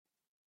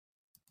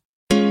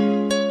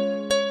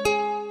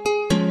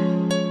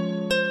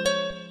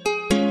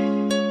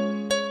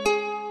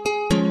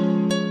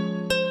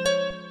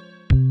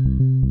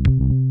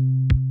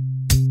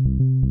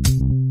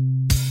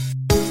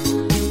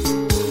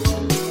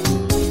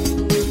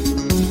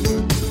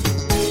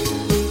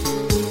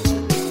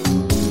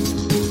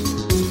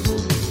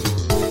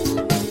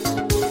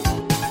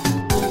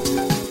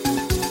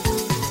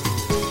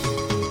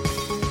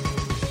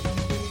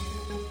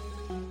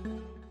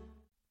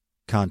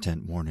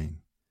Content warning.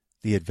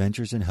 The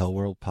Adventures in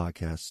HellwQrld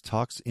podcast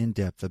talks in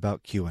depth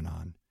about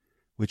QAnon,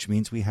 which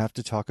means we have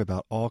to talk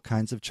about all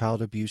kinds of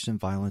child abuse and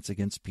violence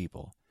against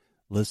people.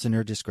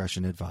 Listener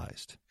discretion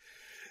advised.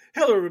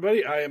 Hello,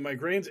 everybody. I am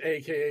Mike Rains,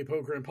 a.k.a.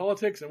 Poker and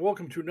Politics, and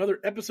welcome to another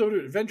episode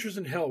of Adventures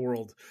in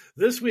HellwQrld.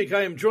 This week,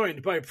 I am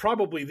joined by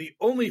probably the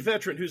only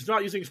veteran who's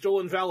not using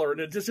stolen valor in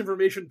a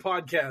disinformation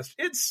podcast.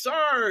 It's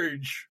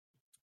Sarge!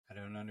 I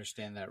don't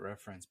understand that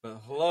reference,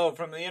 but hello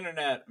from the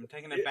internet. I'm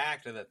taking it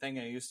back to that thing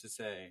I used to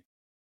say.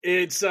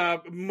 It's,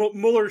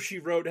 Mueller, she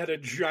wrote, had a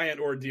giant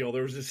ordeal.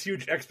 There was this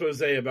huge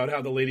expose about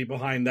how the lady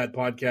behind that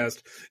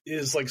podcast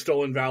is like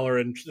stolen valor,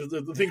 and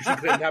the things she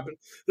claimed happened,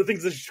 the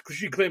things that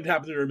she claimed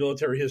happened in her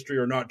military history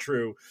are not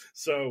true.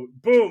 So,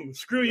 boom,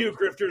 screw you,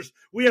 grifters.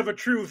 We have a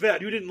true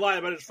vet who didn't lie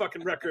about his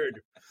fucking record.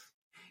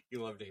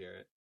 You love to hear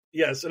it.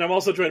 Yes, and I'm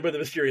also joined by the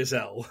mysterious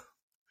L.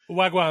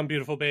 Wagwan,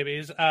 beautiful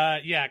babies.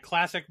 Yeah,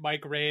 classic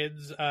Mike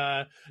Rains.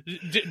 Forgot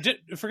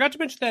to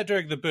mention that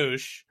during the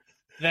Boosh.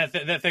 That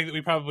thing that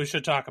we probably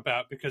should talk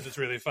about because it's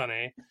really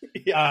funny.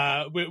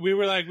 Yeah. We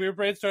were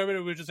brainstorming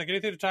and we were just like,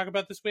 anything to talk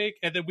about this week?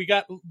 And then we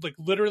got like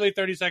literally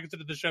 30 seconds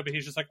into the show, but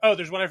he's just like, oh,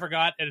 there's one I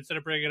forgot. And instead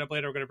of bringing it up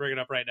later, we're going to bring it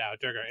up right now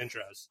during our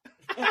intros.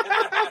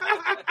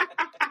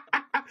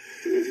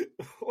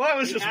 Well, that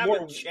was just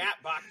more chat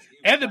box.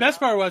 And the best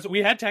part was we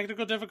had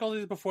technical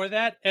difficulties before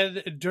that.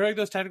 And during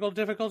those technical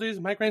difficulties,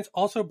 Mike Rains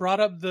also brought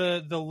up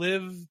the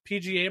Live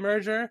PGA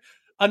merger.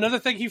 Another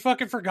thing he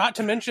fucking forgot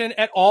to mention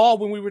at all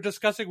when we were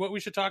discussing what we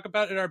should talk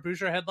about in our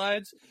Boucher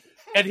headlines.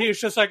 And he was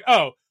just like,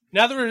 oh,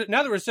 now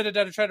that we're sitting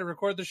down to try to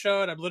record the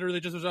show and I'm literally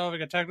just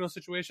resolving a technical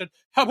situation,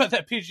 how about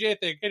that PGA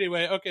thing?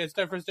 Anyway, okay, it's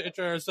time for us to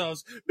intro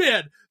ourselves.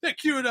 Man, that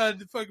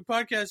QAnon fucking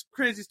podcast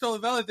crazy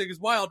stolen valor thing is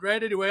wild,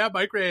 right? Anyway, I'm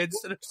Mike Rains.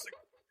 And I'm just like,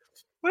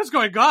 what is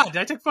going on? Did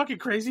I take fucking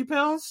crazy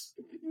pills?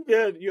 You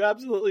did. You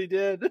absolutely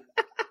did.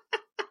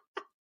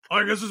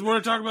 I guess there's more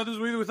to talk about this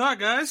week than we thought,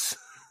 guys.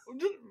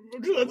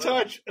 A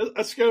touch,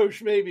 a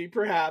skosh, maybe,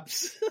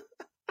 perhaps.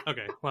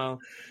 Okay, well,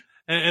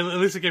 at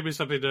least it gave me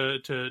something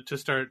to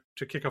start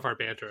to kick off our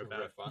banter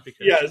about because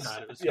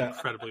it was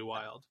incredibly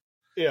wild.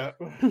 Yeah.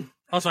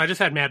 Also, I just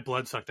had mad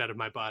blood sucked out of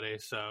my body,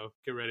 so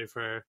get ready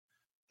for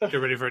an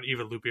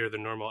even loopier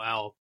than normal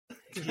L.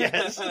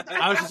 Yes.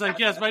 I was just like,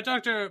 yes, my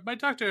doctor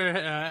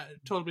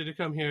told me to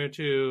come here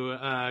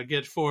to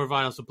get 4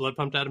 vials of blood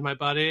pumped out of my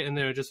body, and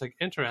they were just like,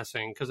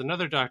 interesting, because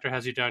another doctor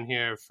has you down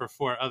here for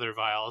 4 other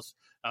vials.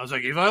 I was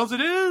like, vials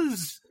it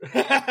is!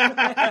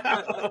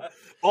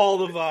 All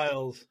the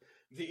vials.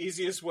 The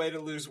easiest way to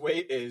lose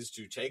weight is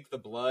to take the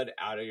blood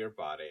out of your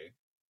body.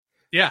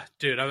 Yeah,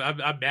 dude,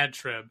 I'm mad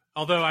trim.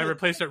 Although I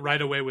replaced it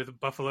right away with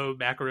buffalo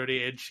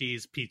macaroni and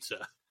cheese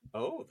pizza.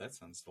 Oh, that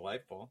sounds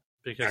delightful.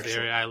 Because the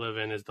area I live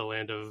in is the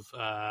land of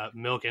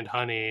milk and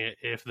honey,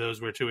 if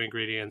those were 2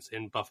 ingredients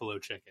in buffalo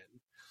chicken.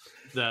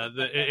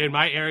 In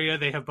my area,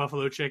 they have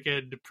buffalo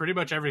chicken, pretty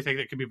much everything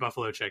that can be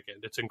buffalo chicken.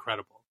 It's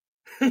incredible.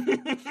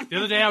 The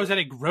other day, I was at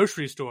a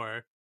grocery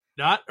store,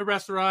 not a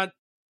restaurant,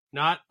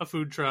 not a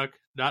food truck,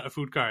 not a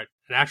food cart,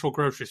 an actual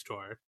grocery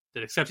store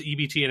that accepts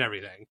EBT and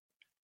everything.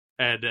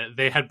 And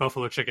they had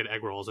buffalo chicken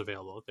egg rolls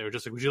available. They were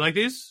just like, would you like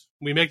these?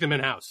 We make them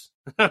in-house.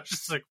 I was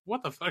just like,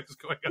 what the fuck is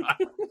going on?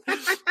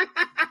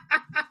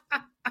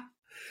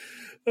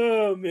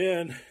 Oh,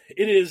 man.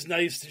 It is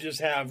nice to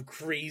just have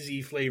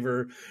crazy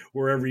flavor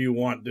wherever you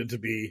want it to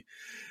be.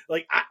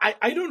 Like,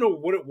 I don't know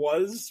what it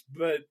was,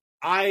 but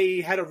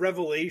I had a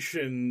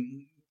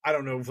revelation, I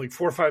don't know, like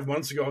 4 or 5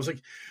 months ago. I was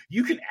like,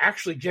 you can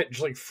actually get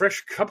just like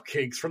fresh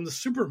cupcakes from the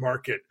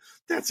supermarket.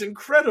 That's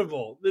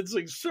incredible. It's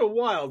like so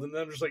wild. And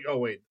then I'm just like, oh,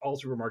 wait, all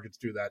supermarkets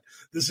do that.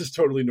 This is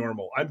totally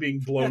normal. I'm being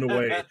blown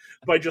away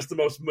by just the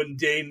most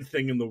mundane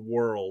thing in the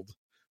world.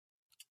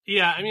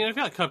 Yeah, I mean, I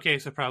feel like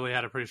cupcakes have probably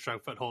had a pretty strong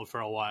foothold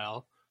for a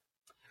while.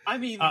 I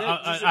mean,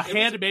 a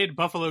handmade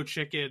buffalo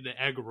chicken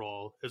egg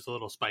roll is a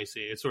little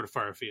spicy. It's sort of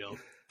far afield.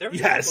 There was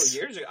a couple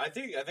years ago. I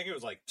think it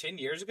was like 10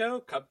 years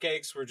ago.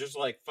 Cupcakes were just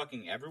like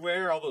fucking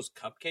everywhere. All those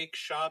cupcake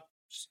shops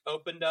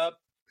opened up,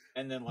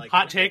 and then like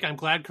hot take. I'm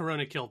glad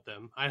Corona killed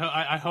them.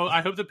 I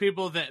hope the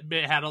people that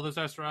had all those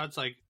restaurants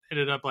like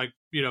ended up like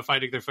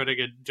finding their footing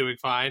and doing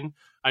fine.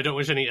 I don't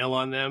wish any ill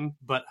on them,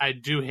 but I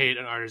do hate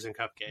an artisan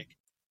cupcake.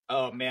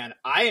 Oh man,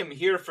 I am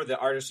here for the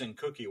artisan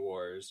cookie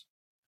wars.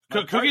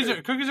 Cookies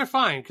are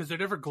fine because they're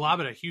never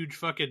globbing a huge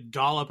fucking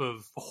dollop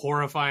of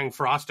horrifying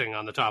frosting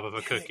on the top of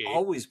a cookie. They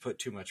always put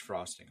too much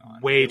frosting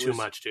on. Way too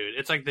much, dude.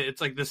 It's like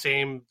the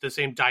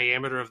same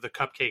diameter of the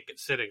cupcake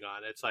it's sitting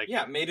on. It's like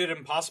it made it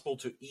impossible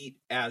to eat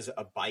as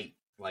a bite.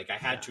 Like I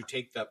had to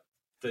take the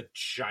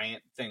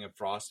giant thing of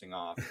frosting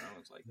off. And I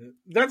was like,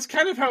 that's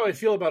kind of how I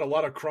feel about a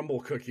lot of crumble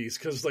cookies,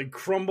 because like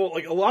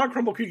a lot of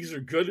crumble cookies are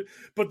good,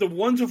 but the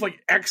ones with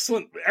like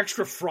excellent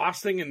extra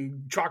frosting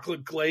and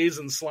chocolate glaze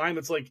and slime,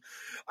 it's like,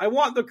 I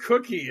want the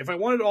cookie. If I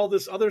wanted all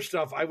this other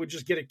stuff, I would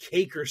just get a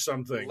cake or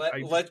something.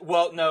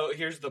 Well, no,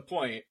 here's the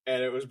point,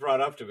 and it was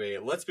brought up to me.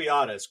 Let's be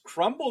honest.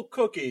 Crumble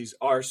cookies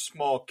are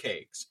small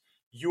cakes.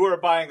 You are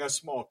buying a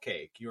small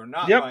cake. You're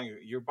not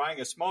you're buying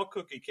a small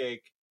cookie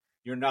cake.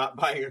 You're not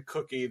buying a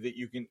cookie that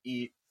you can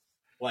eat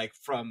like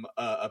from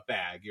a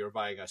bag. You're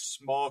buying a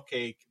small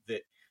cake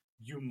that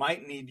you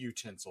might need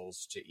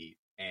utensils to eat.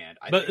 And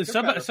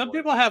some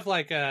people have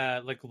like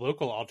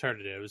local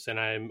alternatives, and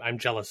I'm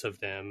jealous of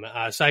them.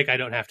 Psych, I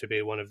don't have to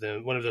be one of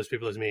them. One of those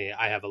people is me.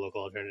 I have a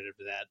local alternative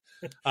to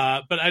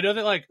that. But I know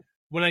that like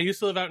when I used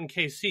to live out in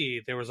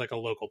KC, there was like a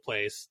local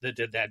place that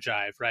did that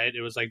jive. Right,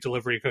 it was like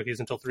delivery cookies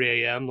until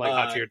 3 a.m. like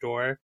out to your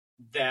door.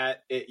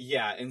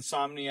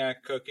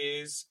 Insomniac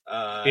cookies.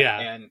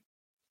 And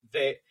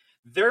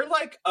they're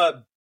like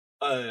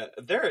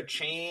they're a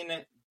chain.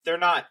 They're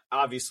not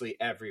obviously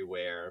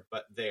everywhere,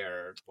 but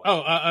they're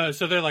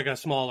so they're like a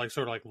small, like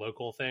sort of like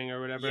local thing or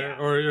whatever, yeah.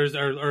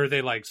 or are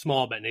they like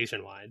small but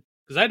nationwide?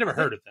 Because I'd never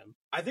heard of them.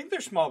 I think they're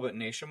small but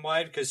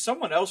nationwide because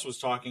someone else was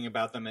talking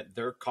about them at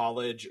their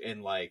college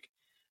in like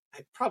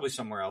probably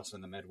somewhere else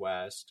in the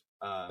Midwest.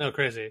 Oh,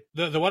 crazy!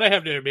 The one I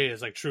have near me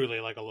is like truly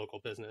like a local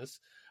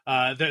business.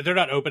 They're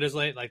not open as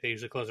late, like they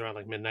usually close around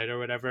like midnight or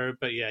whatever.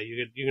 But yeah,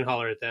 you can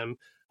holler at them.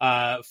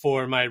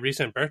 For my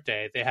recent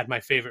birthday, they had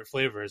my favorite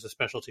flavor as a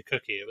specialty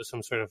cookie. It was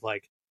some sort of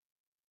like,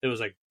 it was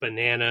like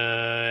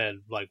banana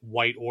and like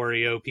white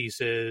Oreo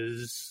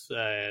pieces,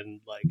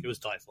 and like it was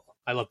delightful.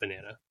 I love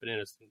banana.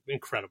 Banana's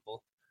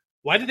incredible.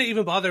 Why did they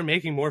even bother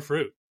making more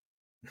fruit?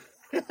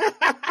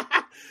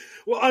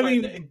 Well, I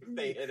mean,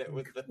 they hit it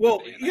with the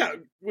banana.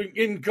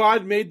 And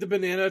God made the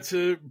banana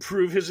to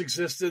prove his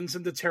existence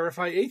and to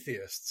terrify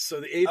atheists.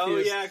 So the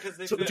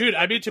atheists. Dude,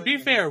 I mean, to be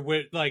fair,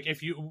 like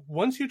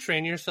once you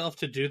train yourself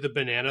to do the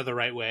banana the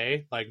right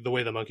way, like the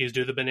way the monkeys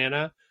do the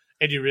banana,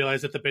 and you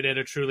realize that the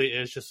banana truly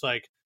is just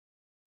like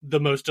the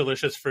most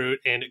delicious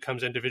fruit, and it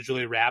comes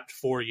individually wrapped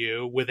for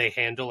you with a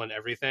handle and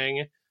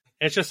everything.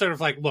 It's just sort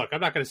of like, look, I'm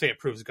not going to say it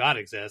proves God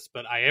exists,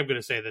 but I am going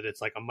to say that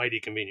it's like a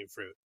mighty convenient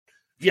fruit.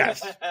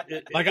 Yes.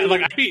 Like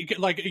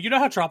you know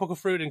how tropical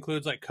fruit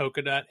includes like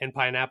coconut and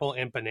pineapple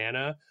and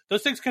banana?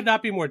 Those things could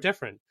not be more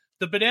different.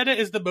 The banana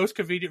is the most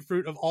convenient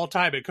fruit of all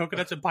time, and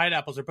coconuts and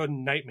pineapples are both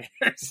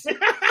nightmares.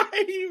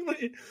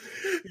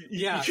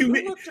 Yeah, you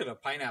looked at a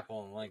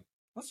pineapple and like,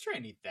 let's try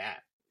and eat that.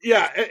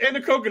 Yeah, and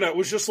the coconut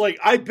was just like,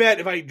 I bet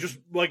if I just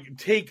like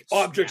take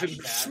objects and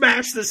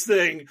smash this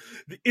thing,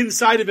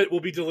 inside of it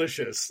will be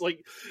delicious.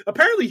 Like,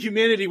 apparently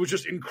humanity was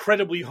just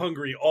incredibly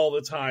hungry all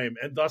the time,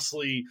 and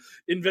thusly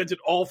invented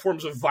all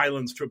forms of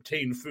violence to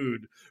obtain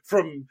food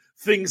from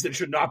things that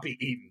should not be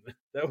eaten.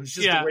 That was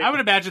just I would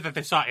imagine that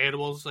they saw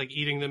animals like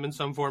eating them in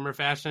some form or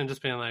fashion, and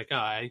just being like, oh,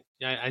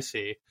 I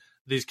see,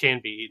 these can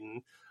be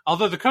eaten.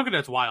 Although the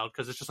coconut's wild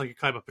because it's just like you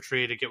climb up a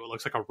tree to get what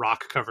looks like a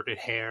rock covered in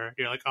hair.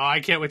 You're like, oh,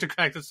 I can't wait to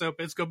crack this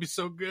open. It's going to be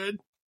so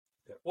good.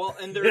 Well,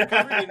 and they're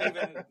covered in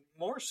even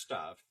more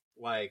stuff.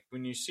 Like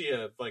when you see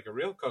a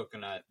real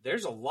coconut,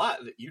 there's a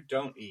lot that you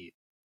don't eat.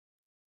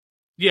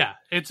 Yeah,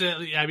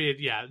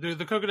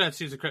 the coconut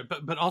seeds are,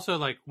 but also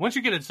like once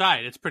you get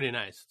inside, it's pretty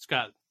nice. It's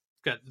got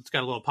a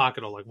little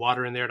pocket of like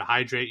water in there to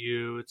hydrate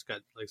you. It's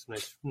got like some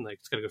nice, like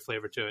it's got a good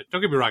flavor to it.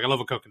 Don't get me wrong, I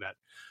love a coconut,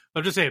 but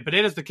I'm just saying,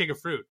 banana's the king of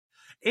fruit.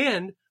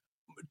 And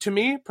to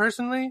me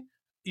personally,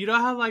 you know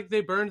how like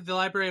they burned the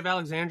Library of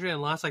Alexandria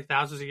and lost like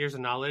thousands of years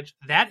of knowledge?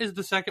 That is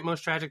the second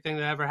most tragic thing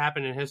that ever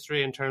happened in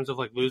history in terms of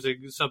like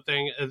losing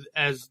something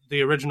as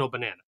the original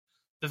banana.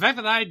 The fact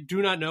that I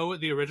do not know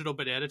what the original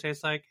banana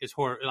tastes like is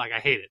horrible. Like I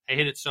hate it. I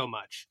hate it so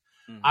much.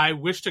 I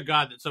wish to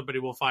God that somebody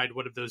will find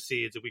one of those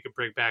seeds and we can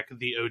bring back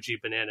the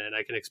OG banana and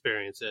I can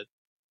experience it.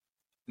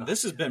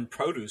 This has been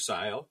Produce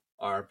Aisle,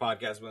 our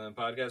podcast within a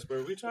podcast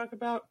where we talk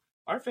about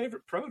our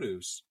favorite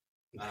produce.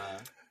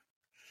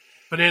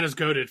 Banana's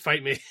goated.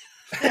 Fight me.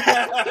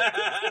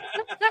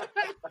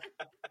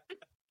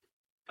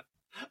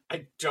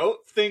 I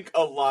don't think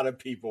a lot of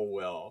people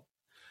will.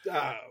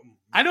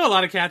 I know a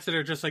lot of cats that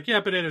are just like, yeah,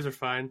 bananas are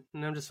fine.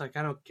 And I'm just like,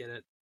 I don't get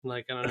it.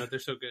 Like, I don't know. They're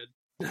so good.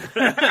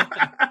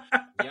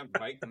 Yeah,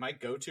 my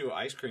go-to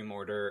ice cream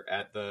order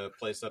at the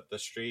place up the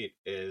street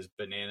is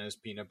bananas,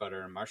 peanut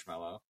butter, and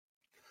marshmallow.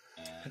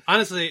 And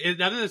honestly,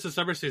 now that it's the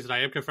summer season, I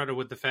am confronted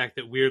with the fact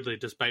that weirdly,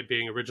 despite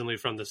being originally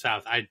from the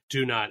South, I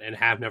do not and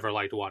have never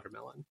liked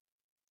watermelon.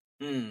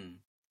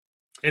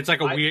 It's like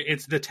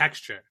it's the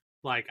texture.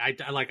 Like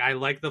I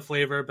like the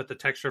flavor, but the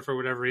texture for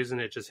whatever reason,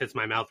 it just hits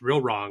my mouth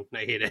real wrong,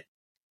 and I hate it.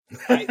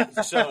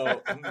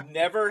 So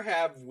never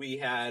have we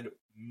had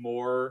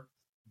more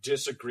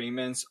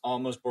disagreements,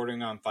 almost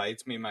bordering on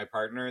fights, me and my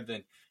partner,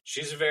 than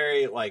she's a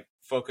very like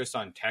focused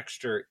on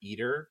texture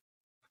eater,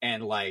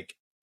 and like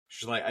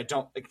she's like, I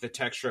don't like the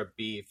texture of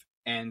beef.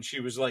 And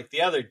she was like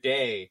the other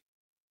day,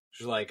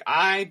 she's like,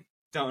 I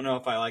don't know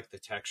if I like the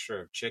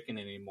texture of chicken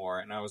anymore.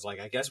 And I was like,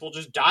 I guess we'll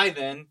just die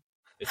then.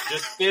 It's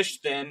just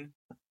fish then.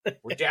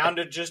 We're down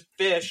to just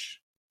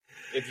fish.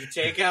 If you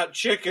take out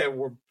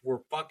chicken, we're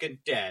fucking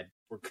dead.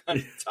 We're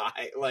gonna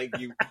die. Like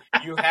you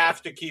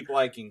have to keep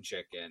liking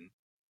chicken.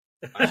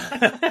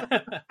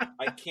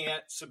 I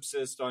can't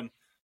subsist on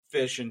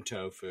fish and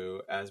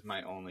tofu as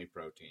my only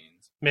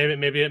proteins.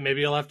 Maybe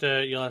you'll have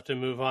to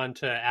move on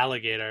to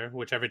alligator,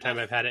 which every time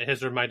I've had it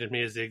has reminded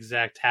me is the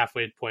exact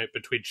halfway point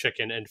between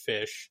chicken and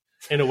fish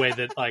in a way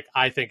that like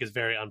I think is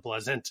very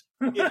unpleasant.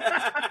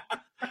 Yeah.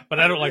 But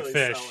I don't like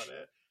fish.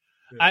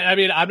 I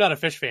mean, I'm not a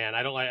fish fan.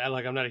 I don't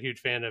like. I'm not a huge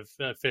fan of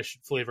fish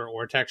flavor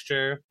or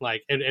texture.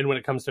 Like, and when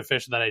it comes to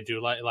fish that I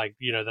do like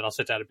that I'll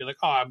sit down and be like,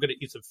 oh, I'm gonna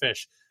eat some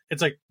fish.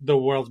 It's like the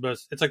world's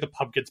most. It's like the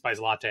pumpkin spice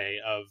latte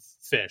of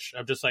fish.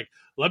 I'm just like,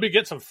 let me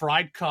get some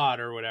fried cod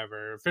or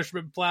whatever,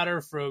 fisherman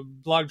platter from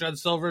Long John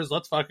Silver's.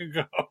 Let's fucking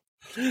go.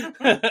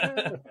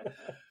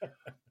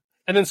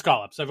 And then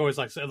scallops. I've always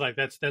like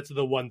that's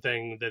the one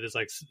thing that is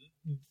like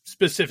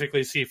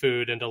specifically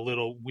seafood and a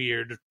little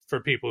weird for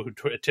people who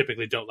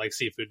typically don't like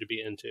seafood to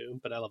be into.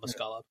 But I love a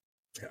scallop.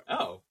 Yeah.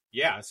 Oh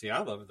yeah, see, I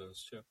love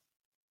those too.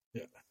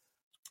 Yeah.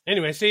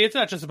 Anyway, see, it's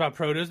not just about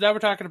produce. Now we're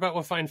talking about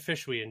what fine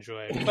fish we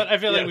enjoy. But I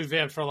feel like we've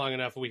vamped for long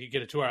enough. We could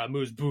get it to our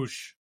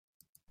amuse-bouche.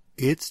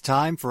 It's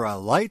time for a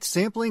light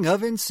sampling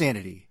of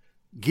insanity.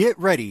 Get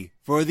ready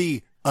for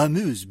the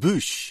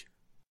amuse-bouche.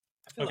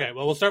 Okay,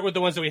 well, we'll start with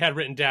the ones that we had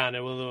written down,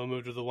 and we'll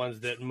move to the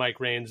ones that Mike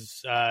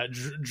Rains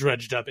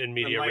dredged up in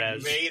media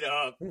res. Made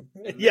up.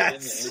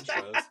 Yes. In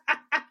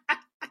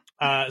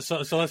the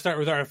So let's start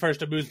with our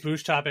first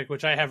amuse-bouche topic,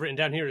 which I have written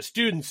down here: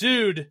 student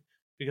sued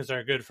because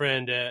our good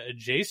friend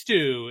Jay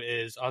Stu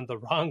is on the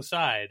wrong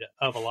side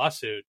of a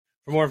lawsuit.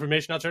 For more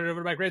information, I'll turn it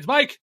over to Mike Rains.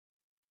 Mike,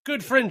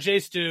 good friend Jay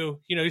Stu.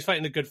 He's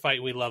fighting the good fight,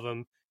 and we love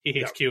him. He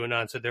hates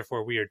QAnon, so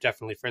therefore we are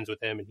definitely friends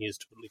with him, and he is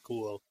totally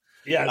cool.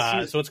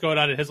 Yes. So what's going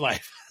on in his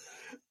life?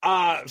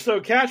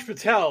 So Kash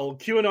Patel,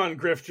 QAnon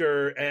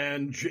grifter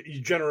and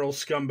general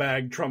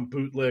scumbag Trump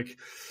bootlick,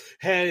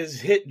 has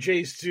hit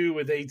Jay Stu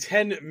with a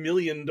 $10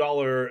 million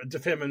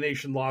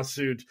defamation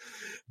lawsuit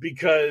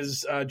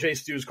because Jay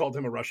Stu has called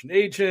him a Russian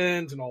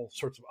agent and all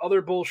sorts of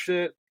other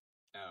bullshit.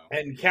 Oh.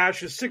 And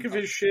Kash is sick of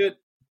his shit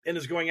and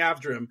is going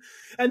after him.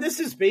 And this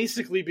is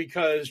basically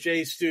because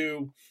Jay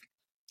Stu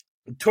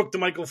took the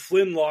Michael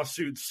Flynn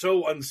lawsuit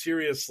so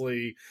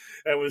unseriously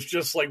and was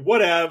just like,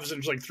 whatevs,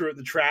 and just like threw it in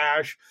the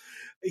trash.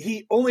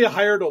 He only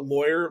hired a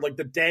lawyer like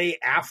the day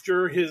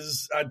after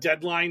his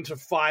deadline to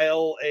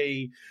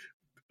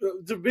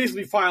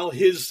basically file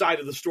his side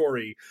of the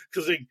story,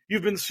 because like,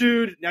 you've been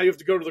sued, now you have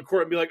to go to the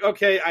court and be like,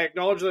 okay, I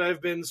acknowledge that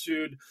I've been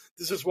sued.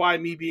 This is why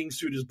me being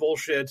sued is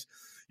bullshit.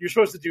 You're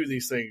supposed to do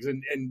these things.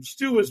 And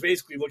Stu was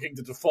basically looking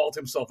to default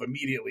himself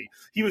immediately.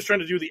 He was trying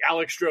to do the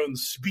Alex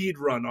Jones speed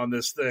run on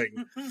this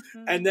thing.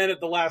 And then at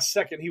the last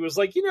second, he was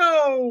like,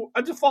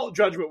 a default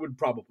judgment would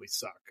probably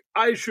suck.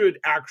 I should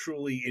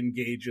actually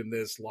engage in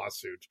this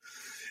lawsuit.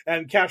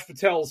 And Kash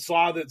Patel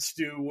saw that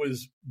Stu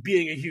was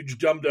being a huge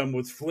dum-dum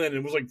with Flynn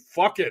and was like,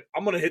 fuck it,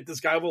 I'm going to hit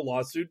this guy with a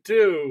lawsuit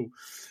too.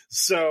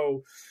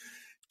 So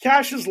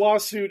Kash's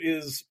lawsuit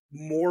is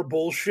more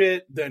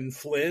bullshit than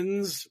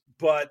Flynn's,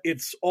 but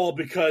it's all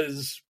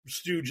because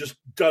Stu just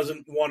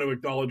doesn't want to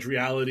acknowledge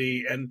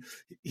reality. And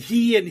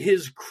he and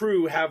his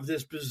crew have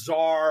this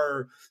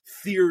bizarre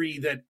theory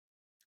that,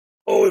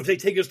 if they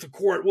take us to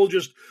court, we'll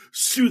just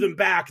sue them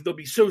back. They'll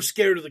be so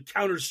scared of the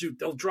countersuit,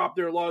 they'll drop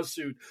their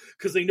lawsuit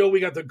because they know we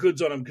got the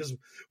goods on them, because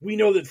we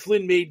know that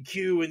Flynn made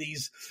Q and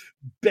he's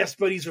best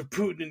buddies of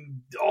Putin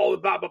and all the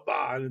blah, blah,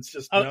 blah. And it's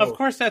just, Of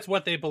course, that's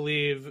what they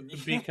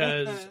believe,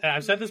 because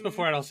I've said this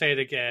before and I'll say it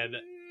again.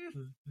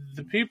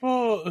 The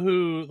people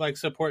who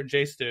support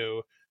Jay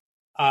Stu,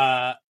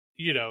 I'm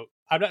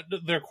not,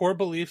 their core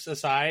beliefs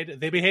aside,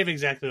 they behave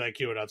exactly like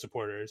QAnon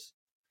supporters.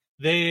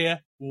 They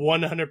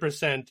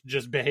 100%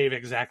 just behave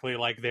exactly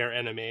like their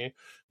enemy.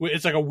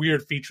 It's like a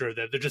weird feature of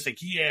them. They're just like,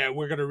 yeah,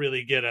 we're going to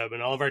really get them.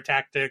 And all of our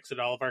tactics and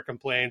all of our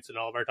complaints and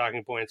all of our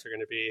talking points are going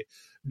to be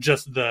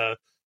just the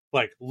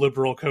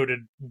liberal coded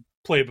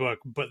playbook,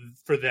 but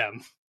for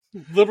them.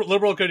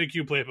 Liberal coded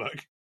Q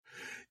playbook.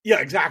 Yeah,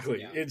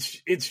 exactly. Yeah.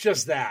 It's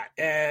just that.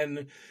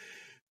 And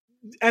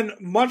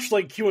much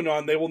like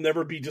QAnon, they will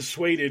never be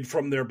dissuaded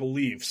from their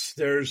beliefs.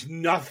 There's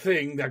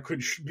nothing that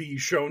could be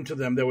shown to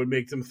them that would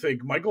make them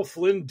think Michael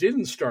Flynn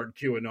didn't start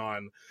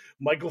QAnon.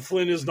 Michael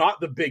Flynn is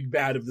not the big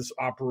bad of this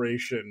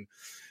operation.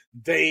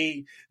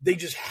 They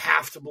just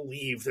have to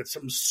believe that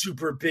some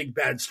super big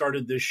bad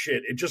started this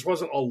shit. It just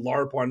wasn't a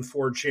LARP on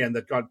 4chan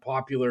that got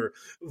popular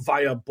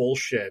via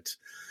bullshit.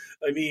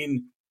 I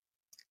mean,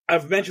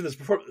 I've mentioned this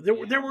before.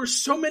 There were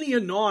so many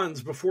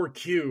Anons before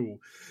Q.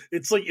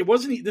 It's like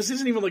this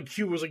isn't even like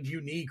Q was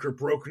unique or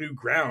broke new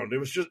ground. It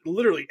was just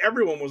literally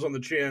everyone was on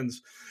the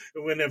chans.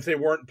 When if they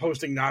weren't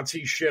posting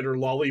Nazi shit or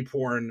lolly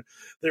porn,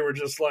 they were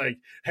just like,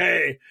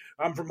 "Hey,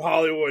 I'm from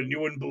Hollywood, and you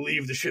wouldn't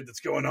believe the shit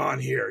that's going on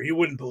here. You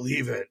wouldn't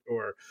believe it."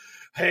 Or,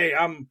 "Hey,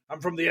 I'm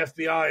from the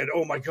FBI, and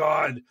oh my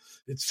god,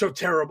 it's so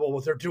terrible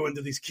what they're doing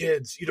to these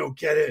kids. You don't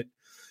get it."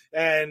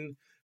 And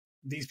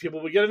these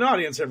people would get an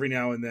audience every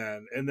now and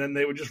then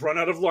they would just run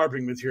out of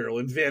LARPing material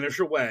and vanish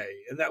away.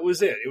 And that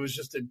was it. It was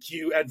just that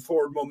Q had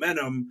forward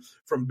momentum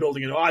from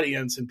building an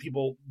audience and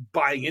people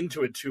buying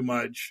into it too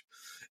much,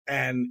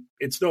 and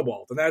it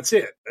snowballed. And that's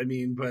it. I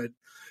mean, but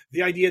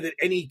the idea that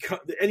any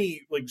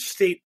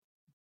state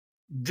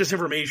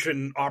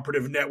disinformation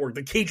operative network,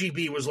 the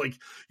KGB was like,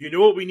 you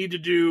know what we need to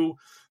do?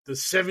 The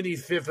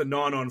 75th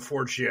Anon on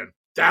 4chan.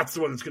 That's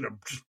the one that's going to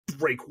just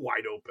break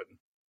wide open.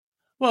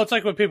 Well, it's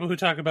like when people who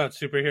talk about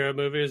superhero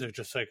movies are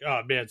just like,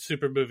 oh man,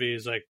 super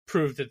movies like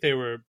proved that they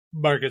were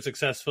market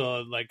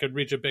successful and like could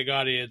reach a big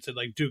audience and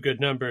like do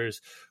good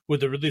numbers with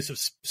the release of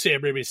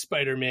Sam Raimi's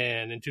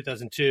Spider-Man in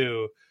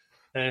 2002.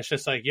 And it's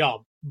just like,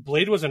 y'all,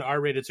 Blade was an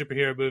R-rated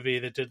superhero movie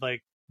that did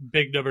like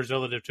big numbers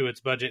relative to its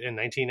budget in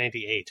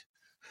 1998.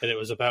 And it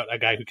was about a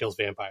guy who kills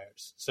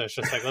vampires. So it's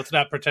just like, let's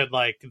not pretend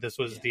like this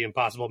was the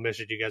impossible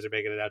mission you guys are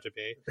making it out to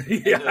be.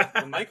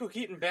 The Michael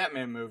Keaton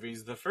Batman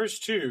movies, the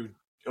first two,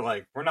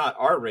 like, were not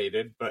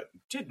R-rated, but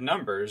did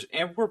numbers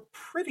and were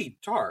pretty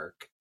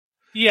dark.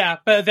 Yeah,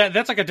 but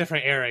that's like a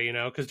different era, you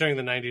know, because during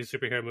the 90s,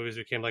 superhero movies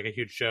became like a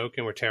huge joke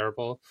and were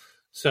terrible.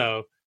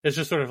 So it's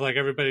just sort of like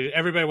everybody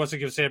wants to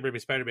give Sam Raimi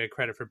Spider-Man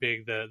credit for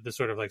being the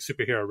sort of like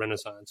superhero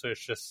renaissance. So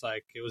it's just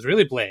like, it was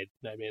really Blade.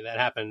 I mean, that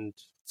happened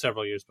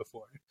several years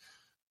before.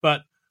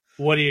 But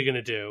what are you going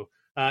to do?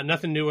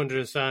 Nothing new under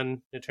the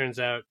sun. It turns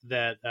out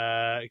that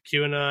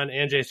QAnon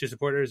and JS2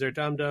 supporters are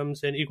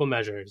dum-dums in equal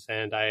measures.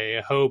 And I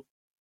hope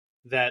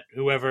that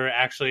whoever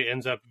actually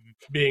ends up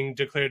being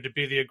declared to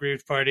be the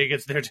aggrieved party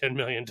gets their $10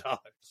 million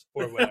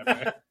or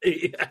whatever.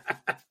 Yeah.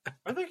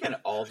 Or they can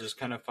all just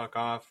kind of fuck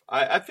off.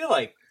 I feel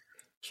like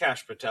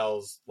Kash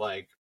Patel's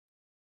like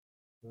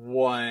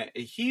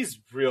he's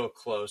real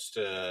close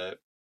to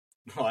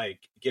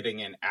like getting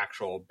in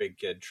actual big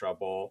kid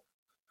trouble.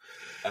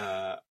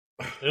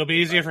 It'll be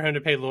easier for him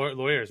to pay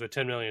lawyers with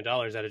 $10 million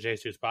out of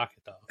J2's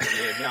pocket, though.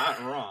 You're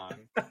not wrong.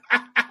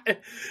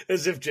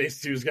 As if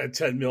J2's got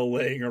 10 mil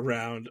laying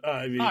around.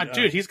 I mean,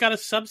 dude, he's got a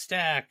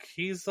Substack.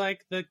 He's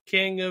like the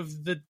king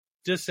of the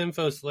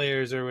disinfo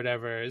slayers or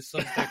whatever. His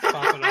Substack's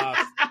popping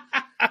off.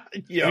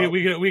 Yeah,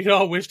 we could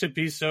all wish to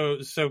be so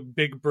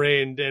big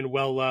brained and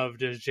well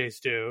loved as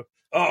J2.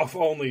 Oh, if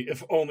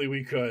only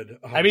we could.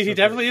 Oh, I mean, he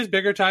definitely is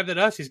bigger time than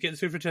us. He's getting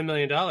sued for $10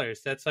 million.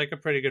 That's like a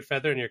pretty good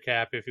feather in your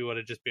cap if you want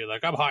to just be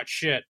like, I'm hot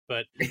shit.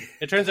 But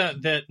it turns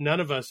out that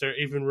none of us are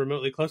even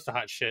remotely close to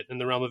hot shit in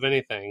the realm of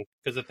anything.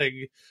 Because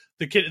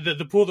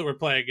the pool that we're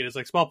playing in is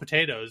like small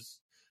potatoes.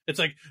 It's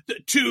like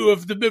two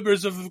of the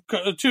members of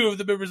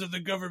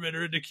the government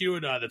are into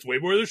QAnon. That's way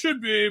more than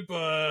should be,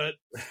 but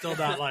still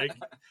not like,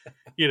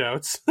 you know,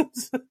 it's not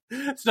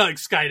like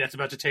Skynet's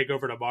about to take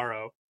over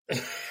tomorrow.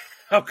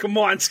 Oh, come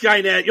on,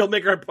 Skynet. You'll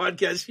make our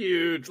podcast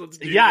huge. Let's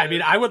do that. I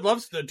mean, I would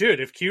love to, dude,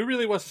 if Q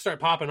really wants to start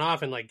popping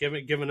off and like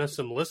giving us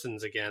some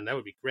listens again, that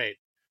would be great.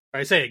 Or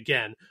I say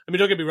again. I mean,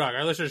 don't get me wrong,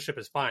 our listenership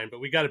is fine, but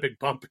we got a big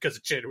bump because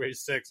of January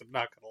 6th. I'm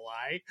not going to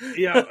lie.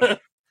 Yeah.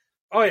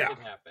 Oh, yeah. It could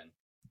happen.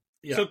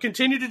 Yeah. So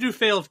continue to do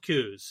failed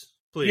Qs,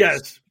 please.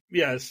 Yes.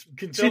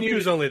 Continue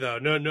Qs only, though.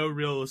 No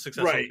real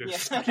successful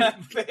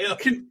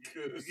Qs.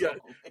 Yeah.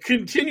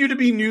 Continue to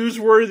be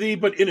newsworthy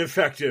but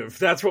ineffective.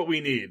 That's what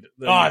we need.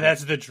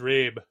 That's the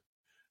dream.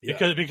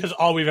 Yeah. Because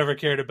all we've ever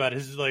cared about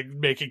is like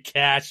making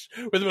cash.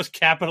 We're the most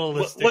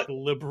capitalistic,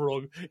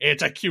 liberal,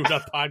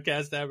 anti-QAnon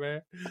podcast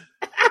ever.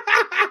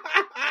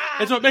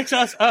 It's what makes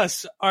us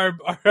our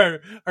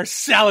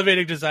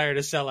salivating desire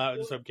to sell out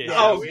in some cases.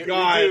 Oh, we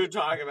God. do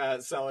talk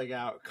about selling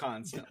out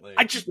constantly.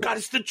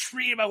 It's the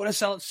dream. I want to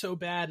sell it so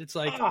bad. It's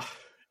like,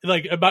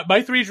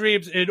 my three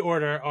dreams in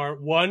order are: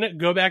 1,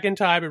 go back in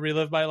time and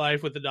relive my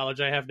life with the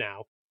knowledge I have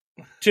now.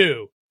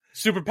 2,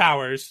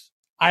 superpowers.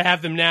 I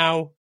have them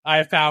now. I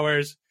have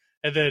powers.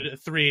 And then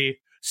 3,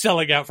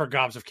 selling out for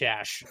gobs of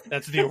cash.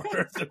 That's the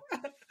order.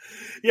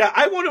 Yeah,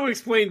 I want to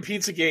explain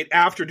Pizzagate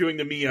after doing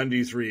the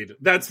MeUndies read.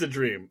 That's the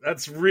dream.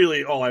 That's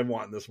really all I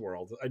want in this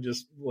world. I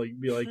just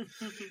be like,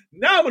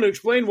 now I'm going to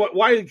explain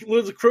why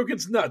Liz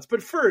Crokin's nuts.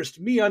 But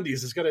first,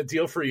 MeUndies has got a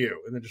deal for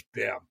you, and then just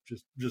bam,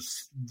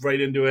 just right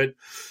into it.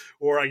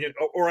 Or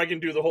I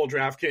can do the whole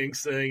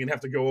DraftKings thing and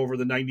have to go over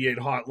the 98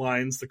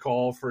 hotlines to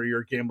call for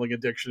your gambling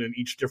addiction in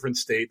each different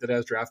state that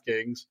has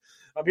DraftKings.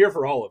 I'm here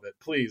for all of it.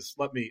 Please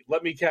let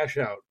me cash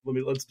out.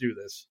 Let's do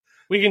this.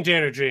 We can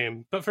dare to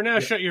dream, but for now,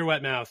 shut your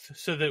wet mouth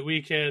so that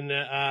we can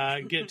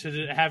get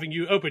to having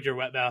you open your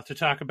wet mouth to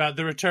talk about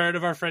the return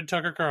of our friend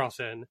Tucker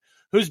Carlson,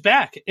 who's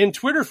back in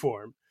Twitter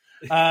form.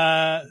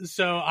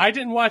 So I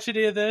didn't watch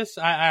any of this.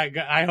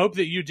 I hope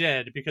that you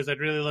did, because I'd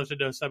really love to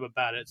know some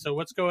about it. So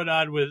what's going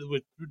on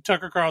with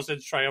Tucker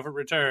Carlson's triumphant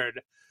return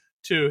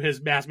to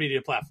his mass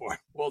media platform?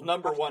 Well,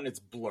 number one, it's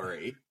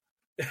blurry.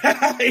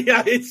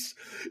 Yeah, it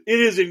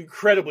is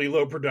incredibly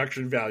low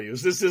production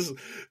values. This is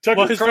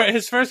Tucker. Well,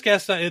 his first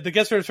guest, the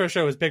guest for his first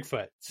show was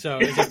Bigfoot, so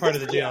is that part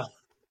of the deal?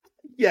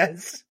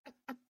 Yes.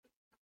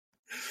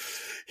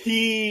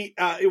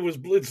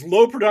 It's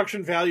low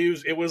production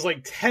values. It was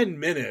like 10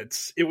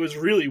 minutes. It was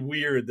really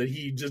weird that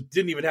he just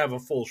didn't even have a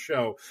full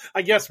show.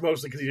 I guess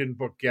mostly because he didn't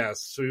book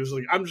guests. So he was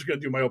like, I'm just going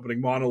to do my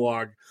opening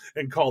monologue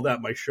and call that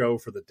my show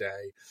for the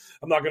day.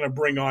 I'm not going to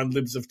bring on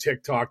libs of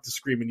TikTok to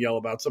scream and yell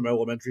about some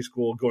elementary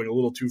school going a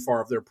little too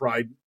far of their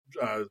pride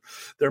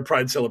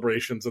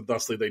celebrations, and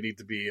thusly they need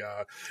to be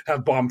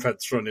have bomb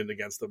threats thrown in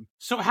against them.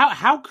 So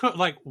how could,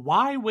 like,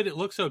 why would it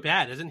look so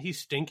bad? Isn't he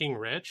stinking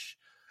rich?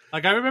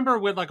 Like, I remember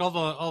when like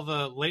all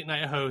the late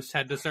night hosts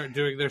had to start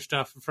doing their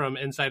stuff from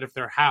inside of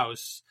their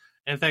house,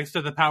 and thanks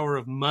to the power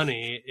of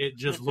money, it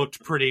just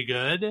looked pretty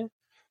good.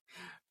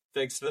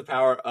 thanks to the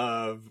power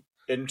of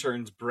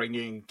interns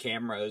bringing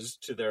cameras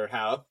to their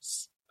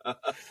house.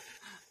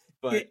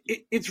 But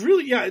it's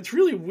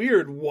really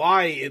weird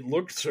why it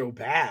looked so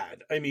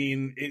bad. I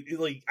mean,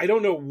 I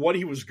don't know what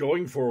he was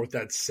going for with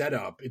that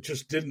setup. It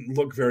just didn't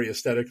look very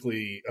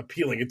aesthetically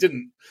appealing. It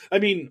didn't. I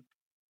mean,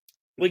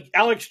 like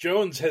Alex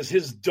Jones has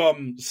his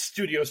dumb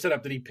studio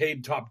setup that he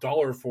paid top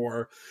dollar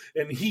for,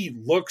 and he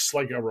looks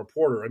like a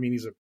reporter. I mean,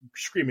 he's a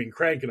screaming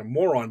crank and a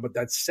moron, but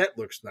that set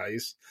looks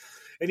nice.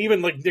 And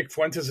even like Nick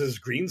Fuentes'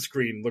 green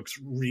screen looks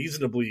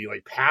reasonably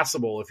like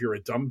passable if you're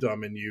a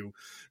dum-dum and you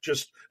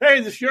just,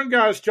 hey, this young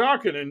guy's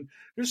talking and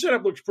his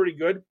setup looks pretty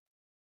good.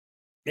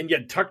 And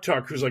yet Tuk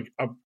Tuk, who's like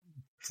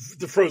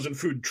the frozen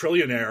food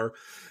trillionaire,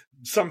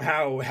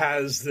 somehow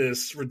has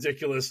this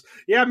ridiculous,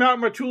 I'm out in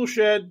my tool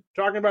shed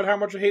talking about how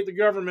much I hate the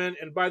government.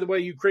 And by the way,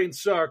 Ukraine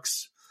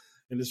sucks.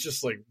 And it's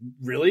just like,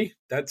 really?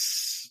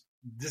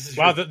 This is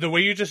wow. The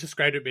way you just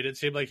described it made it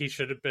seem like he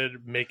should have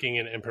been making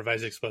an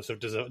improvised explosive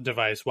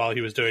device while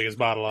he was doing his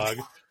monologue.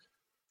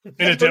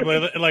 And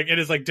it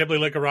is like dimly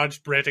lit garage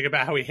ranting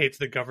about how he hates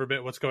the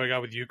government, what's going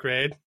on with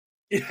Ukraine.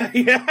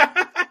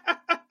 Yeah.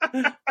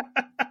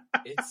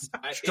 It's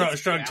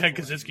strong Ted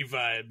Kaczynski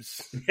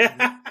vibes.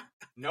 Yeah.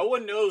 No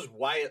one knows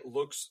why it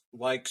looks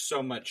like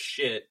so much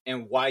shit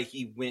and why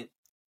he went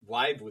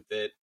live with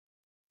it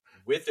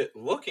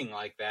looking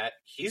like that.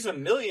 He's a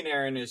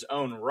millionaire in his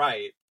own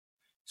right.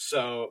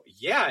 So,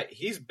 yeah,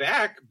 he's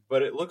back,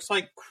 but it looks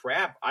like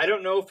crap. I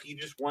don't know if he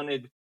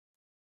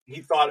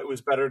thought it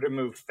was better to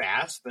move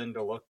fast than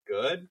to look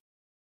good.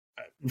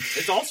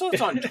 It's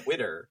on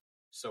Twitter.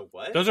 So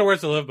what? Those are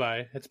words to live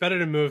by. It's better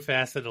to move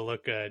fast than to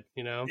look good,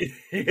 you know?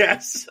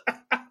 Yes.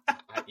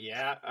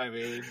 Yeah, I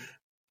mean...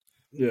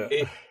 Yeah.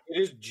 It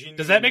is genuine.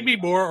 Does that make me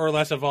more or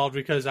less evolved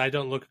because I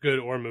don't look good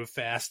or move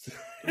fast?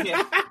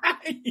 Yeah.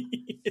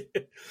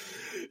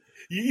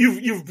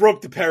 You've broke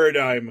the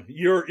paradigm.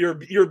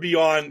 You're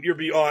beyond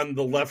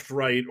the left,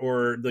 right,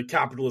 or the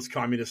capitalist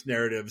communist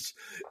narratives.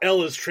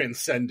 L is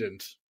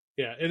transcendent.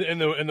 Yeah,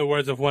 in the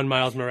words of one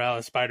Miles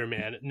Morales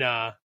Spider-Man,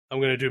 nah,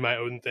 I'm gonna do my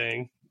own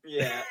thing.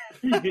 Yeah.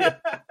 Yeah.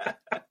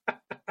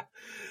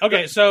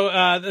 Okay, so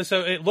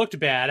it looked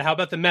bad. How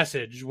about the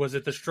message? Was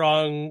it the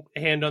strong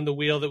hand on the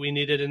wheel that we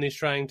needed in these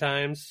trying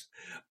times?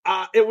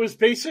 It was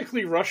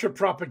basically Russia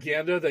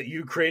propaganda that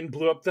Ukraine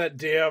blew up that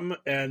dam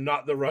and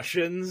not the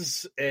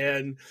Russians.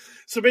 And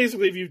so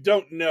basically, if you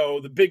don't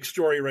know, the big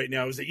story right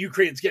now is that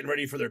Ukraine's getting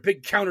ready for their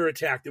big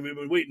counterattack that we've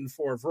been waiting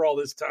for all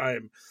this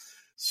time.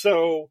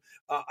 So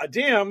a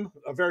dam,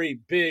 a very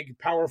big,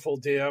 powerful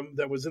dam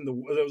that was on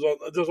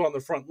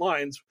the front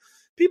lines.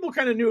 People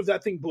kind of knew if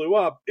that thing blew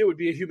up, it would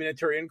be a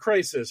humanitarian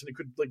crisis and it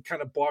could like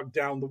kind of bog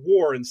down the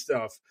war and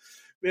stuff.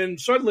 And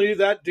suddenly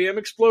that dam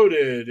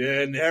exploded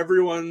and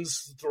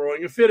everyone's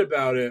throwing a fit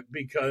about it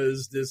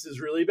because this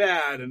is really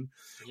bad. And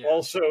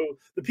also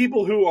the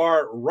people who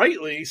are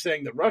rightly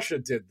saying that Russia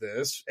did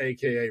this,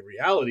 aka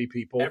reality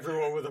people,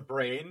 everyone with a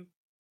brain,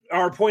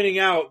 are pointing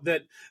out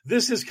that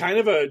this is kind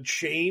of a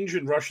change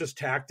in Russia's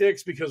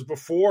tactics because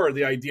before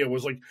the idea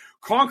was like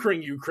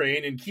conquering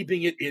Ukraine and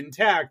keeping it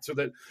intact so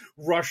that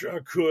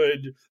Russia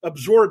could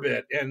absorb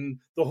it, and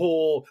the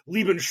whole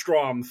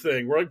Lebensstrom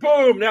thing. We're like,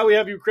 boom, now we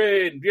have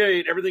Ukraine,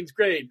 great, everything's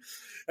great.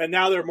 And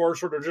now they're more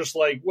sort of just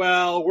like,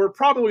 well, we're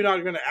probably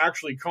not going to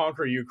actually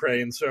conquer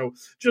Ukraine, so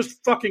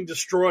just fucking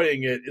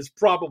destroying it is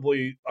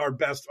probably our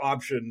best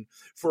option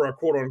for a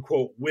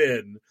quote-unquote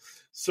win.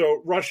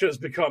 So Russia has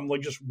become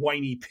like just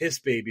whiny piss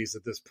babies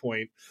at this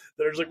point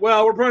that are just like,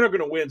 well, we're probably not going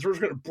to win, so we're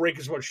just going to break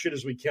as much shit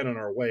as we can on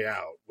our way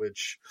out,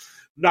 which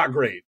not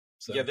great.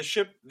 So. Yeah, the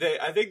ship,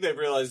 I think they've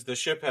realized the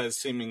ship has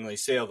seemingly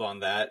sailed on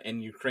that,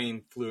 and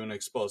Ukraine flew an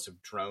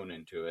explosive drone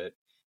into it.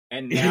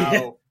 And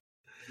now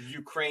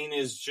Ukraine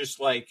is just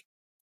like,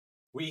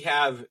 we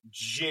have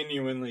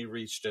genuinely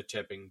reached a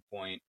tipping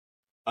point.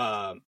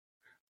 Poland,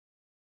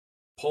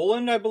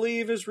 I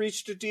believe, has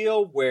reached a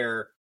deal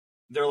where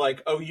they're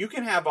like, oh, you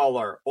can have all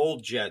our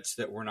old jets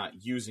that we're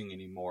not using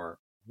anymore.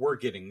 We're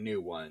getting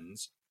new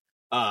ones.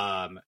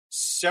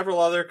 Several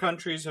other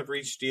countries have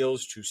reached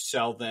deals to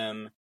sell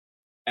them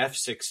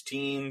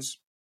F-16s.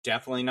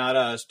 Definitely not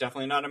us.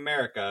 Definitely not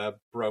America.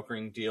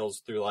 Brokering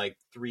deals through like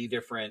 3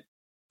 different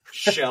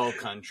shell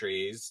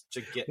countries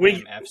to get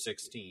them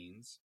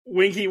F-16s.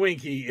 Winky,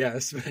 winky,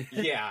 yes.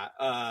 Yeah.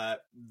 I'm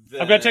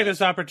going to take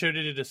this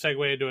opportunity to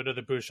segue into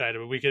another Bush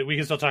item. We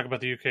can still talk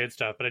about the Ukraine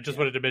stuff, but I just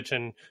wanted to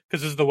mention,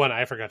 because this is the one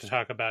I forgot to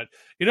talk about.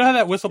 You know how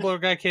that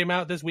whistleblower guy came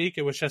out this week?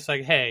 It was just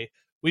like, hey,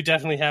 we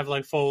definitely have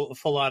like full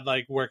on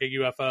like working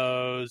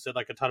UFOs and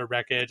like a ton of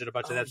wreckage and a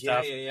bunch of that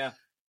stuff. Yeah.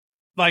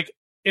 Like,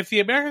 if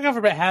the American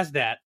government has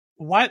that,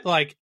 what,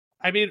 like,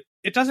 I mean,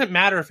 it doesn't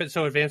matter if it's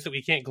so advanced that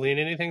we can't glean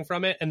anything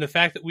from it. And the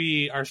fact that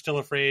we are still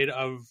afraid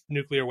of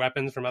nuclear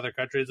weapons from other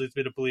countries leads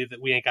me to believe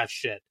that we ain't got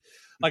shit.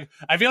 Like,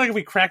 I feel like if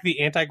we crack the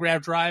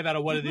anti-grav drive out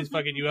of one of these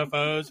fucking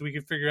UFOs, we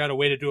could figure out a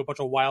way to do a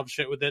bunch of wild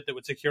shit with it that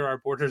would secure our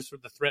borders from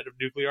the threat of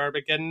nuclear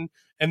Armageddon.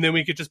 And then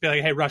we could just be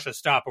like, hey, Russia,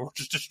 stop, or we'll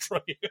just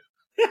destroy you.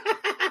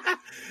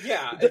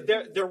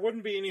 Yeah, there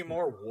wouldn't be any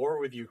more war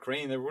with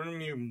Ukraine. There wouldn't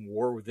be any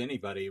war with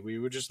anybody. We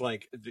would just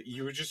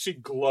you would just see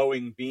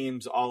glowing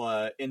beams a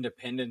la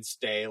Independence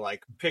Day,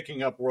 like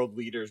picking up world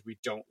leaders we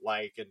don't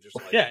like, and just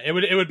like, yeah, it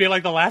would be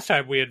like the last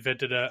time we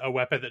invented a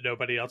weapon that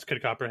nobody else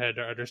could comprehend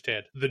or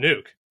understand, the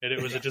nuke, and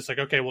it was just like,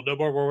 okay, well, no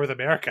more war with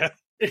America.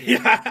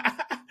 Yeah.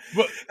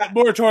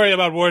 Moratorium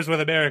on wars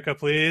with America,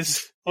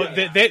 please.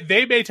 Yeah.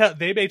 They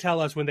may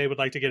tell us when they would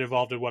like to get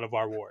involved in one of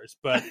our wars,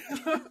 but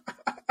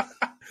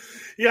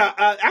Yeah,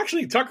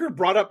 actually, Tucker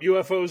brought up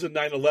UFOs in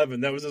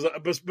 9/11.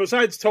 That was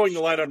besides towing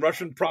the line on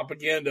Russian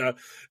propaganda.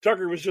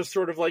 Tucker was just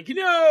sort of like,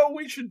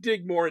 we should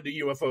dig more into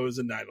UFOs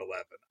in 9/11.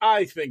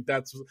 I think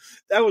that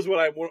was what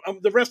I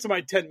want. The rest of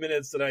my 10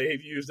 minutes that I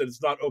have used that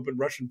it's not open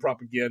Russian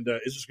propaganda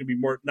is just going to be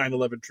more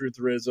 9/11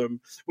 trutherism,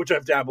 which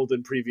I've dabbled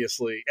in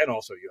previously, and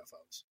also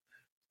UFOs.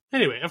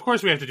 Anyway, of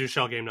course we have to do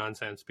shell game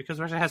nonsense because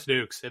Russia has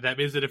nukes, and that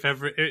means that if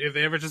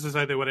they ever just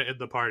decide they want to end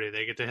the party,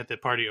 they get to hit the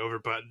party over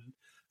button.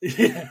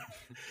 Yeah.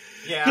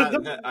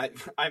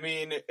 I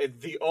mean,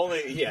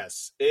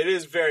 yes, it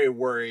is very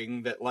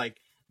worrying that like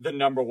the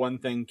number one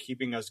thing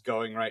keeping us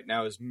going right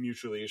now is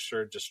mutually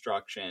assured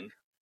destruction,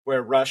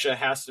 where Russia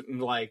has to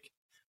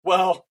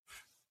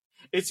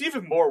it's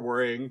even more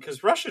worrying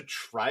because Russia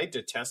tried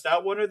to test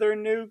out one of their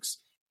nukes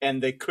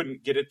and they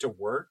couldn't get it to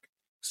work.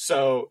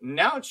 So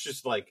now it's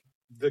just like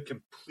the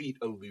complete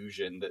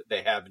illusion that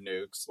they have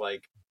nukes.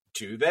 Like,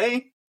 do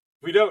they?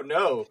 We don't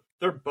know.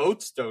 Their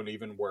boats don't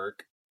even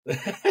work.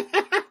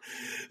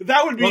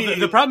 That would be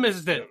the problem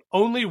is that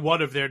only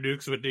one of their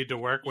nukes would need to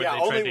work when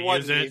they tried to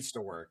use it. Needs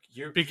to work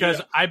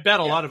because I bet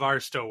a lot of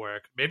ours still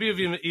work. Maybe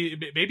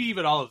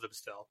even all of them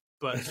still,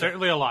 but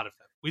certainly a lot of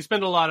them. We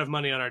spend a lot of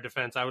money on our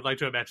defense. I would like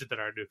to imagine that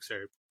our nukes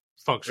are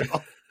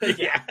functional.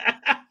 Yeah.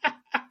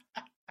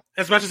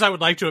 As much as I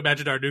would like to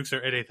imagine our nukes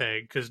are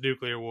anything, because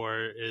nuclear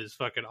war is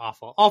fucking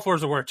awful. All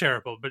forms of war are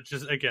terrible, but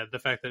just again the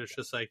fact that it's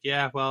just like,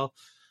 well,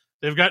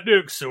 they've got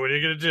nukes, so what are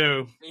you going to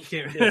do?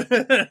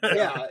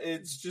 Yeah,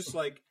 it's just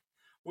like,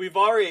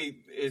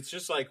 it's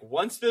just like,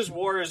 once this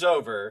war is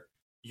over,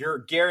 you're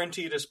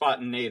guaranteed a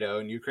spot in NATO,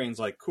 and Ukraine's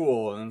like,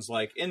 cool, and it's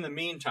like, in the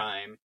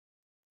meantime,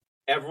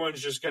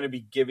 everyone's just going to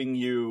be giving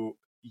you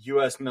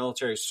U.S.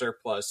 military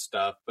surplus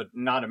stuff, but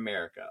not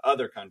America.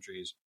 Other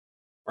countries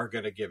are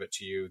going to give it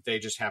to you. They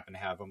just happen to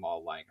have them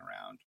all lying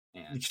around.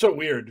 And it's so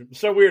weird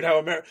how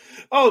America.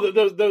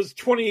 Those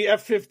 20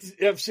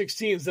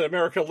 F-16s that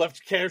America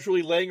left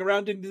casually laying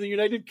around in the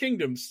United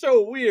Kingdom.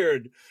 So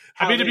weird.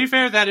 I mean, to be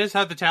fair, that is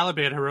how the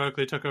Taliban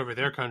heroically took over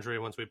their country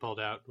once we pulled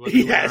out. With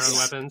our own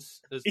weapons.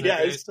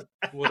 Yes.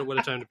 What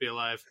a time to be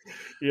alive.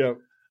 Yeah.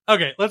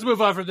 Okay, let's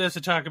move on from this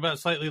and talk about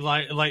slightly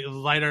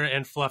lighter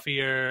and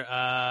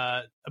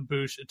fluffier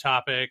Bush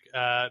topic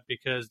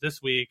because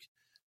this week,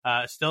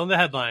 still in the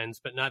headlines,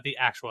 but not the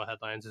actual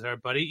headlines, is our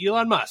buddy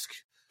Elon Musk.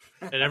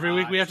 And every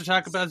week we have to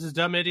talk about this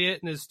dumb idiot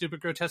and his stupid,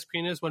 grotesque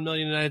penis, 1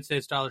 million United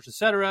States dollars,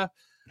 etc.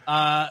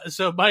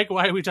 So, Mike,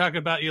 why are we talking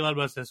about Elon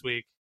Musk this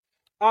week?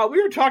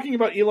 We were talking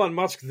about Elon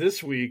Musk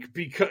this week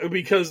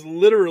because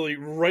literally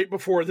right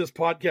before this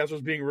podcast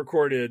was being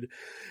recorded,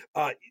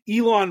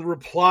 Elon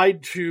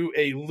replied to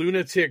a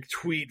lunatic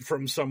tweet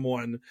from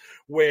someone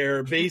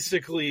where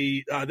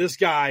basically this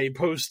guy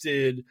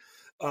posted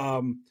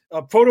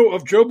a photo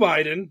of Joe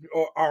Biden,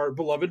 our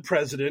beloved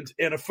president,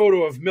 and a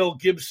photo of Mel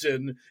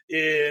Gibson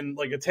in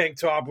like a tank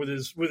top with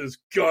his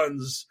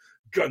guns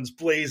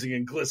blazing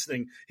and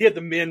glistening. He had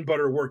the man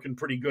butter working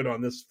pretty good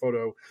on this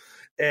photo.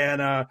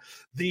 And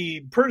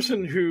the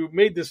person who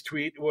made this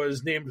tweet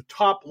was named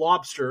Top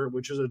Lobster,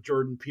 which is a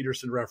Jordan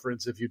Peterson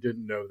reference, if you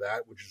didn't know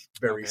that, which is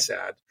very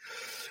sad.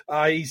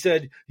 He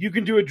said, "You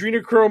can do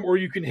adrenochrome or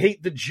you can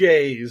hate the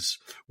Jays.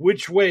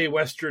 Which way,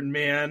 Western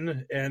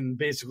man?" And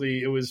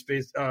basically it was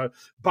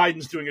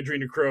Biden's doing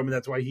adrenochrome, and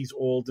that's why he's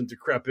old and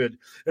decrepit.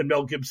 And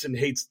Mel Gibson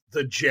hates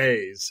the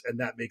Jays,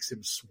 and that makes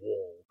him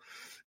swole.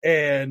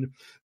 And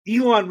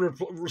Elon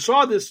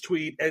saw this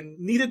tweet and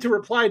needed to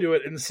reply to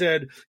it and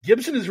said,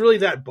 "Gibson is really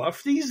that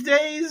buff these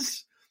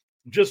days?"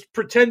 Just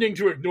pretending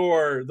to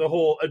ignore the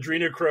whole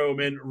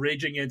adrenochrome and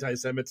raging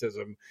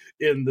anti-Semitism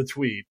in the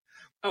tweet.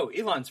 Oh,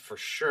 Elon's for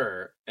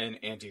sure an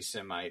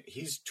anti-Semite.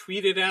 He's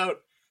tweeted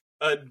out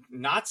a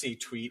Nazi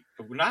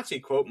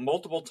quote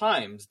multiple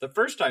times. The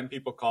first time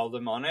people called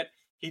him on it,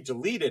 he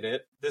deleted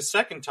it. The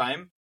second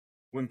time,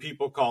 when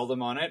people called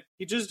him on it,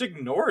 he just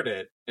ignored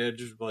it. And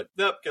just like,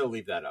 nope, gotta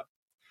leave that up.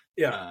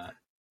 Yeah.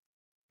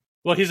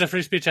 Well, he's a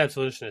free speech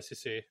absolutionist, you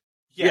see.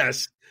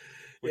 Yes.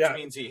 Which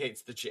means he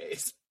hates the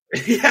Jays.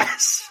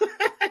 Yes.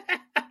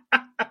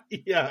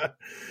 Yeah.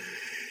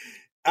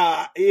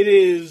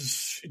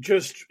 It's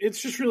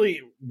just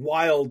really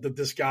wild that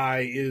this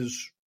guy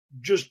is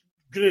just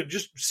gonna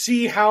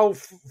see how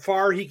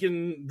far he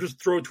can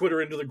just throw Twitter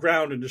into the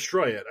ground and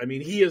destroy it. I mean,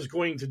 he is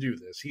going to do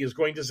this. He is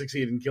going to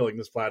succeed in killing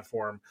this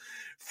platform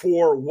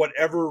for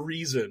whatever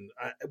reason,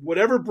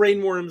 whatever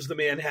brainworms the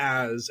man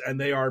has, and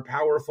they are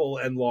powerful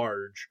and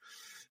large.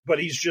 But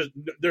he's just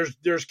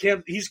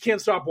he can't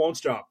stop, won't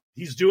stop.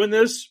 He's doing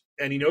this,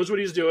 and he knows what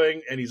he's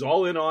doing, and he's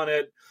all in on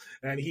it.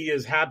 and he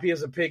is happy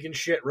as a pig in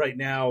shit right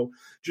now,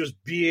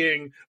 just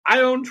being,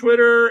 I own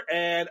Twitter,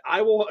 and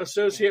I will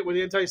associate with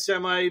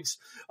anti-Semites.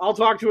 I'll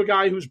talk to a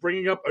guy who's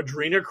bringing up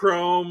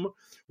adrenochrome,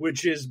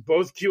 which is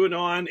both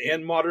QAnon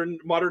and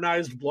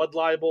modernized blood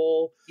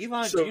libel.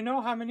 Elon, do you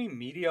know how many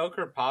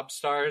mediocre pop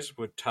stars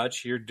would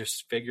touch your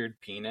disfigured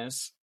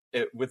penis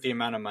with the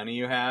amount of money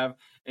you have?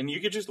 And you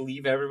could just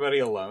leave everybody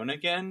alone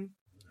again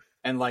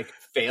and, like,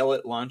 fail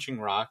at launching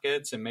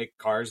rockets and make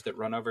cars that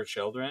run over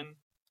children?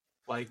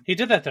 Like, he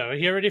did that, though.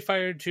 He already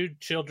fired 2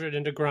 children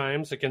into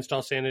Grimes against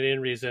all sanity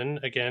and reason.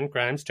 Again,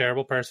 Grimes,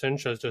 terrible person,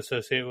 chose to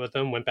associate with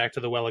them, went back to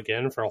the well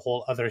again for a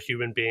whole other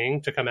human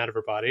being to come out of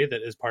her body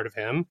that is part of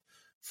him.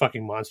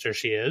 Fucking monster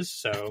she is.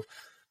 So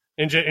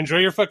enjoy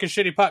your fucking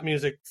shitty pop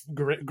music,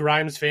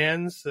 Grimes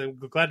fans. I'm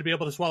glad to be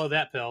able to swallow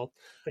that pill.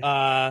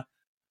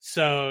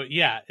 So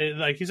yeah,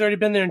 like, he's already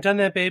been there and done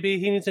that, baby.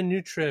 He needs a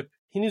new trip.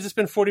 He needs to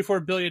spend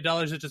 $44 billion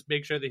to just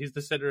make sure that he's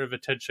the center of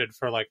attention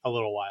for, like, a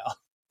little while.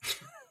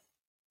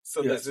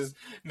 So this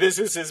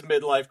is his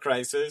midlife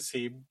crisis.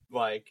 He,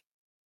 like,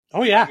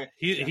 oh yeah,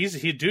 he's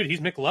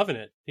McLovin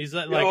it. He's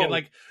like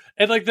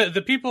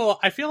the people.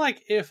 I feel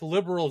like if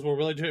liberals were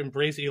willing to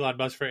embrace Elon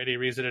Musk for any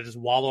reason and just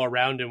wallow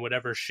around in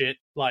whatever shit,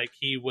 like,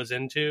 he was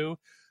into,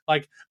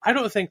 like, I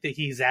don't think that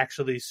he's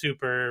actually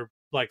super,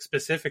 like,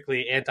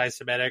 specifically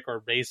anti-Semitic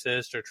or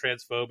racist or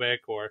transphobic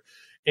or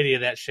any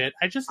of that shit.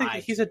 I just think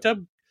that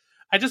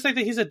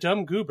he's a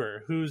dumb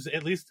goober who's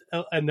at least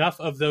enough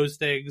of those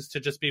things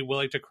to just be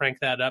willing to crank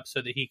that up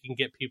so that he can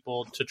get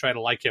people to try to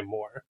like him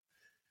more.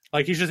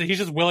 Like, he's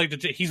just willing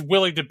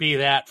to be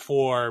that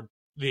for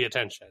the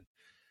attention.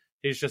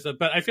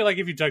 But I feel like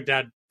if you dug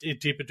down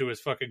deep into his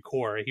fucking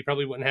core, he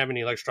probably wouldn't have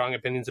any, like, strong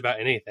opinions about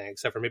anything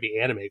except for maybe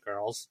anime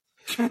girls.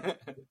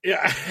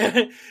 Yeah,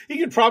 he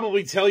could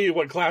probably tell you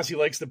what class he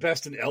likes the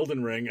best in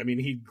Elden Ring. I mean,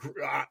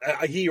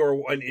 he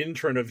or an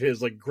intern of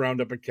his, like,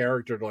 ground up a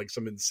character to, like,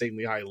 some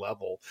insanely high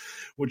level,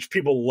 which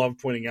people love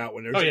pointing out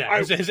when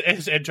they're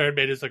his intern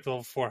made his, like,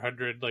 level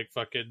 400, like,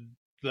 fucking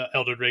the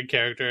Elden Ring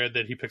character, and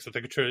then he picks up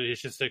the controller.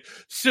 It's just like,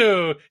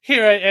 so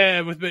here I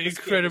am with my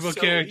incredible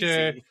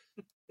character. Easy.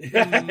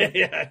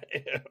 Yeah.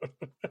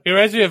 He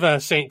reminds me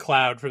of Saint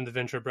Cloud from the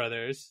Venture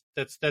Brothers.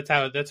 That's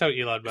how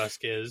Elon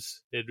Musk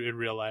is in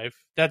real life.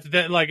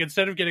 That like,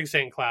 instead of getting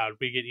Saint Cloud,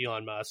 we get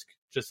Elon Musk,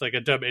 just like a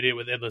dumb idiot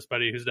with endless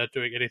money who's not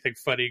doing anything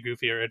funny,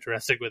 goofy, or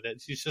interesting with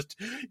it. He's just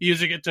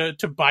using it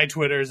to buy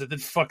Twitters and then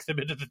fuck them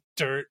into the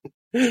dirt.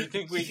 Do you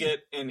think we get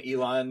an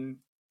Elon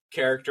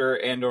character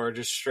and or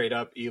just straight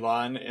up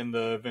Elon in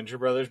the Venture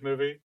Brothers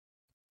movie?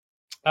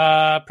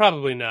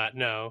 Probably not.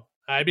 No.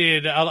 I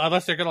mean,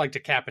 unless they're gonna, like,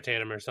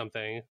 decapitate him or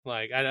something.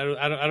 Like, I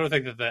don't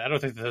think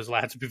that those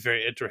lads would be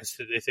very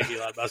interested in anything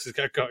Elon Musk has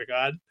got going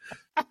on.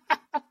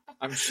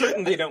 I'm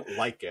certain they don't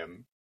like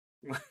him.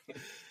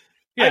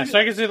 Yeah, so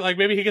I can see, like,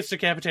 maybe he gets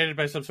decapitated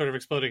by some sort of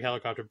exploding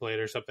helicopter blade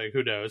or something.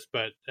 Who knows?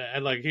 But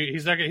and, like,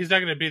 he's not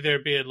gonna be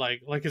there being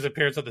like his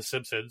appearance on The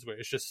Simpsons, where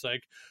it's just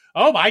like,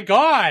 oh my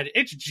god,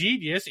 it's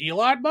genius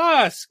Elon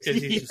Musk, and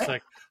he's just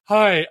like,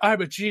 hi,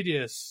 I'm a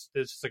genius.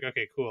 It's just like,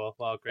 okay, cool,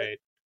 well, great.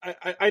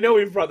 I know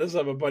we've brought this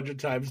up a bunch of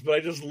times, but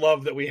I just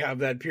love that we have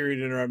that period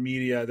in our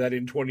media that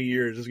in 20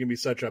 years is going to be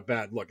such a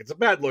bad look. It's a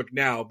bad look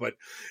now, but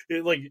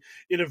in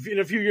a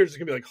few years, it's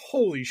going to be like,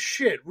 holy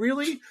shit,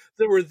 really?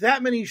 There were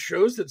that many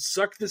shows that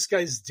sucked this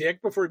guy's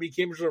dick before he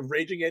became sort of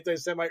raging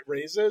anti-Semite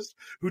racist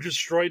who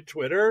destroyed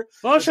Twitter?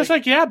 Well, it's just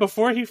like, yeah,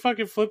 before he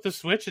fucking flipped the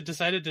switch and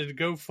decided to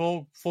go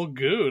full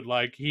goon,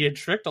 like, he had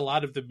tricked a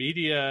lot of the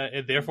media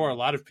and therefore a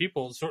lot of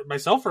people,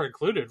 myself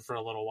included, for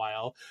a little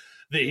while.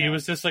 That he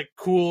was this, like,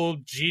 cool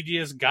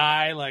genius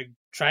guy, like,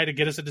 trying to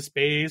get us into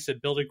space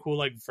and building cool,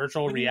 like,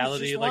 virtual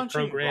reality, like,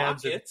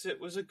 programs. Rockets, it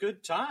was a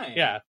good time.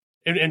 Yeah,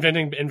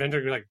 inventing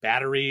like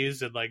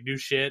batteries and, like, new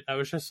shit. I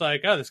was just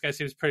like, oh, this guy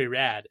seems pretty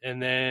rad.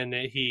 And then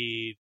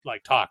he,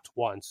 like, talked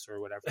once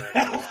or whatever.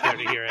 I was scared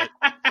to hear it.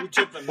 He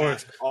took the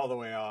mask all the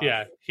way off.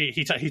 Yeah,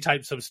 he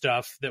typed some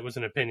stuff that was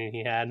an opinion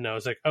he had, and I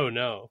was like, oh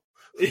no.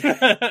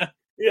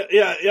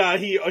 Yeah.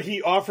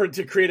 He offered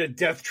to create a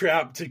death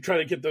trap to try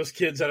to get those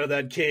kids out of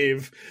that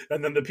cave,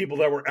 and then the people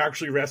that were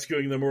actually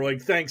rescuing them were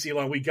like, "Thanks,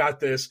 Elon, we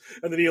got this."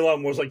 And then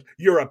Elon was like,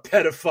 "You're a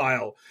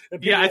pedophile."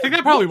 Yeah, I think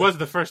that probably was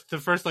the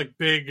first like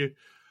big,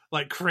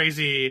 like,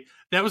 crazy.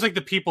 That was like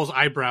the people's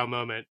eyebrow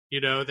moment. You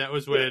know, that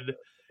was when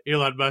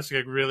Elon Musk,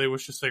 like, really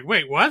was just like,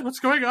 "Wait, what? What's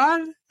going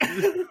on?"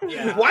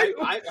 Yeah,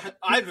 why?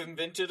 I've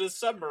invented a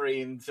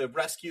submarine to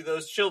rescue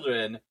those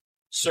children.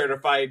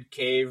 Certified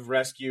cave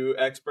rescue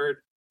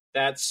expert.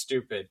 That's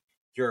stupid.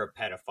 You're a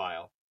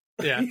pedophile.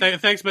 Yeah,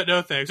 thanks, but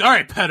no thanks. All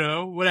right,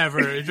 pedo,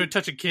 whatever. Enjoy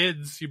touching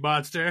kids, you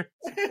monster.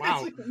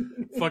 Wow.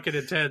 Fucking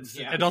intense.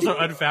 Yeah. And also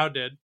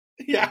unfounded.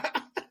 Yeah.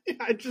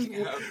 I just...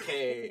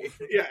 Okay.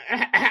 Yeah.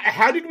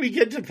 How did we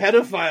get to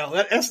pedophile?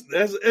 That,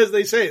 as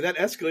they say, that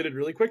escalated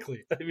really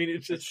quickly. I mean,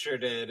 it sure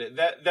did.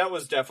 That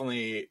was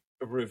definitely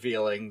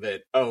revealing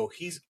that, oh,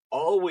 he's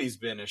always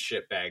been a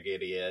shitbag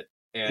idiot.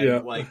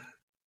 And, like,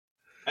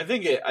 I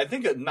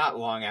think not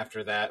long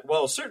after that.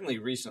 Well, certainly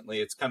recently,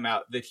 it's come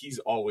out that he's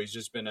always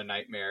just been a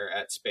nightmare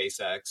at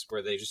SpaceX,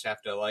 where they just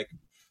have to like.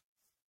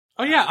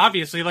 Oh yeah,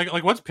 obviously,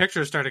 like once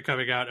pictures started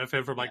coming out of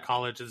him from like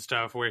college and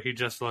stuff, where he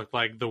just looked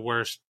like the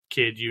worst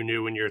kid you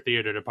knew in your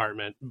theater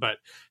department, but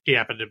he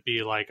happened to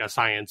be like a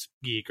science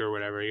geek or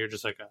whatever. You're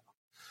just like, oh,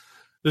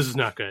 this is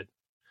not good.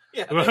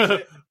 Yeah,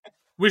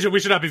 we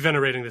should not be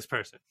venerating this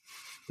person.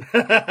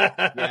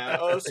 Yeah.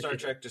 Oh, Star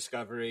Trek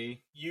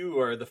Discovery. You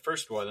are the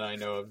first one I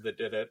know of that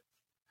did it.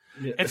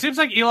 It seems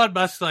like Elon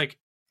Musk's like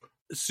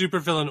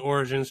supervillain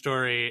origin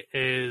story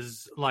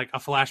is like a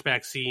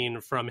flashback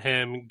scene from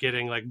him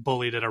getting like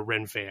bullied at a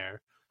Ren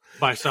Fair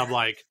by some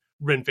like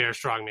Ren Fair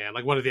strongman,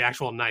 like one of the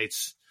actual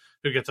knights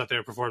who gets up there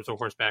and performs on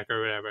horseback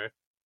or whatever.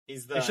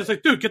 It's just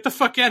like, dude, get the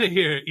fuck out of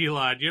here,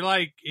 Elon. You're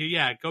like,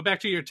 yeah, go back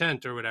to your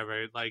tent or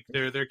whatever. Like,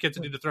 they're kids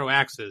that need to throw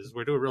axes.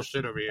 We're doing real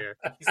shit over here.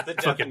 He's the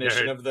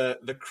definition of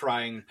the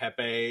crying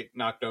Pepe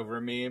knocked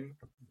over meme.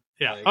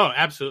 Yeah. Like, oh,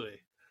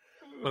 absolutely.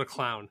 What a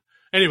clown.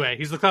 Anyway,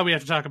 he's the clown we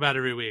have to talk about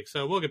every week,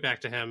 so we'll get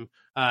back to him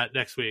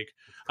next week.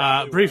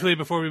 Briefly,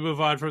 before we move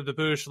on from the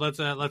Boosh,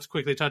 let's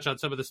quickly touch on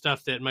some of the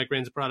stuff that Mike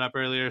Rains brought up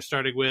earlier,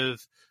 starting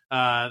with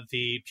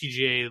the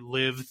PGA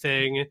Live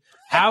thing.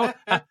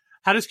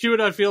 How does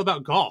QAnon feel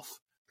about golf?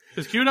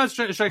 Because QAnon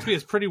strikes me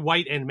as pretty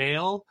white and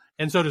male,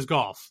 and so does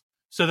golf.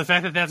 So the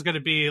fact that that's going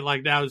to be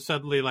like now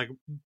suddenly like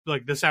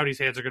the Saudis'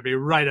 hands are going to be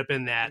right up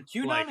in that.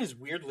 QAnon is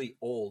weirdly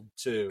old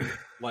too,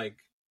 like.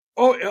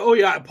 Oh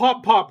yeah,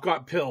 Pop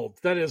got pilled.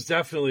 That is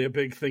definitely a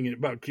big thing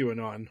about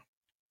QAnon.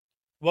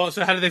 Well,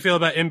 so how do they feel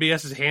about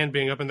MBS's hand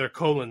being up in their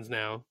colons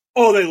now?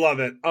 Oh, they love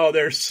it. Oh,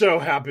 they're so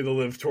happy the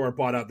Live Tour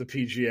bought out the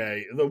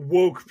PGA. The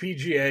woke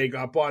PGA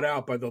got bought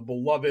out by the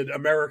beloved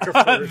America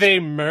First. They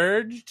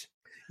merged?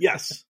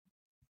 Yes.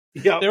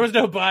 Yeah. There was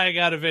no buying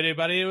out of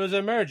anybody. It was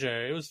a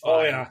merger. It was fine.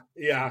 Oh, yeah.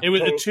 Yeah. It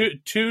was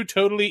two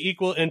totally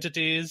equal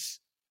entities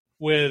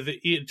with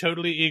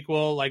totally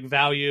equal like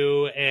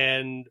value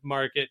and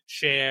market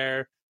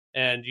share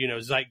and, you know,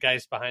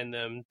 zeitgeist behind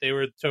them. They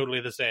were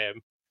totally the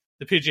same.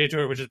 The PGA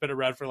Tour, which has been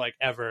around for like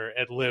ever,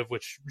 and Live,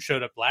 which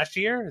showed up last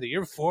year, the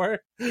year before.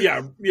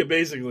 Yeah,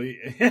 basically.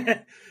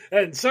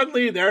 And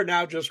suddenly they're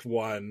now just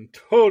one.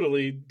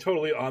 Totally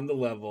on the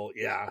level.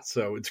 Yeah,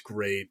 so it's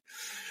great.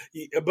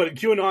 But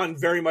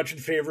QAnon very much in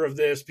favor of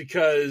this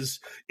because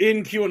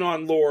in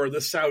QAnon lore, the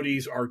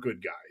Saudis are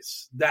good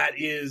guys. That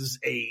is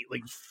a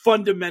like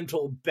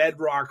fundamental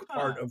bedrock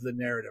part of the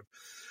narrative.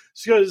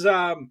 Because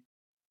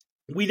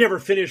we never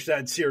finished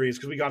that series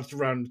because we got to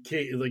around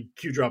Q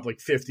Drop like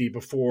 50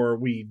 before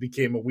we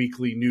became a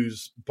weekly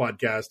news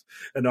podcast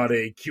and not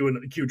a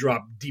Q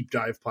Drop deep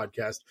dive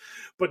podcast.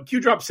 But Q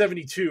Drop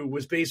 72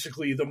 was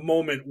basically the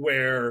moment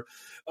where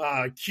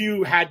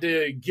Q had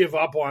to give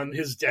up on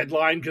his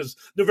deadline because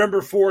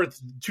November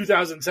 4th,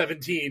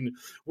 2017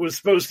 was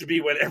supposed to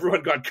be when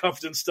everyone got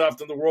cuffed and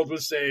stuffed and the world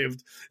was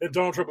saved and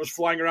Donald Trump was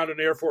flying around in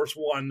Air Force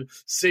One,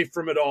 safe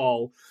from it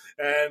all.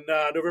 And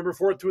November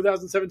 4th,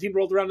 2017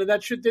 rolled around and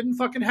that shit didn't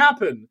fucking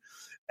happen.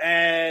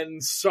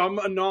 And some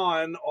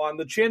anon on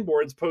the Chan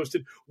boards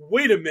posted,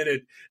 wait a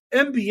minute,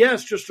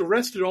 MBS just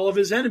arrested all of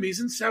his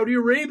enemies in Saudi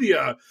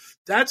Arabia.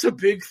 That's a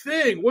big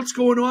thing. What's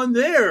going on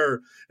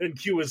there? And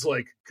Q was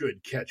like,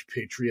 good catch,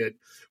 Patriot.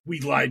 We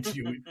lied to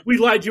you. We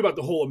lied to you about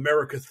the whole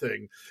America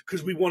thing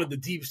because we wanted the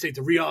deep state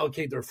to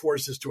reallocate their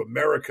forces to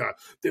America.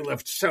 They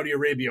left Saudi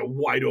Arabia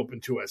wide open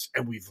to us,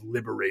 and we've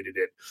liberated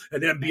it.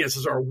 And MBS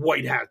is our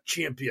white hat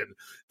champion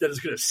that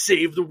is going to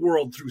save the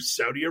world through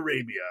Saudi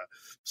Arabia.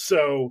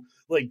 So,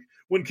 like,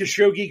 when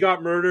Khashoggi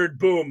got murdered,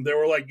 boom, they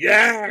were like,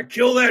 yeah,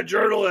 kill that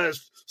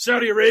journalist.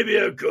 Saudi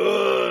Arabia,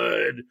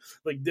 good.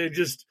 Like, they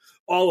just...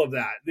 all of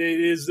that.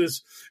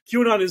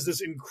 QAnon is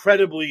this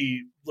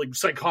incredibly like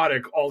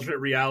psychotic alternate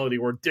reality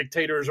where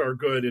dictators are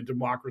good and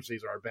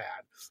democracies are bad.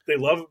 They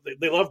love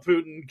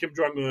Putin, Kim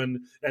Jong-un,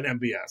 and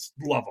MBS.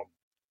 Love them.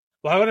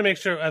 Well, I want to make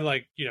sure, I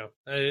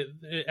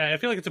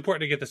feel like it's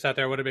important to get this out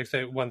there. I want to make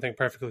one thing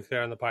perfectly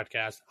clear on the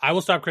podcast. I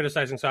will stop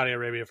criticizing Saudi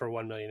Arabia for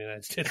 1 million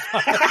United States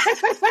dollars.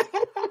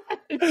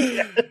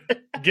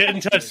 Get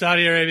in touch,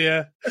 Saudi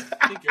Arabia.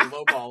 I think you're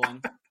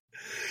lowballing.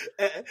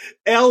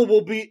 L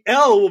will be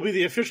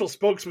the official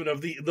spokesman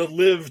of the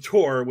Live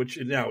Tour, which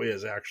it now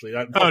is actually.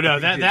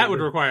 That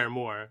would require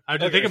more.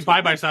 They can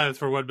buy my silence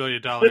for $1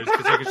 billion because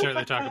they can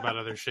certainly talk about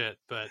other shit.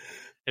 But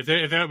if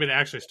they want me to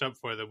actually stump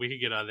for them, we can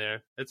get on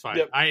there. It's fine.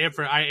 Yep. I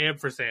am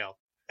for sale.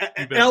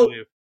 L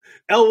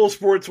will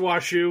sports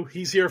wash you.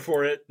 He's here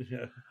for it.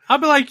 Yeah. I'll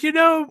be like,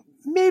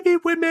 maybe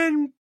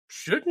women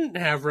shouldn't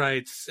have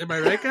rights. Am I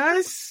right,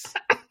 guys?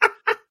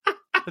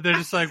 They're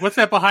just like, what's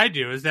that behind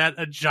you? Is that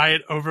a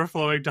giant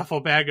overflowing duffel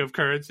bag of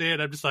currency?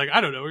 And I'm just like,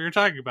 I don't know what you're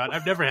talking about.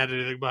 I've never had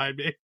anything behind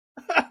me.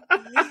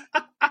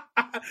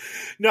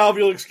 Now, if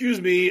you'll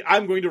excuse me,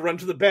 I'm going to run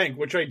to the bank,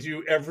 which I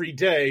do every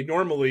day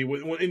normally,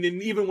 and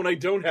even when I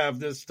don't have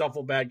this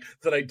duffel bag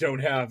that I don't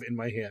have in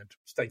my hand.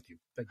 Thank you.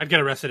 I'd get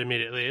arrested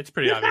immediately. It's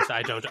pretty obvious.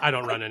 I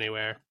don't run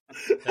anywhere.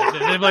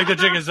 They're like, the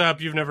jig is up.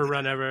 You've never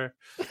run ever.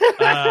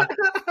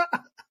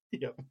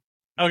 Yep.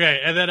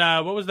 Okay, and then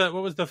what was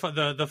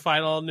the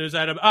final news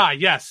item?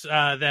 Yes,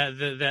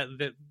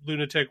 that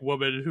lunatic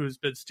woman who's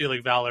been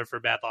stealing valor for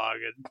bad long,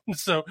 and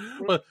so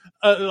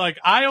like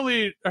I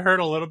only heard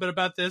a little bit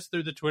about this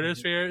through the Twitter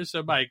sphere.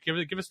 So Mike, give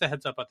us the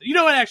heads up on that. You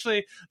know what?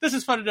 Actually, this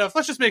is fun enough.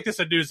 Let's just make this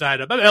a news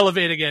item. I'm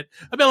elevating it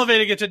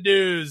to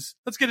news.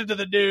 Let's get into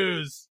the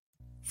news.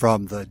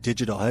 From the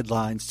digital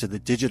headlines to the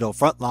digital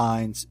front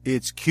lines,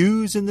 it's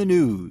Q's in the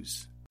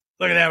news.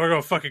 Look at that, we're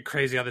going fucking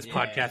crazy on this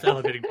podcast,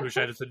 elevating push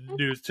items to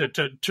news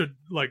to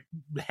like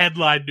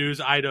headline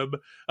news item.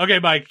 Okay,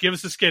 Mike, give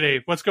us a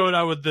skinny. What's going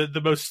on with the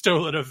most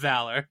stolen of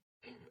valor?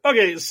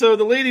 Okay, so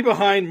the lady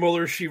behind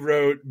Mueller, she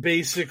wrote,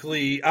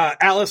 basically,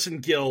 Allison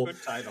Gill.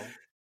 Good title.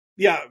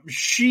 Yeah,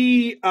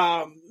 she,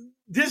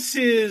 this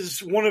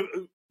is one of,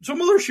 so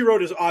Mueller, she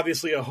wrote is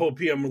obviously a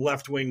hopium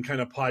left-wing kind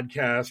of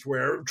podcast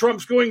where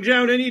Trump's going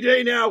down any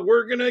day now,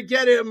 we're going to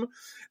get him.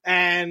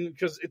 And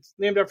because it's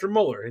named after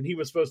Mueller, and he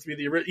was supposed to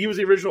be he was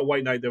the original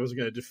white knight that was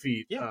going to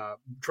defeat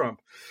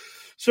Trump.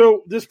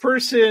 So this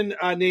person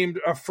named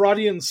a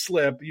Fraudian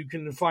Slip, you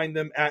can find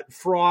them at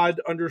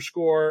Fraud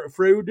 _101,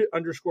 FRAUDE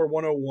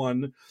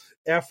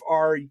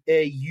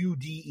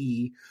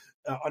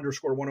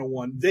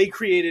 _101. They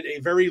created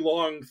a very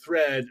long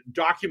thread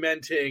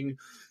documenting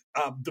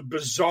the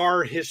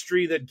bizarre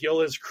history that Gill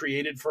has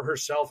created for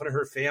herself and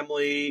her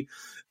family.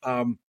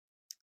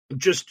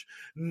 Just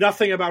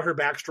nothing about her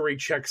backstory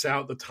checks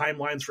out. The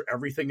timelines for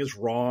everything is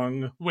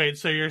wrong. Wait,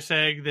 so you're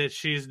saying that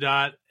she's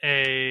not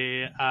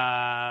a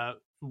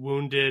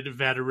wounded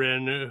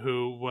veteran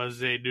who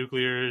was a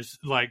nuclear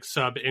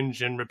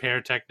sub-engine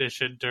repair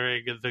technician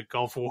during the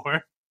Gulf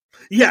War?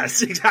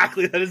 Yes,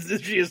 exactly.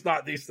 She is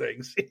not these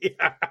things.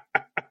 Yeah.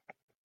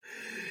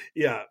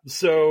 Yeah.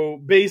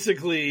 So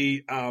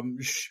basically,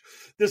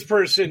 this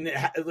person,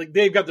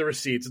 they've got the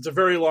receipts. It's a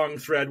very long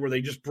thread where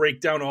they just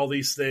break down all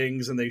these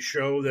things and they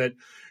show that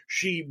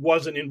she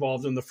wasn't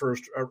involved in the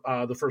first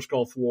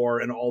Gulf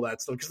War and all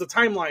that stuff because the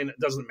timeline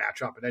doesn't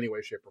match up in any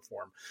way, shape, or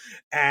form.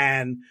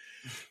 And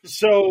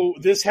so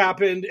this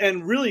happened,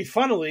 and really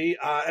funnily,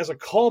 as a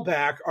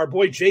callback, our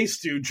boy J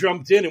Stu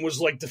jumped in and was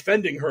like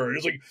defending her.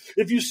 He's like,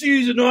 if you see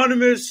these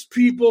anonymous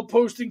people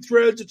posting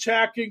threads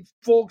attacking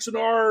folks in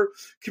our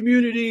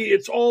community,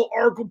 it's all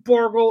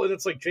argle-bargle. And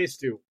it's like, J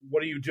Stu,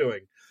 what are you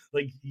doing?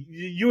 Like,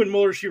 you and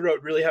Mueller, she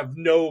wrote, really have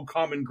no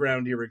common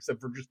ground here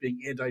except for just being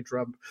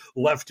anti-Trump,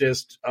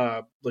 leftist,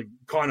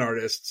 con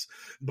artists.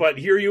 But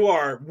here you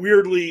are,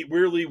 weirdly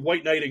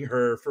white knighting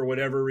her for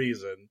whatever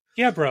reason.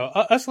 Yeah, bro.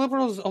 Us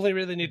liberals only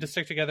really need to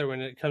stick together when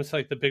it comes to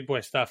like the big boy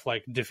stuff,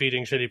 like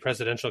defeating shitty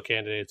presidential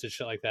candidates and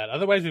shit like that.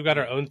 Otherwise, we've got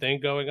our own thing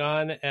going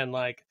on, and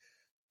like,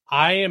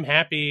 I am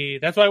happy.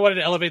 That's why I wanted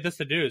to elevate this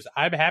to news.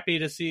 I'm happy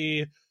to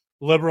see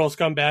liberal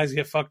scumbags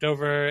get fucked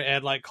over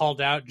and like called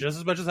out just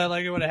as much as I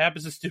like it when it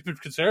happens to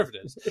stupid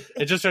conservatives.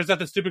 It just turns out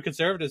that stupid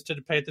conservatives tend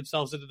to paint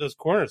themselves into those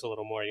corners a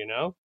little more, you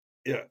know?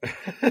 Yeah.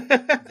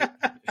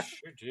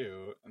 Sure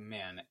do,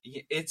 man.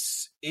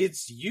 It's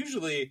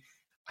usually,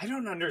 I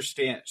don't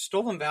understand.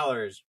 Stolen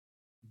valor is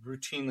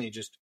routinely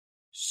just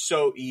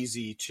so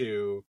easy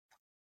to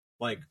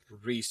like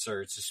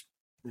research,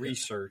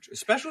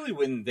 especially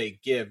when they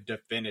give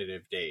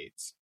definitive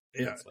dates.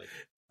 Yeah. It's like,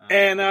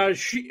 and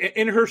she,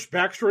 in her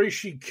backstory,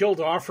 she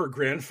killed off her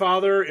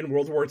grandfather in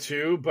World War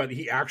II, but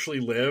he actually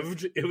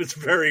lived. It was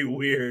very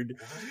weird.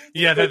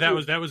 Yeah,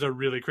 that was a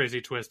really crazy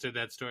twist in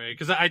that story,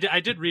 because I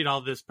did read all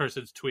this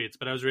person's tweets,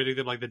 but I was reading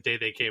them like the day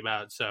they came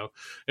out, so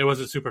it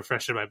wasn't super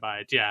fresh in my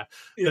mind. Yeah,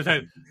 the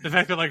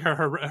fact that like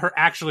her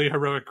actually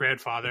heroic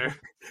grandfather,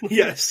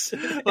 yes,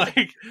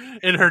 like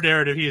in her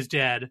narrative he is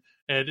dead.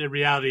 And in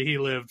reality, he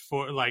lived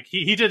for, like,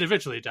 he did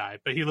eventually die,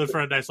 but he lived for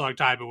a nice long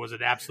time and was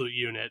an absolute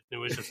unit. It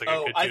was just like a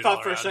good dude I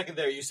thought for around. a second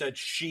there you said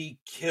she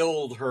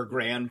killed her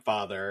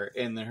grandfather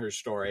in her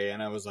story,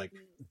 and I was like,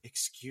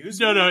 excuse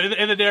me? No,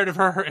 in the narrative,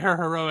 her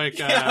heroic,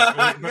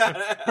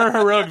 her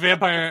heroic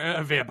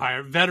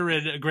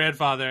veteran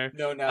grandfather.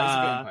 No, now he's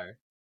a vampire.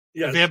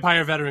 Yes. A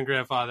vampire veteran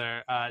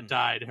grandfather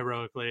died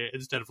heroically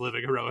instead of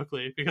living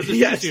heroically, because it's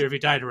easier if he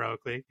died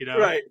heroically, you know?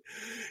 Right.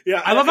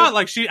 Yeah. I love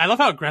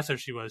how aggressive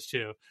she was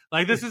too.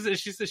 Like,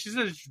 she's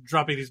just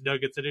dropping these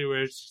nuggets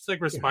anywhere. She's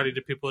like responding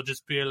to people,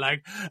 just being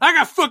like, "I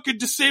got fucking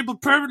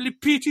disabled permanently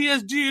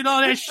PTSD and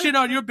all that shit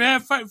on your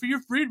bad fight for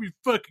your freedom, you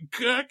fucking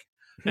cuck."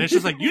 And it's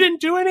just like, you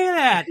didn't do any of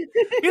that. You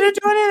didn't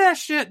do any of that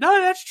shit.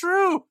 No, that's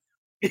true.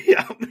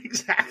 Yeah,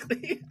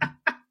 exactly.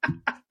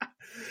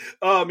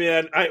 Oh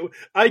man,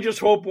 I just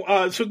hope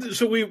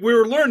so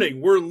we're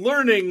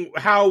learning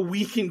how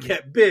we can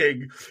get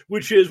big,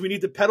 which is we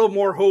need to peddle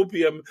more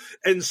hopium,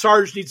 and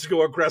Sarge needs to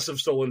go aggressive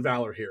stolen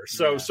valor here.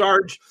 So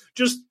Sarge,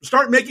 just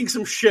start making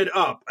some shit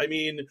up. I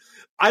mean,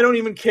 I don't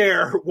even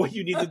care what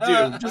you need to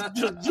do.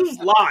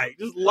 Just lie.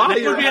 Just lie.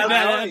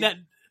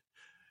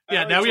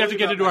 Now we have to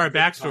get into our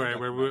backstory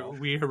where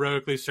we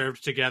heroically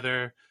served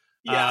together.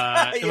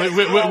 Yeah,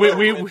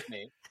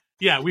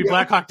 we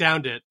Black Hawk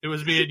downed it. It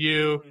was me and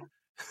you.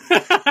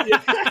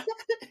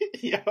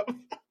 Yeah.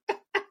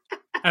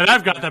 And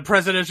I've got the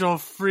Presidential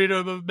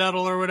Freedom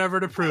Medal or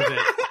whatever to prove it.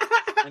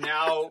 And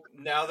now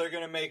they're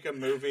gonna make a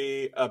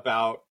movie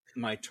about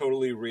my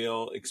totally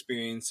real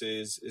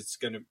experiences. It's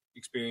gonna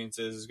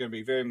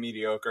be very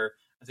mediocre.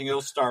 I think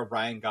it'll star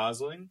Ryan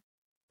Gosling.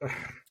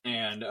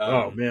 And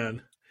oh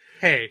man,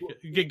 hey,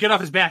 get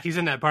off his back. He's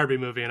in that Barbie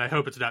movie, and I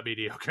hope it's not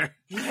mediocre.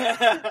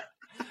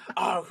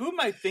 Who am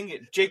I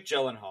thinking? Jake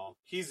Gyllenhaal.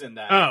 He's in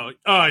that.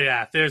 Oh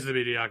yeah. There's the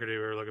mediocrity we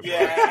were looking for.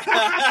 Yeah.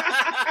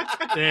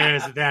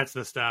 That's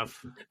the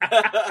stuff.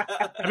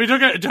 I mean,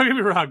 don't get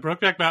me wrong.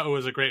 Brokeback Mountain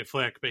was a great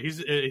flick, but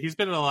he's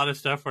been in a lot of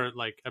stuff where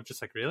like I'm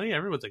just like, really?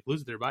 Everyone's like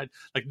losing their mind.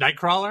 Like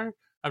Nightcrawler.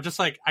 I'm just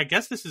like, I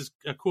guess this is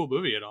a cool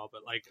movie and all,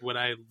 but like when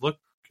I look.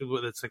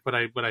 It's like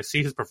when I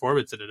see his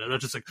performance in it, I'm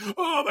just like,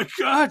 oh my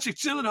god, Jake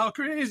Gyllenhaal,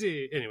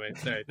 crazy. Anyway,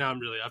 sorry, now I'm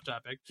really off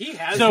topic. He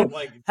has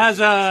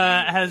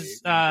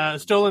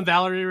has Stolen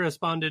Valerie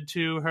responded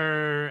to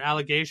her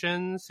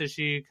allegations? Has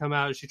she come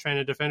out? Is she trying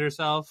to defend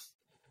herself?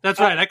 That's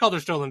right. I called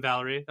her Stolen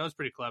Valerie. That was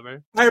pretty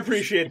clever. I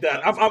appreciate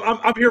that.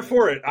 I'm here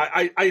for it.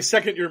 I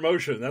second your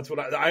motion. That's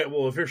what I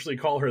will officially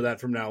call her that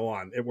from now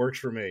on. It works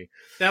for me.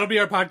 That'll be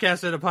our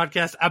podcast and a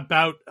podcast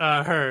about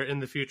her in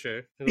the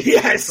future.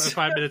 Yes,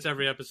 5 minutes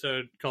every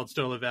episode called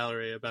Stolen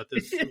Valerie about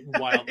this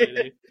wild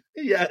lady.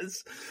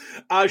 Yes,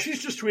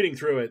 she's just tweeting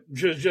through it,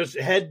 just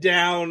head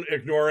down,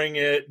 ignoring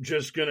it.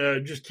 Just gonna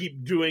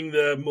keep doing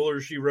the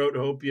Mueller she wrote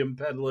hopium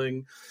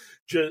peddling.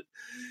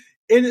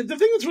 And the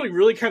thing that's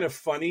really kind of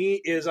funny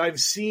is I've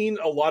seen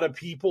a lot of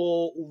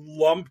people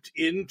lumped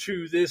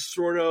into this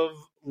sort of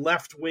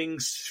left-wing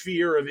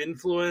sphere of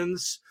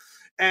influence.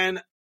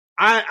 And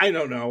I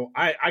don't know.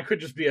 I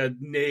could just be a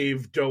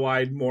naive,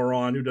 doe-eyed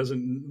moron who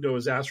doesn't know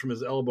his ass from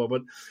his elbow.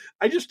 But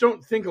I just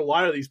don't think a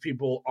lot of these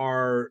people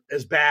are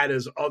as bad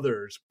as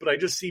others. But I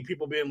just see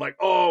people being like,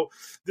 oh,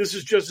 this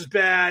is just as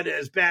bad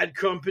as Bad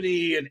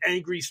Company and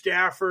Angry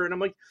Staffer. And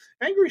I'm like,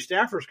 Angry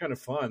Staffer is kind of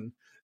fun.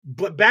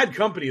 But Bad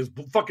Company is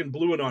fucking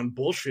bluing on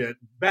bullshit.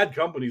 Bad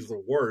Company is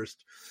the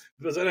worst.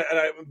 But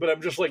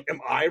I'm just like, am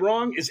I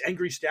wrong? Is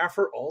Angry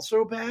Staffer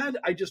also bad?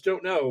 I just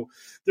don't know.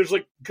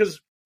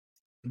 Because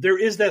there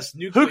is this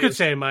new. Who could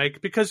say, Mike?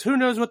 Because who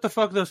knows what the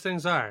fuck those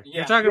things are? Yeah,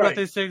 you're talking about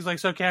these things like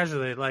so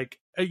casually. Like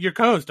your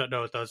co-hosts don't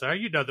know what those are.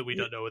 You know that we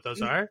don't know what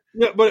those are.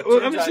 Yeah, but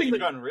I'm just saying you've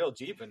gone real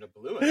deep into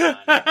blue.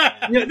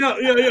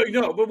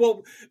 No. But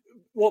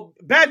well,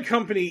 Bad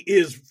Company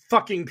is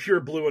fucking pure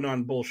bluing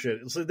on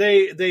bullshit. So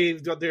they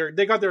got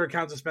their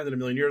account suspended 1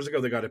 million years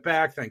ago. They got it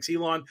back, thanks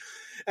Elon.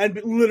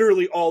 And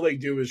literally all they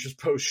do is just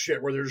post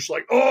shit where they're just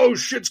like, oh,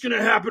 shit's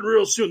gonna happen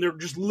real soon. They're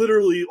just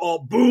literally all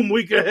boom,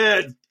 week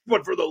ahead,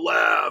 but for the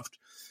left.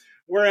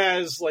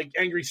 Whereas like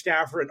Angry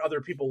Staffer and other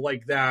people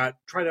like that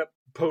try to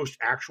post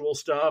actual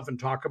stuff and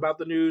talk about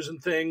the news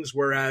and things.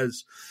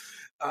 Whereas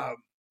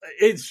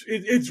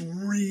it's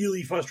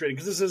really frustrating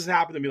because this has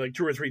happened to me like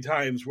 2 or 3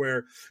 times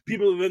where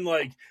people have been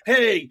like,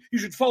 hey, you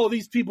should follow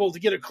these people to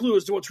get a clue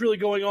as to what's really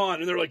going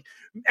on. And they're like,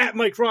 at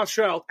Mike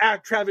Rothschild,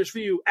 at Travis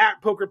View,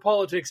 at Poker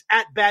Politics,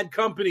 at Bad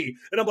Company.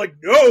 And I'm like,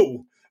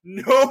 no,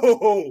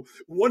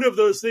 one of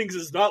those things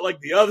is not like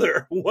the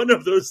other. One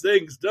of those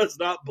things does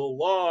not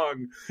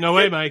belong. No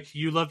way, Mike.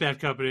 You love Bad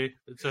Company.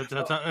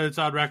 It's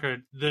on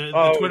record.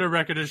 The Twitter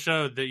record has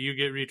showed that you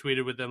get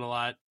retweeted with them a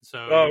lot.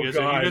 So you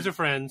guys are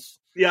friends.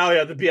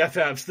 Yeah, the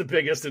BFFs, the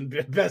biggest and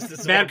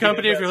bestest. Bad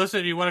Company, BFFs. If you're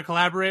listening, you want to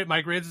collaborate,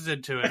 Mike Rains is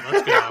into it.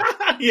 Let's go.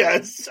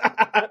 Yes.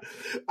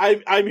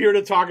 I'm here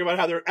to talk about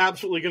how they're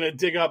absolutely going to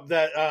dig up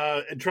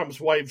that Trump's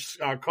wife's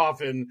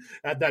coffin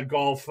at that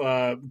golf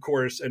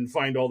course and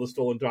find all the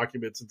stolen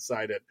documents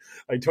inside it.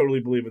 I totally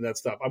believe in that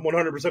stuff. I'm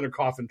 100% a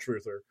coffin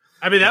truther.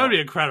 I mean, that would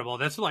be incredible.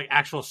 That's like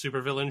actual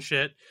supervillain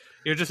shit.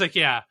 You're just like,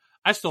 yeah,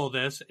 I stole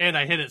this and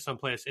I hid it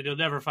someplace and you'll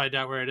never find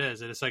out where it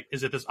is. And it's like,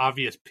 is it this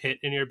obvious pit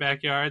in your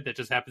backyard that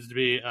just happens to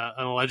be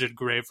an alleged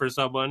grave for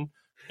someone?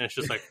 And it's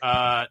just like,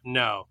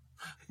 no,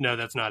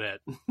 that's not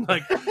it.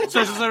 Like,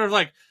 so it's sort of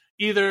like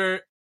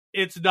either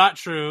it's not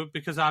true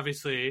because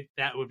obviously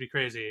that would be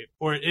crazy,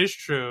 or it is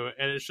true.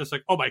 And it's just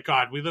like, oh my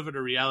God, we live in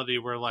a reality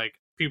where like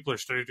people are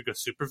starting to go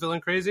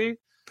supervillain crazy.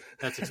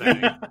 That's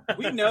exciting.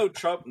 We know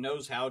Trump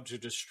knows how to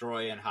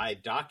destroy and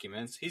hide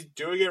documents. He's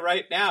doing it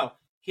right now.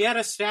 He had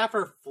a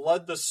staffer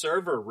flood the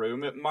server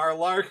room at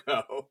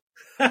Mar-a-Lago.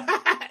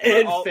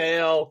 and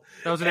fail.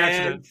 That was an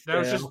accident. That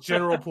was just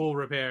general pool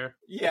repair.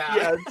 Yeah.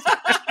 Yes.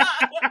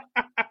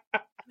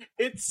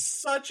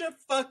 It's such a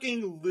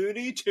fucking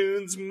Looney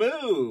Tunes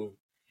move.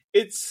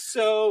 It's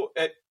so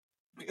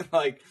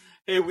like,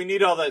 hey, we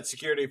need all that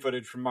security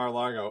footage from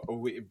Mar-a-Lago.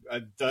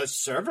 The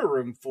server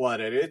room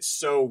flooded. It's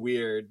so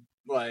weird.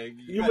 Like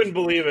you wouldn't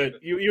believe it.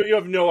 You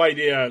have no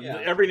idea. Yeah.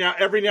 Every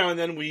now and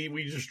then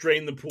we just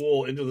drain the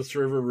pool into the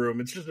server room.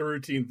 It's just a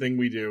routine thing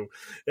we do.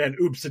 And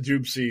oops a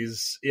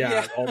doopsies.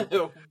 Yeah.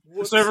 The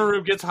server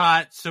room gets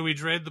hot, so we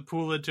drain the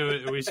pool into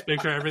it and we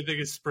make sure everything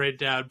is sprayed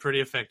down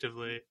pretty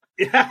effectively.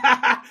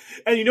 Yeah.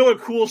 And you know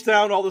what cools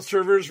down all the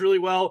servers really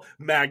well?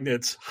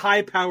 Magnets,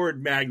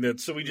 high-powered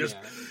magnets. So we just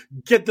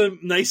get them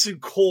nice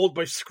and cold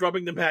by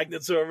scrubbing the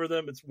magnets over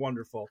them. It's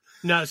wonderful.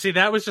 No, see,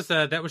 that was just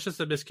a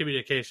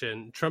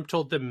miscommunication. Trump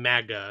told them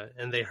MAGA,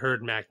 and they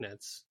heard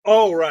magnets.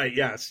 Oh, right.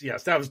 Yes.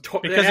 That was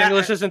because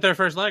English isn't their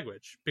first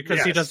language.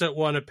 Because he Yes. doesn't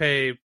want to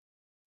pay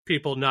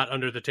people not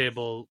under the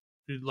table.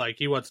 Like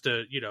he wants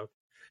to, you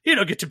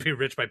don't get to be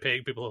rich by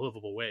paying people a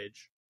livable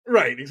wage.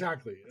 Right.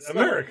 Exactly.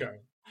 America.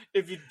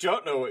 If you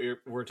don't know what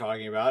we're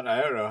talking about,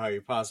 I don't know how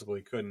you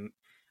possibly couldn't.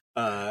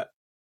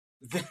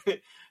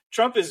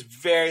 Trump is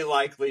very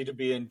likely to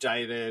be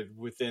indicted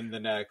within the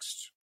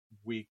next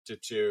week to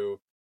two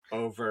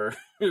over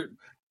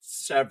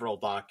several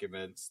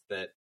documents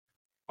that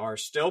are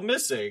still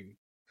missing.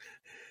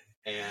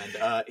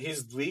 And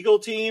his legal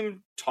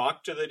team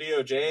talked to the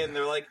DOJ and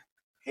they're like,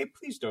 hey,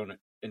 please don't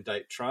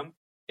indict Trump.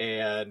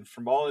 And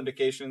from all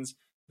indications,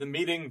 the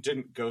meeting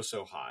didn't go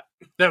so hot.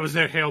 That was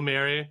their Hail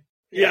Mary.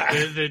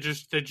 Yeah. They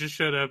just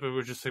showed up and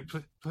were just like,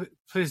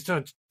 please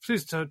don't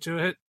do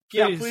it.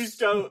 Please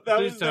don't. That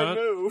was their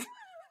move.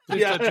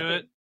 Please don't do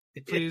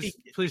it.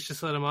 Please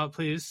just let him off.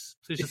 Please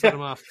just let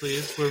him off.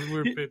 Please,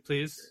 we're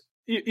please.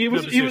 He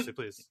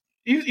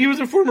was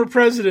a former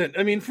president.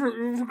 I mean, for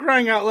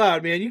crying out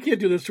loud, man, you can't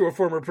do this to a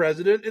former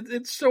president.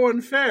 It's so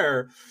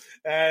unfair.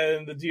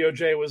 And the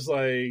DOJ was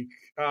like,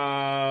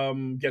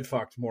 get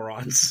fucked,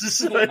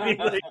 morons. I mean,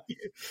 like,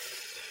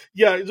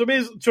 yeah, it's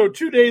amazing. So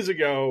 2 days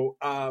ago,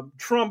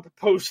 Trump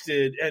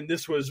posted, and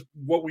this was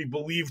what we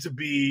believe to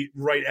be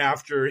right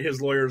after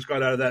his lawyers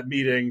got out of that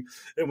meeting,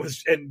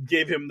 and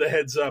gave him the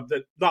heads up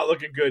that not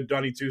looking good,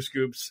 Donnie Two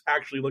Scoops,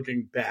 actually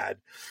looking bad.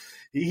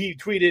 He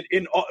tweeted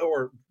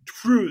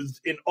truthed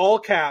in all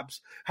caps,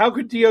 how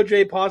could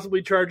DOJ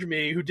possibly charge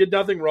me, who did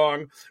nothing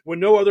wrong, when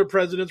no other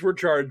presidents were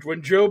charged,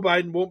 when Joe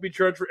Biden won't be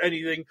charged for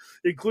anything,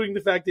 including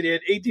the fact that he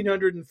had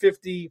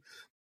 1,850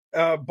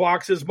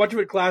 boxes, much of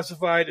it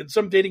classified, and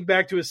some dating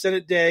back to his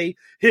Senate day.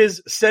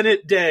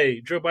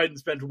 Joe Biden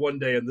spent 1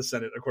 day in the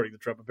Senate, according to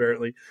Trump,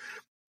 apparently.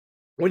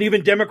 When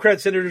even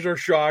Democrat senators are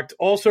shocked.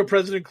 Also,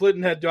 President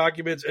Clinton had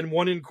documents and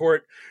won in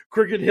court.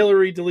 Crooked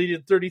Hillary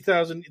deleted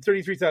 33,000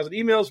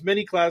 emails,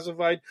 many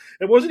classified,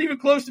 and wasn't even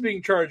close to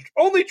being charged.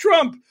 Only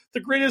Trump, the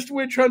greatest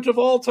witch hunt of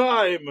all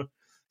time.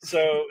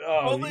 So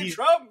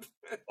Trump.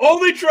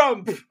 Only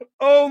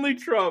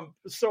Trump.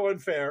 So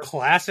unfair.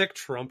 Classic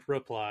Trump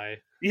reply.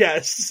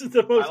 Yes,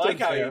 the most. I like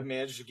unfair. how you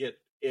managed to get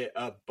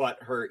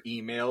butthurt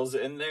emails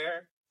in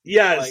there.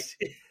 Yes.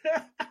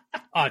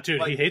 Oh,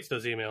 dude, he hates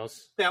those emails.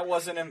 That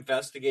wasn't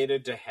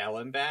investigated to hell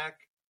and back.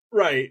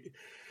 Right.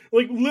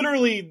 Like,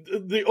 literally,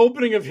 the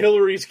opening of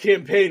Hillary's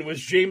campaign was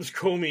James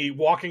Comey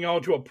walking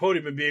out to a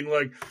podium and being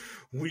like,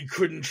 we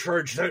couldn't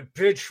charge that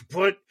bitch,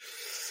 but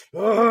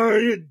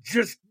it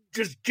just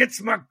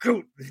gets my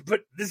goat.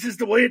 But this is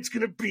the way it's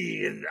going to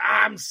be, and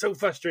I'm so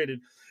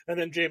frustrated. And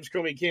then James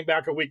Comey came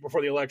back a week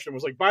before the election and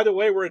was like, by the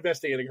way, we're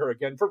investigating her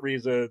again for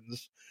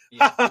reasons.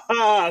 Ha ha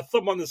ha,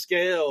 thumb on the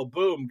scale.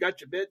 Boom,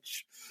 gotcha,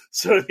 bitch.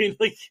 So, I mean,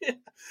 like,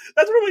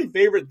 that's one of my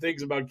favorite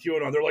things about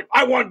QAnon. They're like,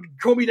 I want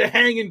Comey to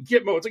hang in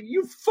Gitmo. It's like,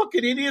 you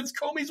fucking idiots.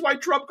 Comey's why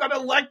Trump got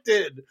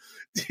elected.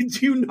 Do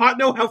you not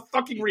know how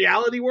fucking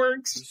reality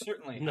works?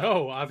 Certainly.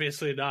 No,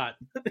 obviously not.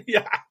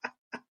 Yeah.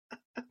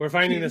 We're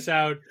finding this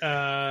out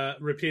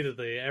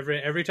repeatedly.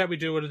 Every time we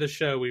do one of the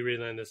show, we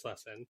relearn this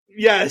lesson.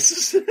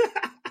 Yes.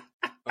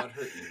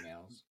 Butthurt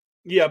emails.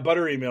 Yeah,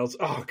 butter emails.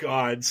 Oh,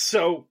 God.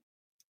 So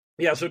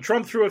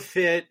Trump threw a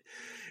fit,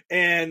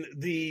 and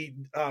the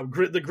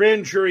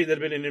grand jury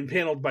that had been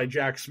impaneled by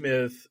Jack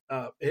Smith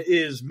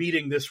is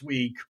meeting this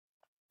week,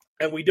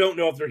 and we don't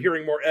know if they're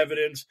hearing more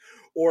evidence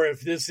or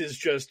if this is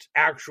just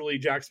actually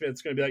Jack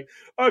Smith's going to be like,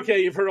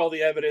 okay, you've heard all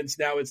the evidence,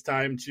 now it's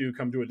time to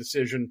come to a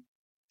decision.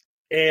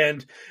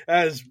 And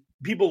as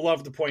people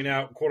love to point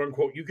out, quote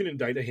unquote, you can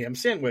indict a ham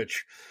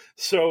sandwich.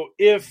 So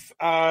if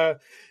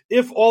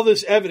all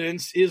this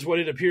evidence is what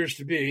it appears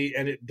to be,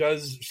 and it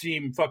does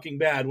seem fucking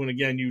bad when,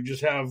 again, you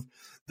just have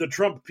the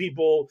Trump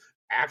people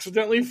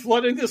accidentally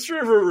flooding the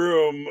server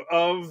room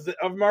of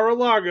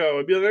Mar-a-Lago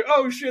and be like,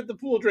 oh shit, the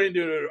pool drain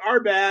dude,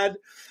 our bad.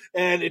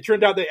 And it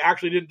turned out they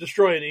actually didn't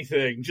destroy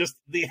anything. Just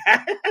they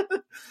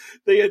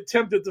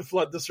attempted to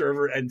flood the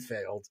server and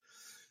failed.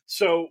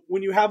 So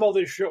when you have all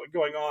this show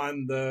going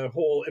on, the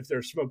whole if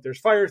there's smoke, there's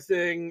fire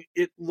thing,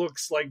 it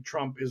looks like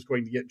Trump is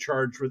going to get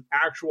charged with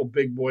actual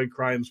big boy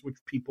crimes, which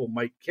people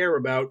might care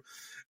about,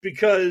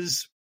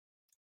 because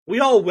we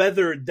all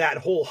weathered that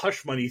whole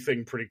hush money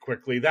thing pretty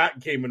quickly.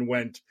 That came and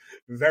went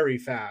very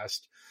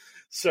fast.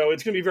 So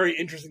it's going to be very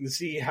interesting to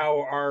see how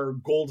our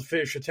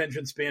goldfish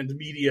attention span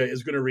media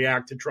is going to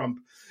react to Trump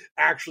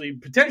actually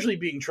potentially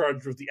being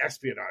charged with the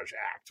Espionage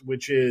Act,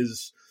 which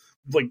is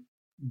like,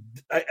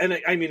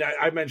 I mean,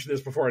 I mentioned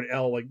this before, and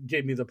Elle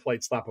gave me the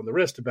polite slap on the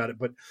wrist about it,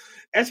 but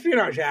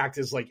Espionage Act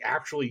is like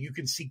actually you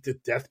can seek the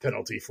death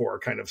penalty for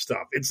kind of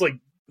stuff. It's like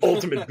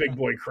ultimate big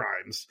boy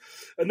crimes.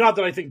 Not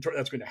that I think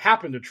that's going to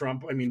happen to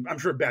Trump. I mean, I'm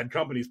sure Bad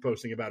Company's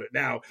posting about it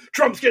now.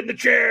 Trump's getting the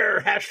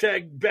chair.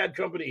 # Bad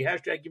Company.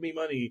 # give me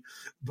money.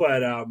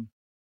 But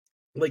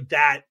like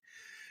that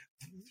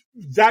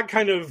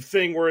kind of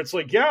thing where it's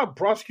like, yeah,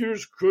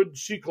 prosecutors could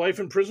seek life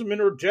imprisonment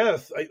or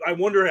death. I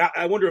wonder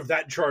if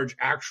that charge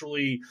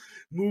actually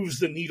moves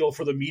the needle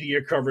for the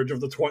media coverage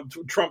of the Trump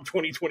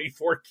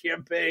 2024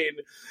 campaign.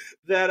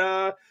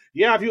 That,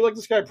 yeah, if you like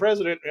this guy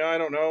president, I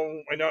don't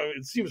know. I know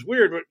it seems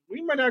weird, but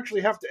we might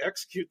actually have to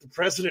execute the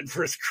president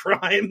for his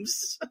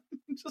crimes.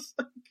 Just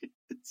like,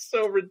 it's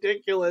so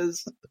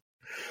ridiculous.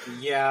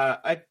 Yeah,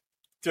 I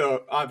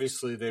don't.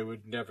 Obviously, they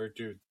would never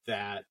do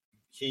that.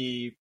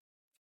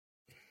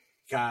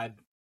 God,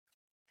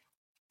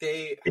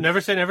 they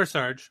never say never,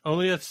 Sarge.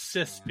 Only a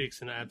Sith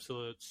speaks in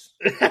absolutes.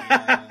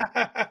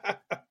 Yeah.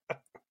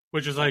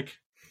 Which is like,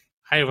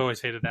 I have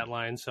always hated that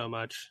line so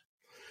much.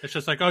 It's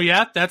just like, oh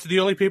yeah, that's the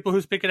only people who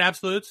speak in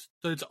absolutes.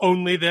 So it's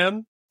only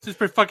them. It's just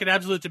pretty fucking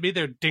absolute to me.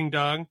 They're ding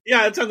dong.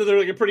 Yeah, it sounded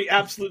like a pretty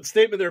absolute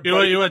statement there.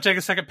 You want to take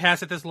a second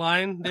pass at this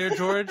line there,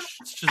 George?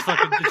 It's just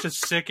fucking. It's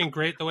just sick and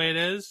great the way it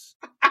is.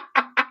 All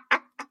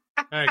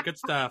right, good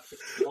stuff.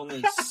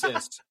 Only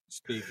cis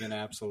speak in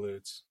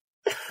absolutes.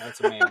 That's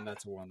a man,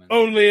 that's a woman.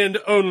 Only and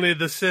only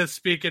the Sith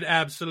speak in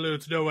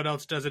absolutes. No one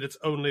else does it. It's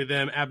only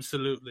them.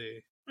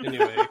 Absolutely.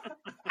 Anyway,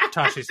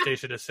 Tashi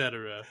Station,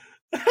 etc.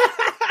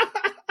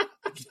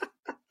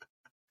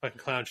 Fucking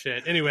clown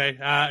shit. Anyway,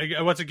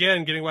 once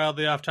again, getting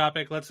wildly off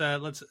topic. Let's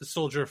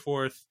soldier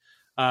forth.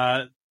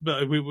 But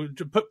we would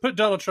put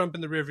Donald Trump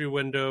in the rearview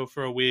window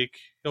for a week.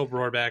 He'll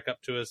roar back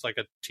up to us like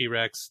a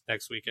T-Rex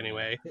next week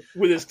anyway,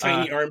 with his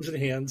tiny arms and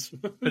hands.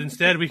 But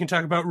instead, we can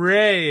talk about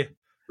Ray.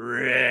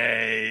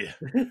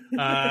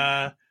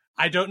 I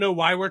don't know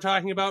why we're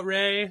talking about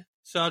Ray,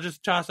 so I'll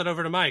just toss it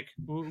over to Mike.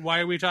 Why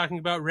are we talking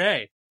about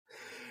Ray?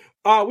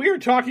 We are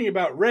talking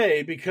about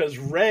Ray because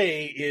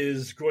Ray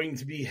is going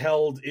to be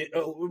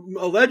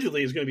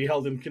allegedly is going to be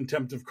held in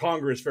contempt of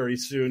Congress very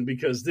soon,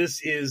 because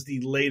this is the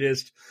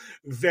latest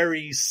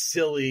very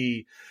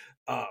silly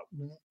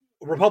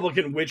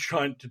Republican witch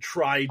hunt to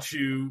try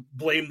to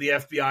blame the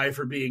FBI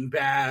for being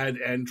bad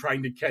and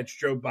trying to catch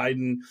Joe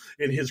Biden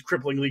in his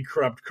cripplingly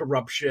corrupt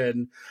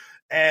corruption.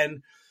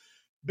 And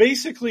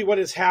basically what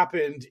has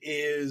happened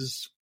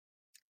is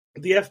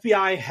the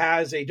FBI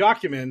has a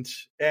document,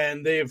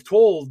 and they have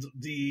told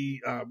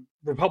the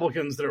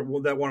Republicans that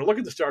want to look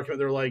at this document,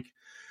 they're like,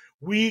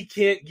 we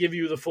can't give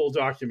you the full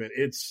document.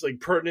 It's like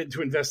pertinent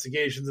to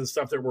investigations and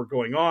stuff that were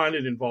going on.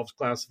 It involves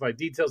classified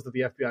details that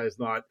the FBI is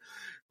not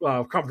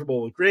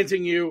comfortable with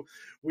granting you.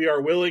 We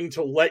are willing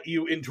to let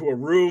you into a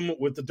room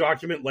with the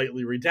document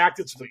lightly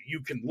redacted so that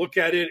you can look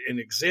at it and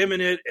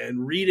examine it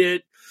and read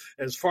it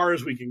as far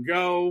as we can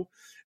go.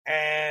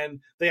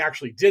 And they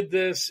actually did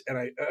this. And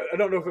I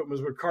don't know if it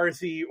was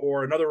McCarthy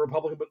or another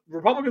Republican, but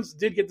Republicans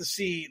did get to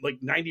see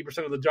like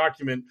 90% of the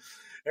document.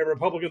 And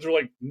Republicans are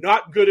like,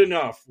 not good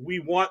enough. We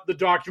want the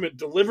document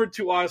delivered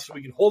to us so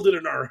we can hold it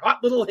in our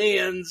hot little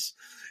hands.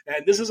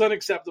 And this is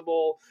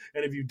unacceptable.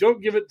 And if you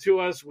don't give it to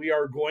us, we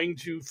are going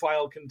to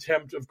file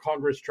contempt of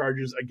Congress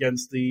charges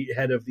against the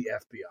head of the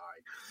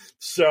FBI.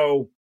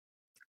 So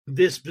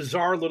this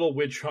bizarre little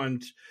witch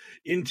hunt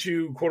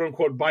into quote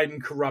unquote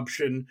Biden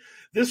corruption.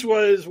 This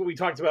was what we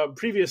talked about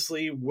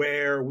previously,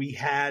 where we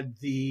had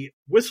the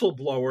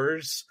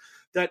whistleblowers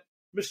that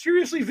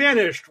mysteriously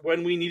vanished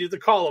when we needed to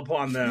call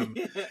upon them.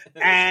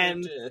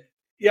 And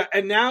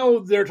now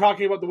they're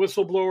talking about the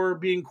whistleblower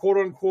being quote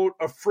unquote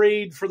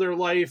afraid for their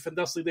life, and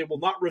thusly they will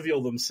not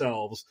reveal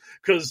themselves,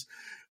 because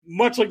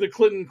much like the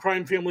Clinton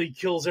crime family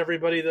kills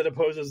everybody that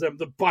opposes them,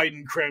 the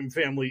Biden crime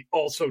family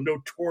also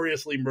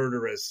notoriously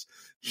murderous.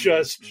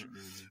 Just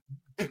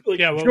like,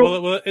 yeah,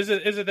 well, is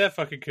it that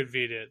fucking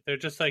convenient? They're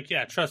just like,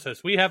 yeah, trust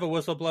us, we have a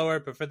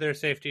whistleblower, but for their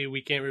safety,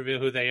 we can't reveal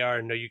who they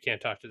are. No, you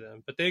can't talk to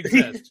them, but they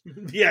exist.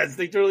 Yes,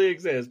 they totally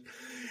exist.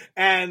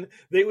 And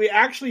we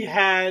actually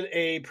had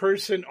a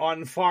person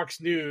on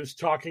Fox News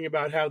talking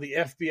about how the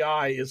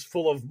FBI is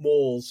full of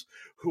moles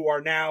who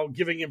are now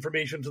giving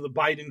information to the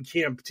Biden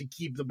camp to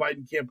keep the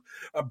Biden camp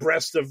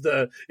abreast of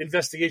the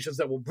investigations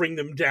that will bring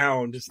them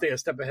down, to stay a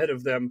step ahead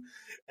of them.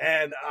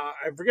 And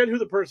I forget who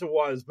the person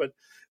was, but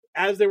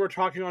as they were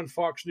talking on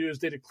Fox News,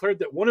 they declared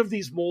that one of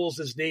these moles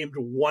is named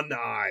One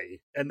Eye,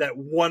 and that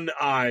One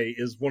Eye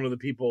is one of the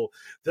people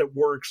that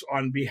works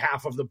on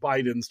behalf of the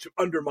Bidens to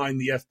undermine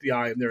the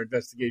FBI and their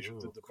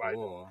investigations into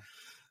Biden.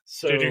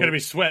 So, dude, you're going to be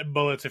sweating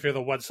bullets if you're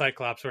the one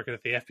Cyclops working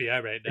at the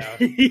FBI right now.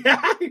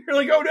 Yeah, you're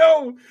like, oh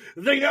no,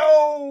 they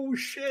know,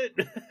 shit.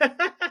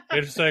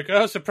 You're just like,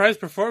 oh, surprise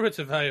performance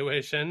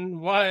evaluation.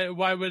 Why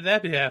would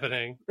that be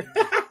happening?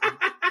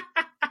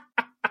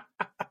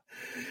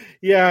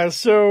 Yeah,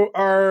 so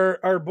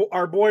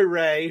our boy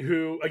Ray,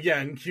 who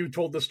again Q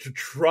told us to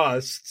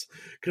trust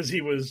because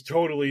he was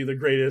totally the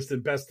greatest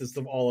and bestest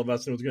of all of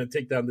us and was going to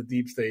take down the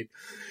deep state.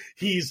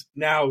 He's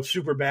now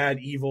super bad,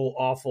 evil,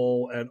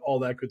 awful, and all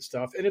that good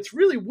stuff. And it's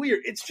really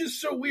weird. It's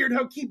just so weird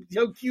how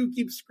Q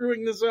keeps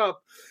screwing this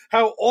up.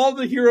 How all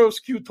the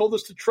heroes Q told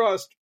us to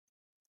trust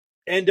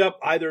end up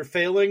either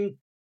failing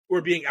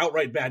or being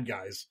outright bad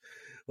guys,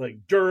 like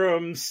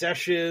Durham,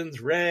 Sessions,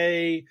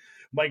 Ray.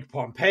 Mike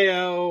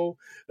Pompeo.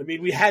 I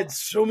mean, we had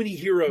so many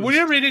heroes. When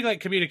you're reading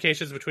like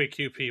communications between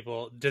Q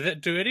people, do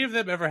any of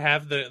them ever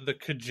have the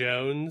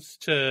cajones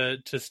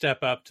to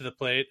step up to the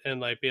plate and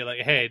like be like,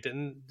 hey,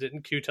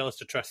 didn't Q tell us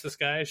to trust this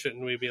guy?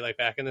 Shouldn't we be like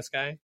backing this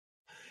guy?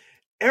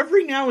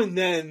 Every now and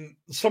then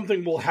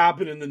something will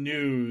happen in the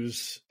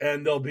news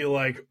and they'll be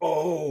like,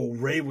 oh,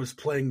 Ray was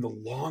playing the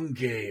long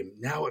game.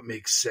 Now it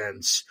makes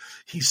sense.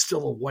 He's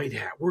still a white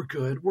hat. We're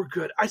good.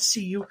 I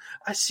see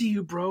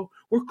you, bro.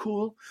 We're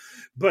cool.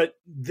 But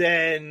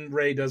then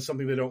Ray does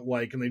something they don't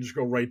like and they just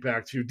go right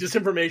back to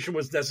disinformation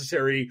was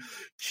necessary.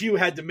 Q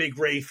had to make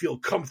Ray feel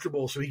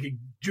comfortable so he could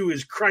do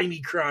his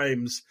crimey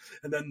crimes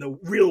and then the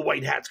real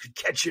white hats could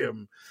catch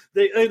him.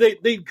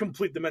 They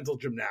complete the mental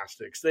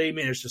gymnastics. They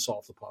managed to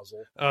solve the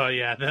puzzle. Oh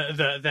yeah,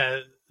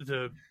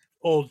 the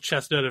old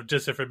chestnut of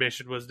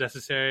disinformation was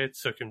necessary.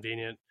 It's so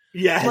convenient.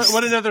 Yes.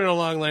 What another in a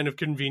long line of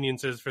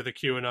conveniences for the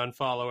QAnon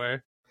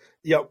follower.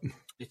 Yep.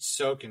 It's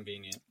so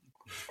convenient.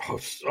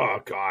 Oh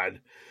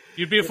God.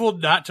 You'd be a fool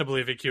not to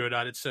believe in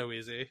QAnon. It's so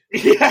easy.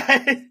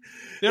 Yeah.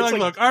 They're like,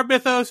 look, our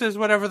mythos is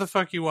whatever the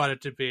fuck you want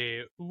it to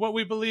be. What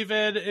we believe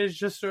in is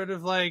just sort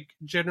of like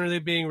generally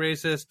being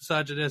racist,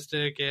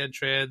 misogynistic, and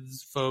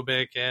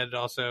transphobic, and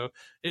also,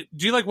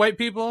 do you like white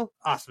people?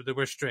 Awesome, then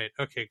we're straight.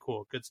 Okay,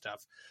 cool, good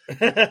stuff.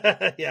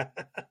 Yeah.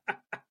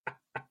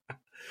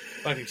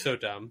 Fucking so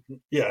dumb.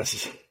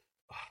 Yes.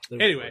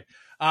 Anyway,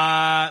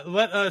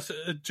 let us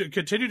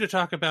continue to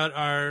talk about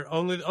our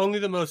only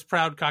the most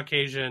proud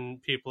Caucasian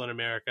people in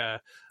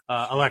America,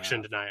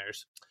 election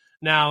deniers.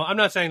 Now, I'm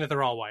not saying that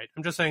they're all white.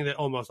 I'm just saying that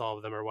almost all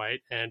of them are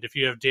white. And if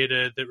you have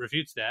data that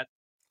refutes that,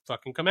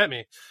 fucking come at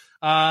me.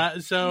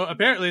 So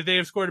apparently they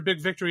have scored a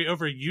big victory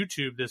over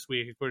YouTube this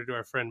week, according to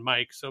our friend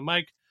Mike. So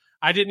Mike,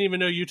 I didn't even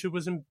know YouTube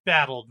was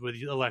embattled with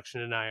election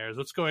deniers.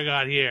 What's going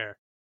on here?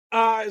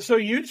 So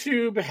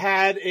YouTube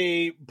had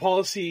a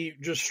policy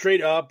just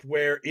straight up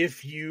where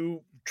if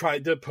you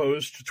tried to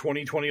post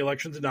 2020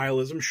 election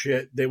denialism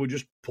shit, they would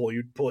just pull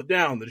it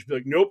down. They'd just be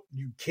like, nope,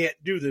 you can't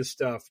do this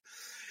stuff.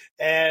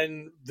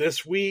 And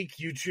this week,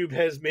 YouTube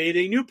has made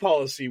a new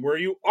policy where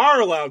you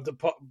are allowed to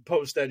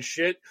post that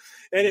shit.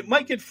 And it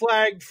might get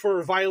flagged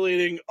for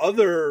violating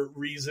other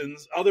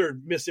reasons, other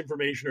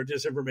misinformation or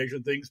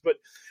disinformation things. But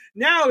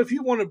now, if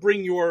you want to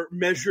bring your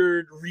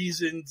measured,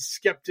 reasoned,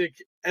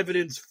 skeptic,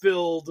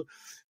 evidence-filled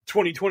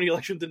 2020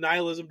 election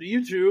denialism to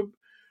YouTube,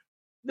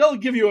 they'll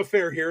give you a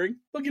fair hearing.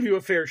 They'll give you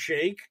a fair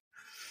shake,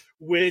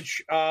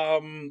 which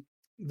the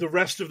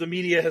rest of the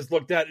media has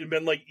looked at and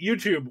been like,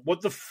 YouTube, what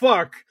the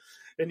fuck?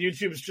 And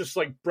YouTube's just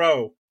like,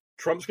 bro,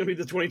 Trump's going to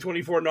be the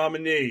 2024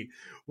 nominee.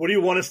 What do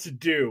you want us to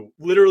do?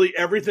 Literally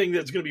everything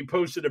that's going to be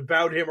posted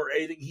about him or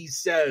anything he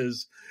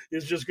says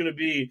is just going to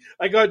be,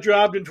 I got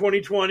dropped in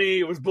 2020.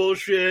 It was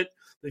bullshit.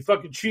 They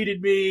fucking cheated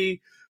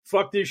me.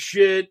 Fuck this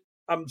shit.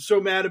 I'm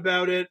so mad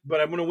about it, but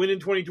I'm going to win in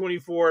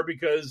 2024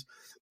 because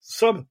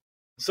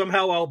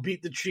somehow I'll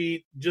beat the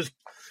cheat.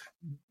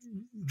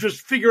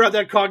 Just figure out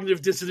that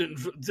cognitive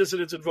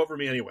dissonance and vote for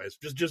me anyways.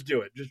 Just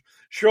do it. Just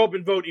show up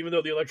and vote even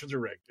though the elections are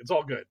rigged. It's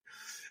all good.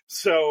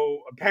 So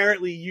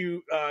apparently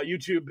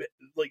YouTube,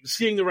 like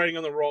seeing the writing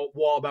on the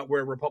wall about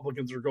where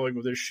Republicans are going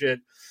with this shit,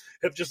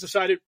 have just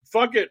decided,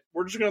 fuck it.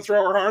 We're just going to throw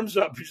our arms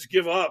up and just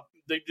give up.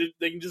 They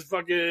can just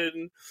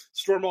fucking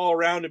storm all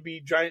around and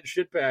be giant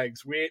shitbags.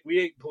 We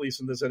ain't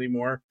policing this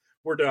anymore.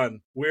 We're done.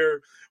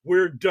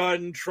 We're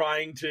done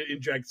trying to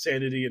inject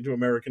sanity into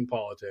American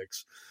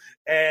politics.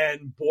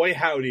 And boy,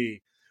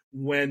 howdy,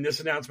 when this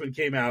announcement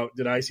came out,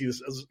 did I see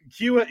this.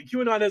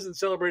 QAnon hasn't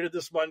celebrated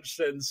this much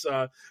since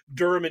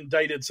Durham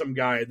indicted some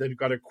guy that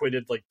got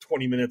acquitted like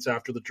 20 minutes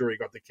after the jury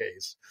got the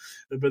case.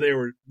 But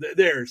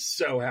they're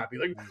so happy.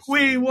 Like,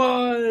 we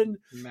won!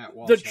 Matt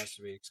Walsh has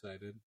to be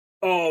excited.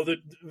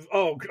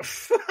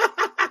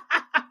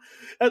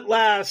 At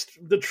last,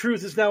 the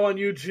truth is now on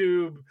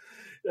YouTube.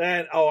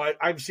 And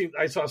I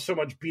saw so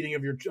much beating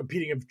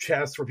of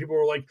chests where people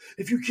were like,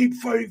 if you keep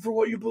fighting for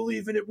what you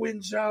believe in, it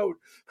wins out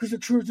because the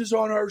truth is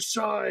on our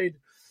side.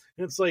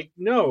 And it's like,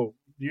 no,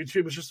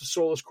 YouTube is just a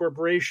soulless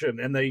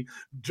corporation and they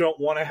don't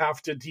want to have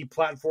to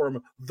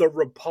deplatform the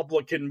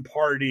Republican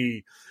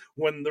Party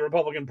when the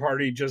Republican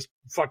Party just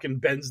fucking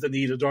bends the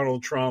knee to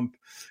Donald Trump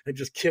and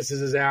just kisses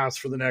his ass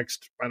for the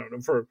next,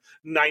 for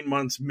 9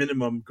 months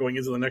minimum going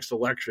into the next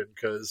election,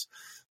 because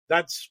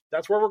that's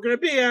where we're going to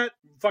be at.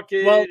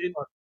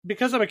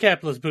 Because I'm a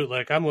capitalist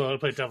bootleg, I'm willing to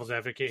play devil's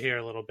advocate here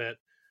a little bit.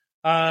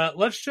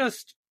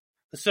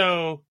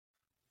 So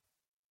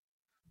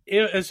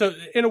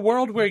in a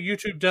world where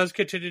YouTube does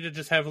continue to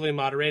just heavily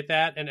moderate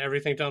that, and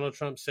everything Donald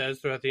Trump says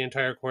throughout the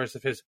entire course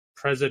of his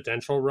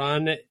presidential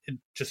run, it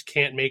just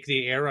can't make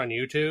the air on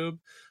YouTube.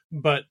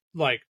 But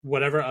like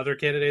whatever other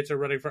candidates are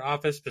running for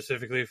office,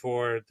 specifically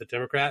for the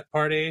Democrat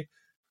Party,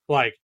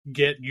 like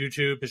get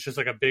YouTube. It's just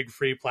like a big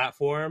free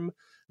platform.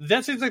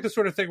 That seems like the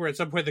sort of thing where at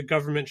some point the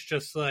government's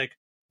just like,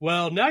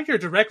 well, now you're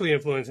directly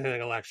influencing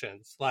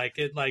elections. Like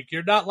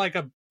you're not like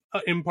a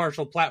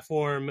impartial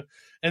platform.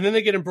 And then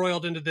they get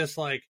embroiled into this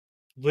like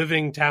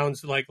living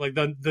towns, like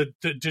the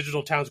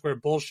digital town square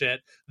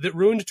bullshit that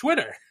ruined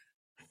Twitter.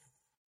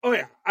 Oh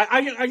yeah,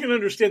 I can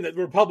understand that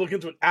the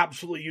Republicans would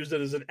absolutely use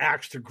that as an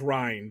axe to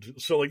grind.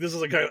 So like this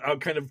is like a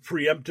kind of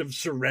preemptive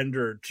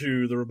surrender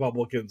to the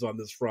Republicans on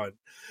this front.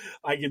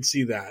 I can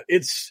see that.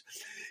 It's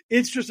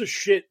just a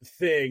shit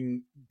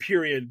thing,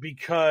 period,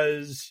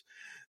 because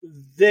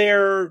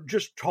they're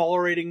just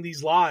tolerating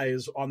these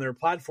lies on their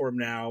platform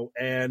now,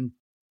 and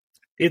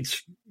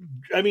it's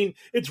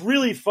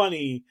really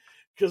funny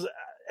because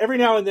every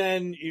now and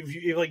then if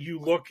you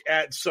look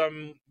at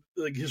some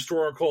like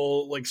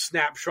historical like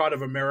snapshot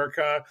of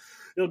America,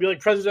 it'll be like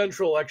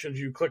presidential elections.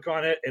 You click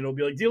on it and it'll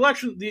be like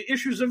the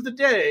issues of the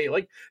day,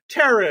 like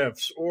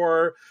tariffs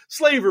or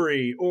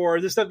slavery or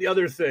this, that, the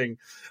other thing.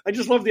 I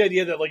just love the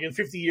idea that like in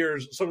 50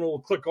 years, someone will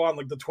click on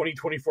like the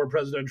 2024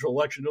 presidential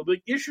election. It'll be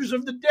like issues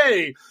of the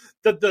day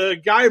that the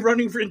guy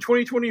running in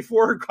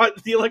 2024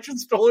 got the election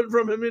stolen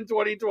from him in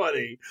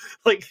 2020.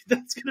 Like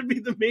that's going to be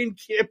the main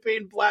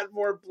campaign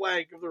platform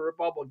plank of the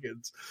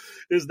Republicans,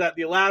 is that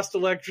the last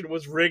election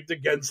was rigged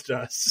against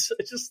us.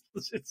 It's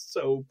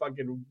so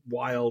fucking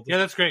wild. Yeah,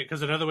 that's great,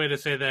 because another way to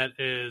say that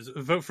is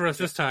vote for us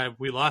this time.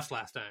 We lost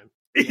last time.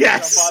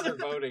 Yes. Don't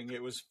bother voting.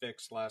 It was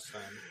fixed last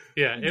time.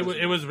 Yeah,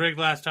 it was rigged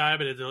last time,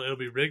 and it'll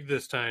be rigged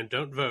this time.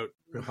 Don't vote,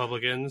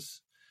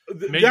 Republicans.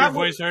 Make your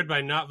voice heard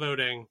by not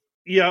voting.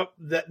 Yep,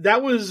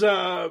 that was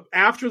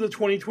after the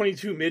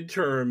 2022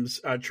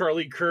 midterms.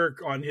 Charlie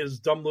Kirk on his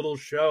dumb little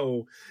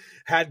show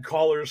had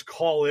callers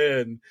call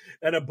in,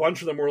 and a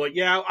bunch of them were like,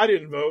 yeah, I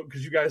didn't vote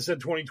because you guys said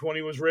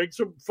 2020 was rigged,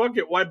 so fuck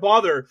it, why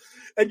bother?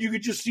 And you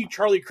could just see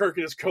Charlie Kirk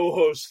and his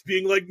co-hosts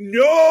being like,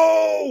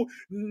 no,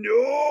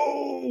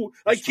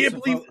 I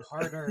can't believe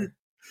harder.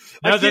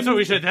 No, that's what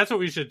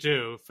we should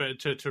do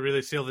to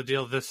really seal the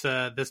deal this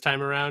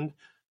time around.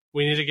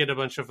 We need to get a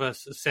bunch of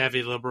us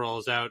savvy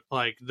liberals out,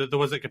 like the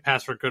ones that can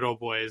pass for good old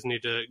boys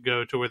need to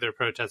go to where they're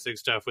protesting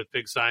stuff with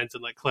big signs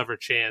and like clever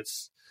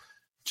chants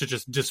to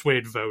just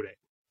dissuade voting.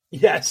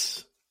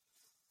 Yes.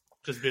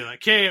 Just be like,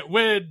 can't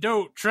win,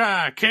 don't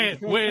try.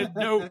 Can't win,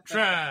 don't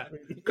try.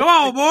 Come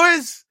on,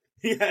 boys.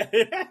 Yeah.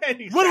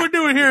 Exactly. What are we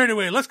doing here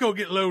anyway? Let's go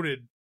get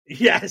loaded.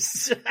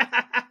 Yes.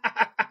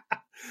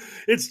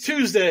 It's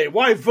Tuesday.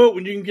 Why vote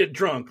when you can get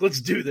drunk?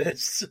 Let's do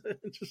this.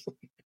 Just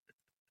like,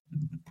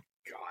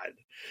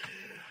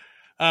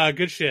 God.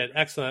 Good shit.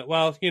 Excellent.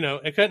 Well,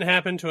 it couldn't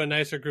happen to a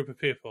nicer group of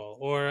people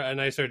or a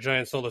nicer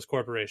giant soulless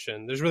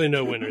corporation. There's really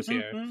no winners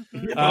here.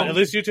 At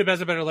least YouTube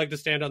has a better leg to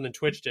stand on than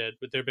Twitch did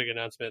with their big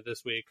announcement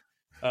this week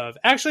of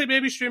actually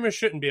maybe streamers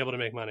shouldn't be able to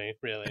make money,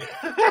 really.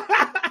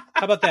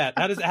 How about that?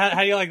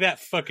 How you like that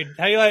fucking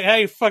how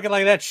you fucking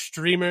like that,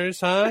 streamers,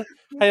 huh?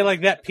 How you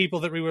like that, people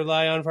that we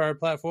rely on for our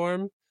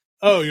platform?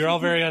 Oh, you're all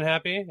very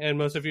unhappy and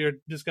most of you are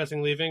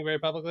discussing leaving very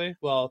publicly?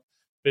 Well,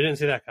 we didn't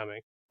see that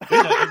coming.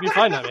 It'd be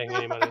fine not making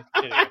any money.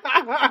 Anyway.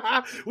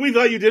 We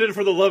thought you did it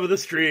for the love of the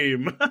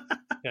stream.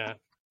 Yeah.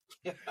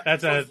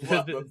 That's a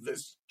love of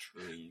this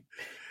stream.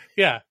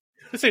 Yeah.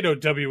 This ain't no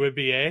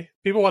WNBA.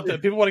 People want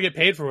to get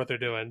paid for what they're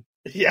doing.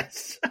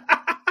 Yes.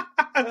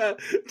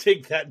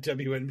 Take that,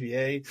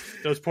 WNBA.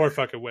 Those poor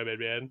fucking women,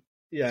 man.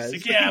 Yes.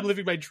 Like, yeah, I'm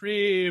living my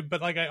dream,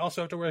 but like I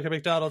also have to work at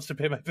McDonald's to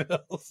pay my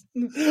bills. I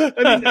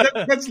mean,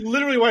 that's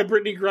literally why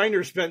Brittany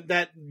Griner spent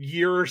that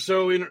year or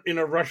so in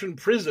a Russian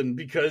prison,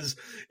 because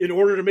in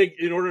order to make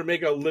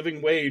a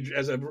living wage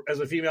as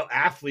a female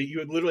athlete, you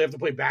would literally have to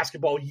play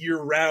basketball year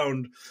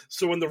round.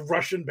 So when the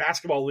Russian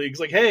basketball league's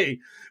like, hey,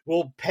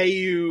 we'll pay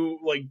you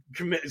like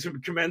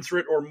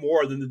commensurate or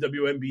more than the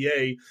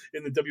WNBA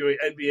in the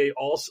WNBA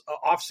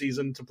off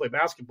season to play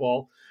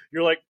basketball,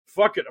 you're like,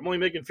 fuck it, I'm only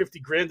making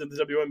 $50,000 in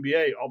the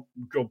WNBA. I'll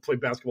go play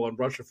basketball in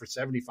Russia for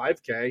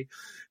 $75,000.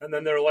 And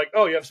then they're like,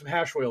 oh, you have some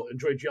hash oil.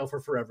 Enjoy jail for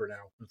forever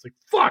now. It's like,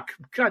 fuck,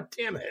 god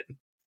damn it.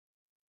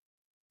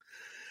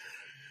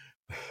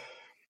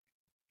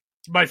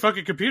 My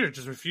fucking computer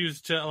just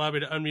refused to allow me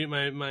to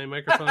unmute my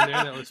microphone there.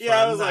 That was fun.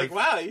 Yeah, I was like,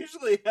 wow,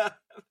 usually...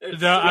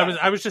 No,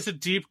 I was just a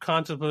deep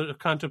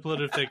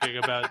contemplative thinking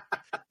about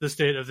the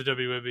state of the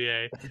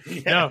WNBA.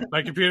 Yeah. No,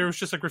 my computer was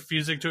just like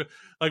refusing to,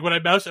 like when I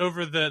mouse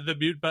over the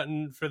mute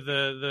button for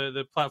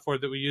the platform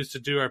that we use to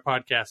do our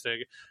podcasting,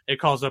 it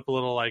calls up a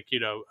little like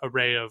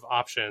array of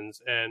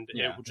options, and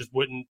it just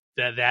wouldn't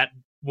that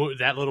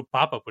little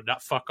pop-up would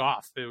not fuck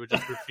off. It would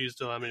just refuse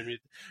to allow me to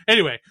mute.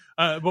 Anyway,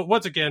 but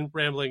once again,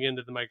 rambling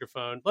into the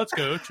microphone, let's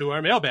go to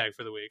our mailbag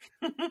for the week.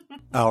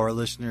 Our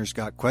listeners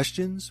got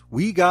questions.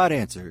 We got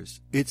answers.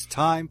 It's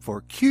time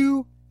for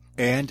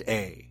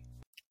Q&A.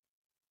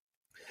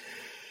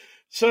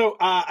 So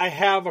I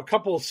have a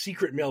couple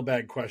secret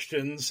mailbag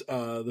questions,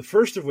 the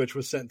first of which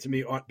was sent to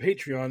me on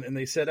Patreon, and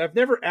they said, I've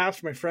never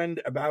asked my friend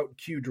about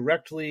Q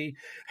directly.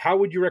 How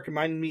would you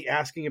recommend me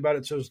asking about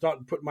it so as not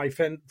to put my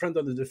friend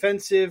on the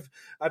defensive?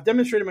 I've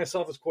demonstrated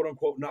myself as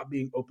quote-unquote not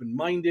being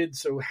open-minded,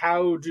 so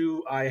how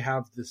do I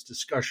have this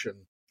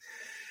discussion?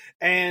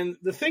 And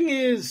the thing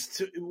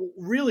is,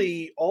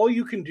 really, all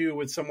you can do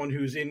with someone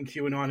who's in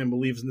QAnon and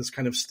believes in this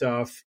kind of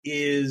stuff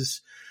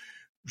is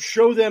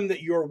show them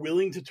that you're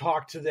willing to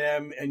talk to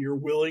them and you're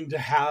willing to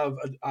have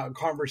a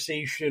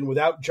conversation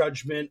without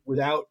judgment,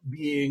 without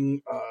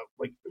being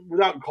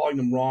without calling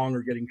them wrong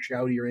or getting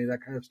shouty or any of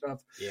that kind of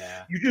stuff.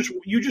 Yeah.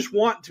 You just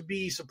want to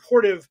be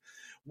supportive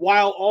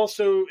while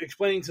also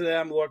explaining to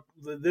them, look,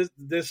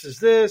 this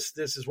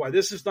is why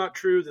this is not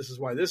true. This is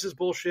why this is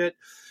bullshit.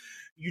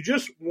 You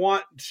just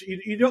want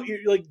you don't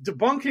like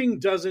debunking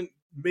doesn't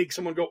make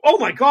someone go, oh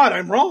my God,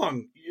 I'm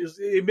wrong.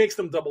 It makes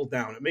them double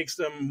down. It makes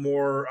them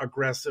more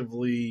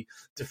aggressively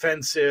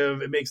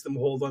defensive. It makes them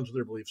hold on to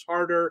their beliefs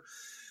harder.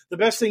 The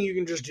best thing you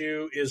can just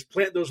do is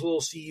plant those little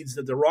seeds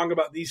that they're wrong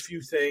about these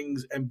few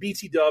things. And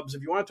BT dubs,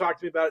 if you want to talk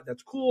to me about it,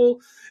 that's cool.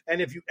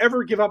 And if you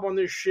ever give up on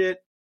this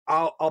shit,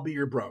 I'll be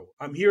your bro.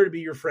 I'm here to be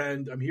your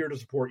friend. I'm here to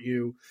support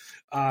you.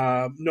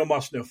 No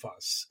muss, no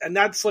fuss. And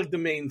that's like the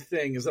main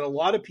thing, is that a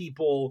lot of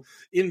people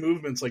in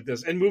movements like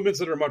this, and movements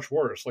that are much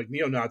worse, like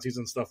neo-Nazis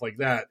and stuff like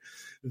that,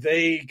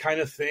 they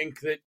kind of think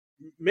that,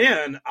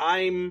 man,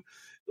 I'm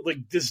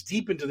like this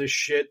deep into this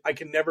shit, I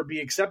can never be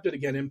accepted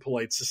again in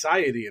polite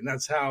society. And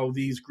that's how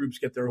these groups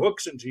get their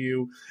hooks into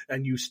you,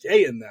 and you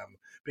stay in them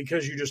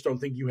because you just don't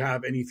think you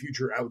have any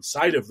future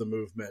outside of the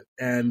movement.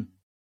 And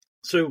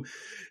so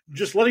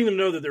just letting them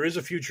know that there is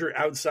a future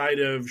outside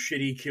of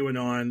shitty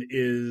QAnon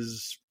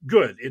is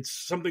good. It's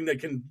something that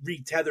can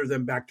retether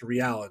them back to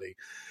reality.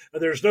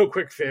 There's no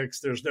quick fix.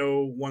 There's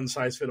no one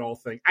size fit all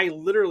thing. I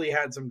literally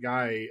had some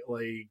guy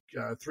like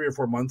 3 or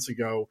 4 months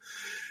ago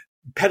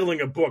peddling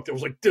a book that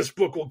was like, this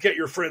book will get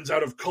your friends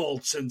out of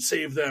cults and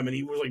save them. And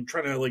he was like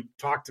trying to like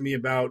talk to me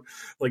about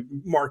like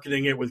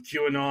marketing it with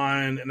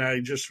QAnon. And I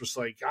just was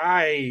like,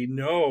 I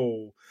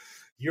know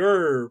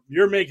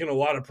you're making a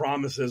lot of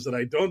promises that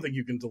I don't think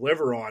you can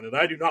deliver on, and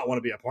I do not want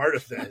to be a part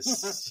of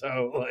this.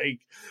 So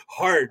like,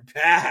 hard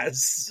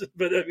pass.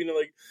 But I mean,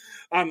 like,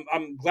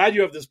 I'm glad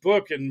you have this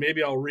book, and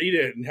maybe I'll read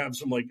it and have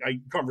some like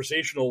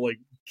conversational like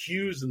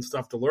cues and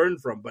stuff to learn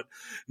from. But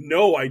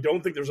no, I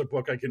don't think there's a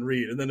book I can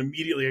read. And then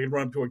immediately I can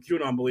run up to a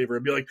QAnon believer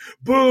and be like,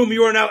 boom,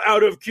 you are now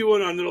out of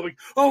QAnon. And they're like,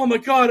 oh my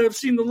God, I've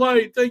seen the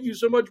light. Thank you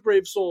so much,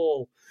 brave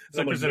soul. It's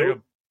like presenting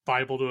a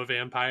Bible to a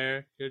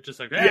vampire. You're just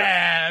like,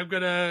 yeah, I'm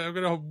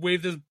gonna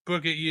wave this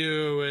book at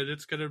you, and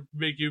it's gonna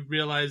make you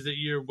realize that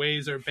your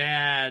ways are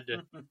bad.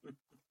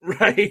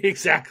 Right,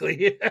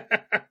 exactly.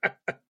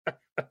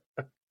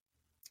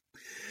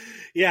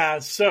 Yeah,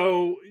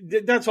 so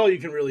that's all you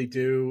can really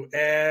do.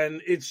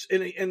 And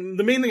and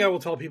the main thing I will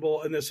tell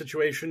people in this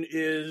situation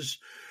is,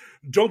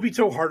 don't be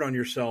so hard on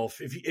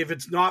yourself.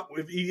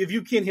 If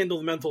you can't handle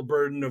the mental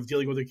burden of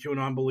dealing with a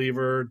QAnon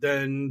believer,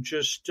 then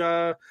just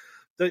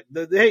they're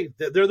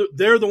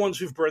the ones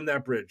who've burned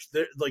that bridge.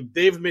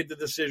 They've made the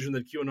decision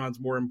that QAnon's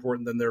more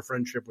important than their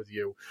friendship with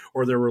you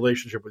or their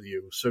relationship with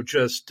you. So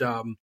just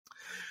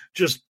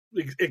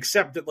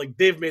accept that, like,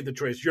 they've made the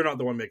choice. You're not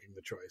the one making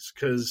the choice,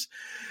 because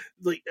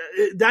like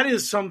that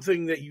is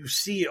something that you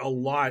see a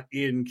lot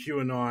in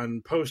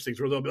QAnon postings,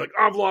 where they'll be like,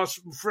 I've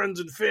lost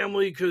friends and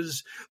family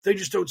because they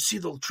just don't see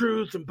the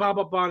truth and blah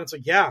blah blah. And it's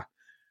like, yeah,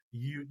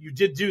 you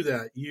did do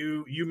that.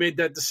 You made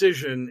that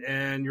decision,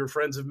 and your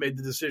friends have made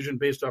the decision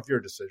based off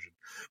your decision.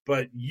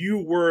 But you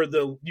were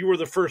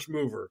the first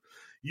mover.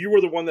 You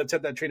were the one that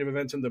set that chain of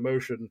events into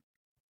motion,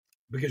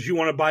 because you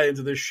want to buy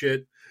into this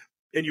shit,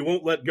 and you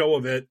won't let go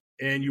of it,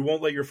 and you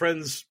won't let your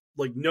friends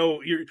like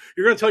know. You're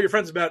going to tell your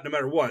friends about it no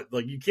matter what.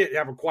 Like, you can't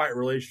have a quiet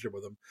relationship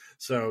with them.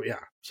 So yeah,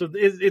 so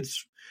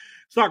it's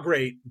not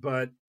great,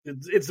 but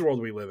it's the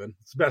world we live in.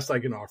 It's the best I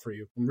can offer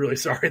you. I'm really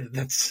sorry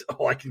that's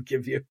all I can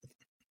give you.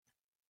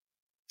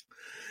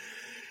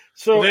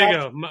 So there you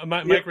go.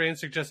 Mike Rain is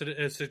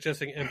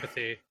suggesting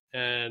empathy,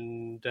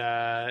 and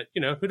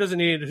who doesn't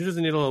need a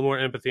little more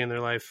empathy in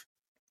their life?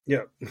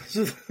 Yeah.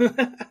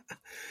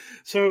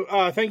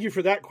 So thank you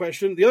for that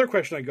question. The other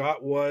question I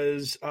got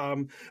was,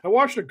 I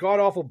watched a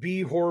god-awful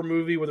B horror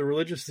movie with a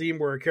religious theme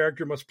where a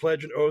character must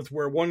pledge an oath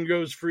where one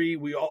goes free,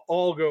 we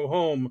all go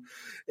home,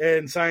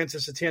 and science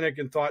is satanic,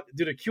 and thought,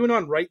 did a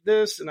QAnon write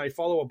this? And I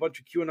follow a bunch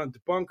of QAnon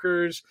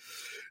debunkers.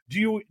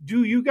 Do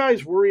you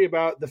guys worry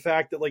about the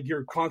fact that, like,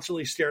 you're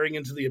constantly staring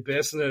into the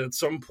abyss, and that at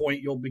some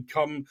point you'll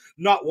become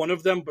not one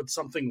of them, but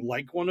something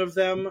like one of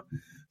them?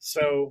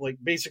 So, like,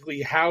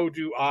 basically, how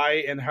do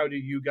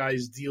you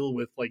guys dealing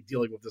with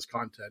this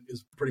content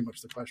is pretty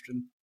much the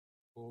question.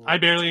 I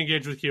barely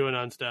engage with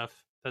QAnon stuff.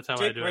 That's how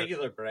I do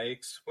regular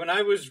breaks. When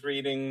I was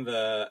reading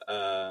the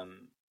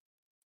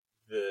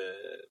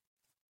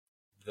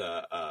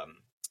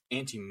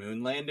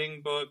anti-moon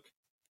landing book,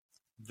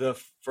 the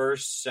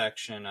first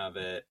section of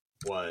it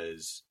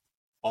was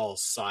all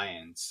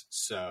science.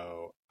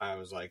 So I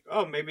was like,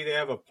 oh, maybe they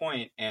have a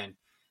point. And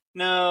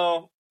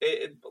no,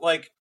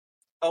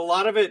 a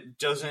lot of it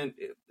doesn't,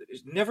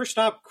 never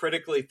stop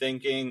critically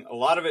thinking. A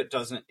lot of it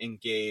doesn't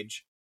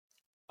engage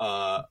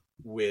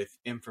with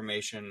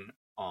information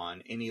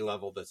on any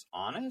level that's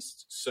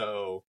honest.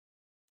 So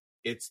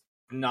it's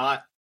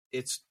not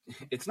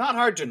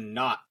hard to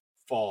not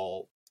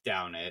fall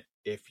down it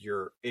if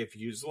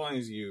as long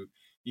as you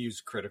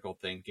use critical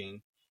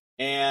thinking.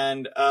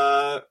 And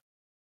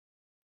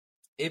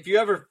if you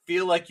ever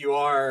feel like you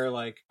are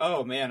like,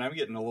 oh man, I'm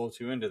getting a little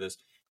too into this,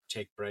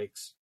 take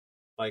breaks.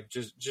 Like,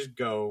 just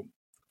go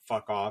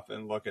fuck off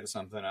and look at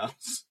something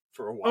else.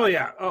 for a while. Oh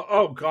yeah.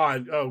 Oh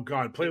god.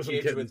 Play with some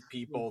Engage kittens. with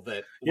people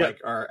that Yep.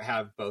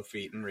 have both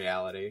feet in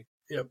reality.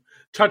 Yep.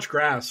 Touch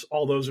grass,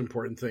 all those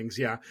important things.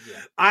 Yeah.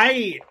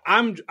 I'm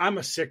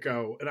a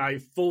sicko, and I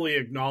fully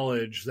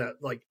acknowledge that.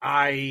 Like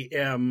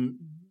I'm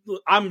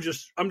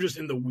just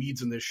in the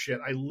weeds in this shit.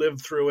 I live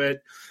through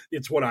it.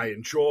 It's what I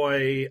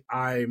enjoy.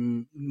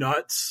 I'm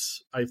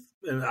nuts. I've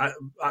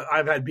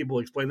had people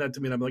explain that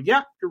to me, and I'm like,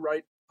 yeah, you're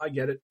right. I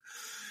get it.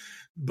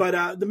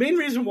 But the main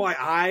reason why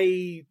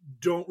I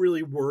don't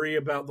really worry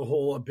about the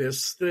whole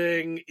abyss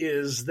thing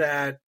is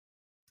that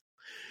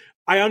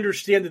I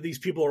understand that these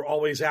people are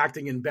always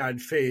acting in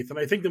bad faith. And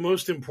I think the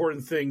most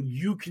important thing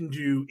you can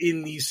do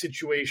in these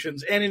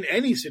situations and in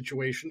any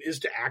situation is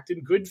to act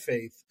in good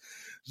faith.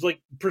 It's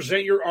like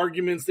present your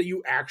arguments that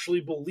you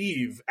actually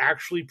believe,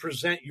 actually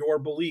present your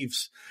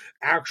beliefs,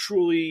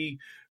 actually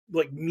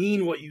like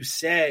mean what you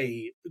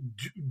say,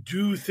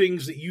 do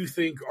things that you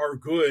think are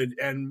good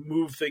and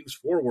move things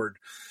forward.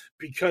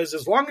 Because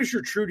as long as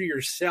you're true to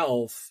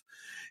yourself,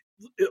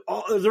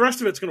 the rest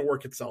of it's going to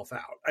work itself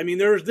out. I mean,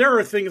 there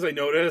are things I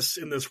notice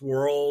in this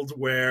world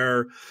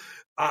where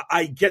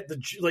I get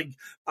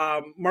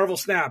Marvel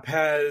Snap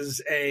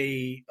has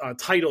a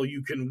title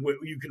you can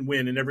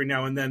win, and every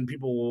now and then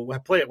people will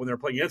play it when they're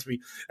playing against me,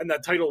 and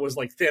that title was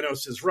like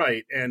Thanos is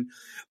right, and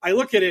I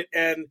look at it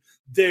and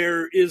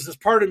there is this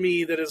part of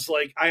me that is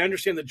like, I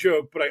understand the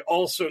joke, but I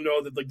also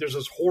know that like there's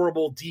this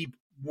horrible deep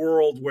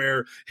world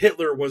where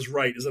Hitler was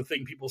right is a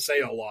thing people say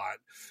a lot.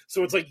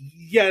 So it's like,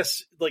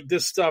 yes, like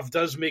this stuff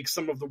does make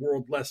some of the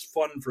world less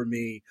fun for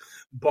me,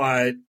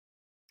 but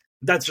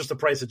that's just the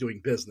price of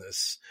doing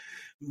business.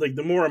 Like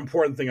the more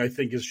important thing I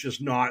think is just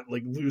not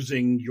like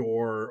losing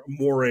your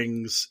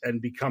moorings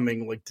and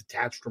becoming like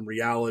detached from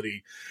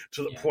reality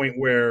to the point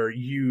where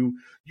you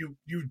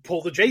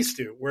pull the J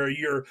Stu, where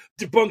you're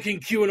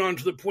debunking QAnon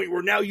to the point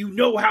where now you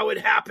know how it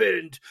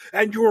happened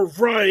and you're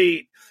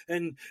right.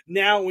 And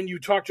now when you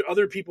talk to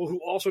other people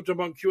who also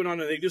debunk QAnon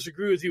and they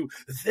disagree with you,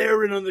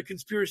 they're in on the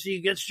conspiracy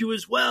against you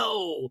as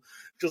well.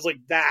 Because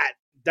like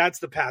that's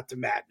the path to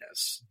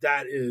madness.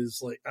 That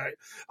is like,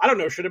 I don't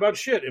know shit about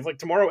shit. If like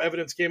tomorrow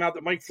evidence came out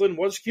that Mike Flynn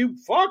was Q,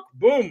 fuck,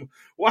 boom.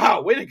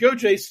 Wow, way to go,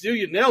 J Stu.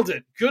 You nailed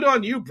it. Good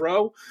on you,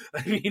 bro.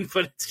 I mean,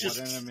 but it's just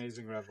what an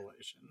amazing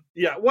revelation.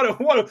 Yeah,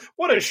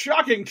 what a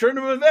shocking turn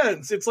of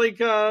events. It's like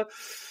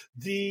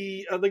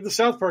the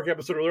South Park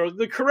episode earlier.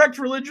 The correct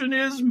religion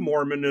is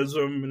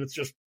Mormonism, and it's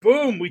just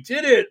boom, we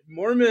did it.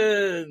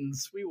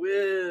 Mormons, we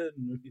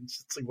win.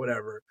 It's like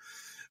whatever.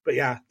 But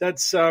yeah,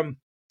 that's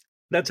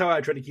how I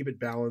try to keep it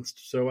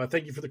balanced. So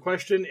thank you for the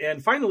question.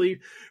 And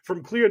finally,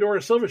 from Cleodora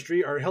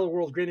Silvestri, our Hello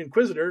World Grand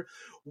Inquisitor,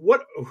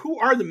 who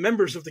are the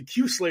members of the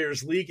Q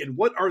Slayers League and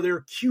what are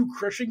their Q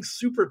crushing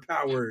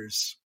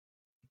superpowers?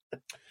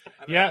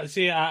 Yeah,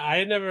 see, I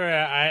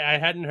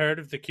hadn't heard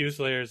of the Q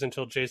Slayers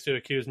until J-Stu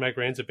accused Mike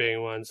Raines of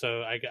being one.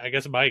 So I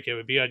guess, Mike, it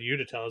would be on you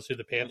to tell us who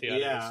the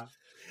Pantheon is.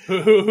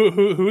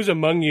 Who's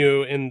among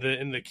you in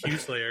the Q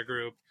Slayer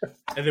group,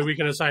 and then we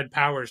can assign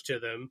powers to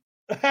them.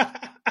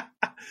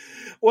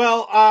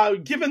 Well,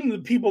 given the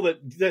people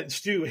that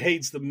Stu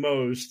hates the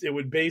most, it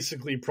would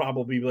basically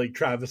probably be like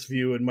Travis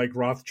View and Mike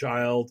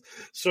Rothschild.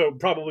 So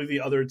probably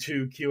the other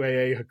two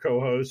QAA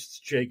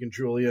co-hosts, Jake and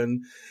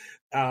Julian.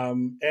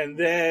 And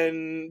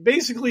then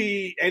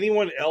basically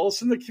anyone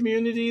else in the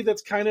community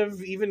that's kind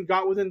of even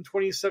got within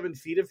 27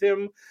 feet of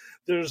him.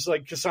 There's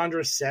like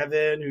Cassandra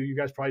Seven, who you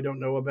guys probably don't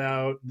know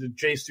about.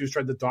 Jay Stu's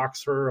tried to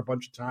dox her a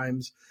bunch of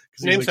times.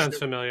 Name sounds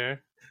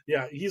familiar.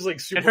 Yeah, he's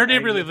like super. And her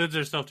name really lends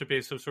herself to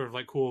be some sort of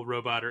like cool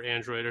robot or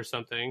android or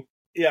something.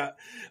 Yeah.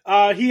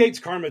 He hates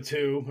Karma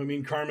too. I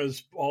mean,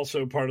 Karma's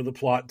also part of the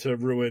plot to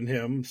ruin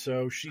him.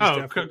 So she's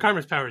definitely...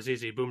 Karma's power is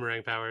easy.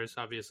 Boomerang powers,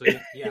 obviously.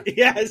 Yeah.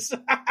 Yes.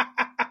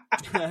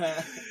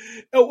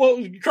 Oh,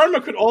 well,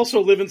 Karma could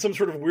also live in some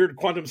sort of weird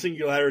quantum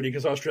singularity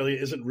because Australia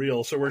isn't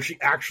real. So where she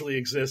actually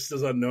exists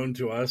is unknown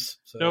to us.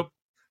 So.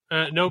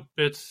 Nope.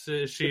 It's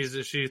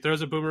she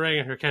throws a boomerang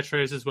and her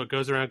catchphrase is "What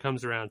goes around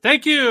comes around."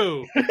 Thank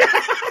you.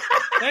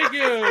 Thank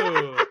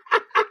you.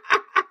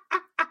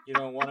 You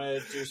don't want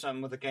to do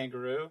something with a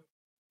kangaroo?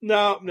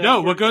 No.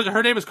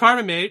 Her name is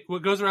Karma, mate.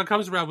 What goes around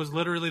comes around was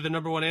literally the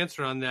number one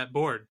answer on that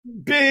board.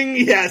 Bing,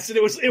 yes, and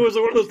it was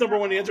one of those number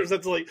one answers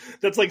that's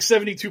like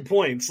 72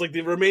 points. Like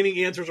the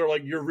remaining answers are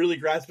like you're really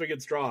grasping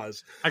at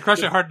straws. I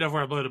crushed it hard enough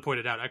where I'm willing to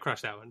point it out. I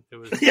crushed that one. It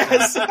was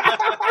yes.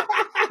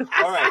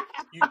 All right,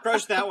 you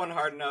crushed that one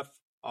hard enough.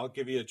 I'll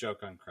give you a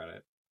joke on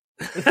credit.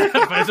 But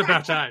it's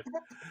about time.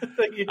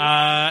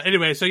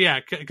 Anyway, so yeah,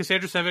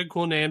 Cassandra Seven,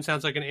 cool name,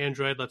 sounds like an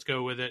android. Let's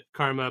go with it.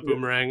 Karma,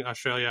 Boomerang,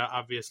 Australia,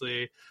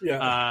 obviously.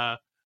 Yeah.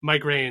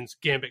 Mike Raines,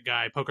 Gambit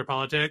guy, poker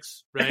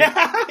politics, right?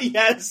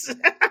 Yes.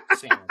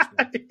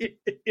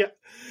 Yeah,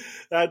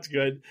 that's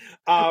good.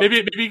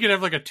 Maybe you could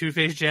have like a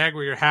Two-Face Jag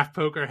where you're half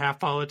poker, half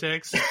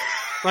politics.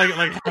 like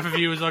half of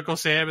you is Uncle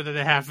Sam, and then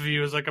the half of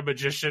you is like a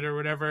magician or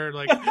whatever,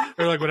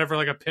 or whatever,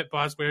 like a pit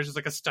boss wears just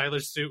like a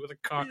stylish suit with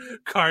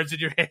cards in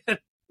your hand.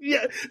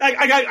 Yeah,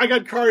 I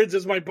got cards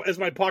as my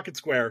pocket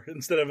square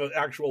instead of an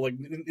actual like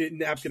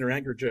napkin or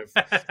handkerchief.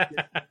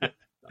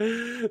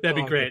 That'd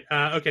be great.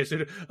 Okay,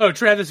 so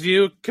Travis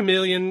View,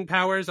 chameleon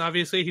powers.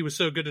 Obviously, he was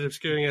so good at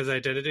obscuring his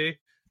identity.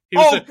 He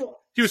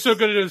was so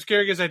good at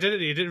obscuring his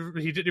identity.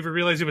 He didn't even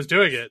realize he was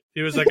doing it.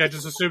 He was like, I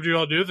just assumed you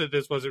all knew that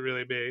this wasn't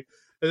really me.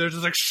 And they're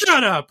just like,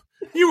 shut up!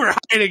 You were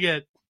hiding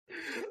it.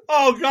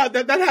 Oh god,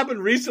 that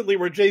happened recently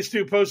where Jay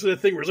Stu posted a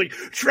thing where it's like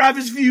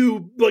Travis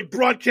View like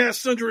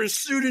broadcasts under his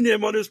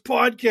pseudonym on his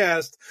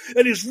podcast,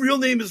 and his real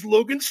name is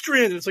Logan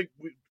Strand. And it's like,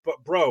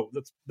 but bro,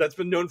 that's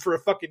been known for a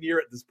fucking year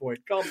at this point.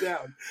 Calm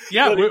down.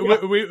 Yeah,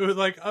 we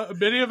like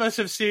many of us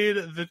have seen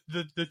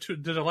the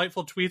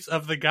delightful tweets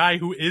of the guy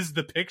who is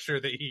the picture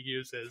that he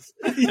uses.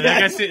 And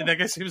Yes. that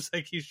guy seems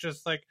like he's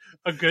just like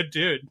a good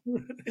dude.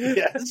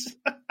 Yes.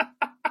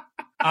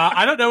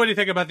 I don't know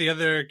anything about the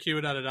other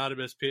QAnon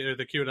Anonymous or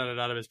the QAnon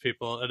Anonymous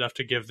people enough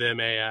to give them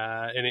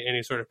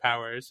any sort of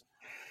powers.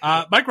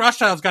 Mike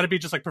Rothschild's got to be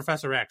just like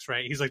Professor X,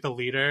 right? He's like the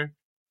leader.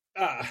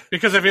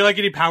 Because I feel like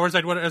any powers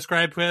I'd want to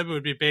ascribe to him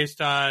would be based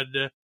on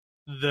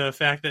the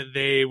fact that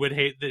they would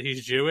hate that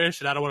he's Jewish,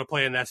 and I don't want to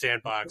play in that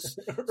sandbox.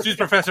 So he's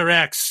Professor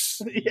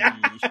X. Yeah.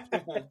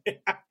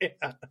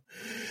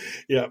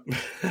 Yeah.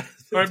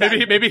 Or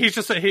maybe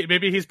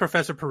he's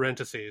Professor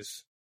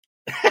Parentheses.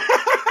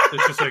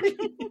 It's just like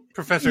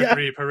Professor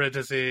 3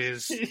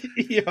 parentheses.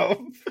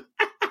 Yo.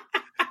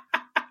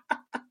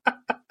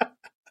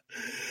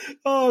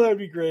 Oh, that'd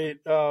be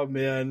great. Oh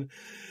man.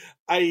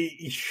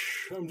 I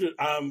don't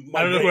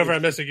know whoever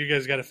I'm missing. You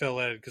guys got to fill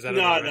in because I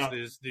don't know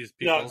the rest of these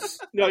people.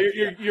 No,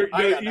 you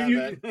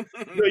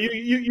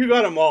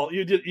got them all.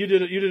 You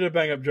did a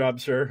bang up job,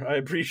 sir. I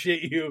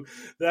appreciate you.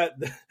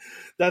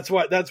 That's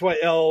why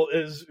L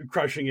is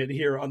crushing it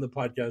here on the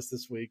podcast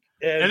this week.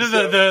 And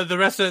then the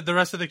rest of the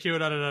QAnon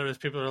Anonymous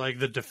people are like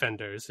the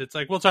defenders. It's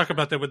like we'll talk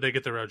about them when they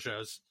get their own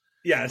shows.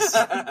 Yes.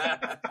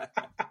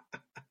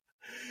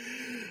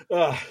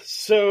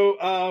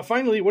 So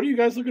finally, what are you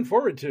guys looking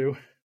forward to?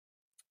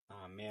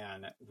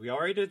 Man, we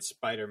already did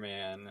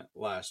Spider-Man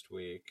last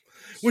week,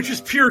 which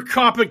is pure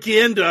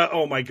propaganda.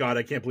 Oh my god,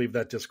 I can't believe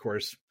that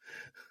discourse.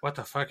 What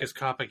the fuck is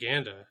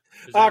propaganda?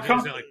 Is that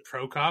like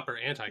pro cop or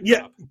anti cop?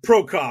 Yeah,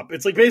 pro cop.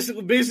 It's like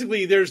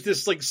basically there's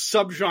this like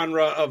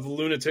subgenre of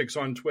lunatics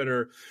on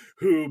Twitter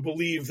who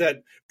believe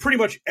that pretty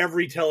much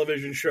every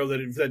television show that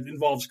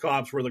involves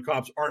cops where the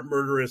cops aren't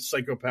murderous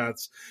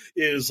psychopaths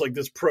is like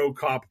this pro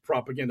cop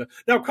propaganda.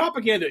 Now,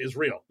 propaganda is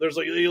real. There's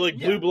like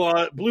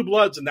blue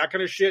bloods and that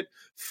kind of shit.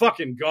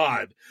 Fucking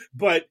god.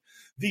 But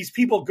these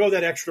people go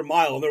that extra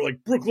mile and they're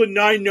like, Brooklyn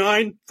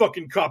Nine-Nine,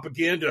 fucking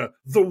propaganda.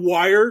 The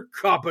Wire,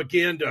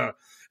 propaganda.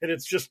 And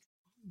it's just,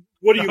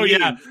 what do you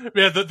mean?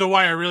 Yeah, the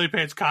Wire really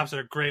paints cops in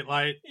a great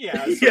light.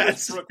 Yeah, so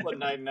yes. Brooklyn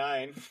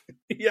Nine-Nine.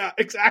 Yeah,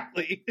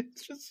 exactly.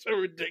 It's just so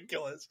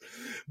ridiculous.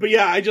 But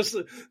yeah,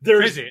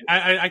 there's crazy.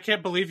 I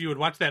can't believe you would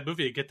watch that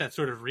movie and get that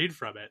sort of read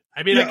from it.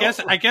 I mean, yeah.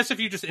 I guess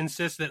if you just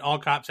insist that all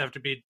cops have to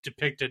be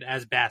depicted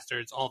as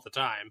bastards all the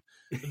time,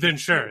 then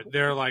sure,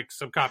 there are like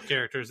some cop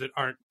characters that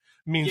aren't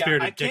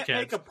mean-spirited I can't dickheads.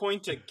 Make a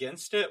point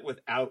against it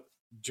without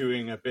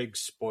doing a big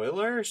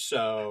spoiler,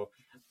 so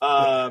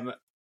whatever,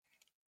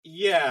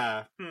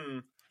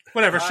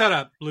 shut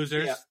up,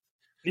 losers.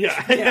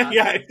 Yeah.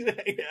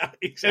 Exactly.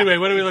 Anyway,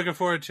 what are we looking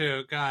forward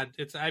to? God,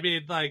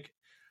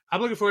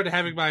 I'm looking forward to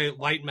having my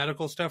light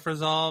medical stuff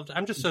resolved.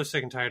 I'm just so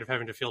sick and tired of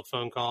having to field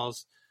phone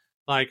calls.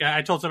 Like,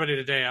 I told somebody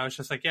today, I was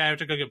just like, I have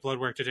to go get blood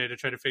work today to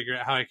try to figure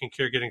out how I can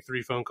cure getting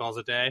 3 phone calls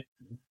a day.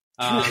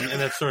 And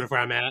that's sort of where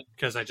I'm at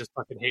because I just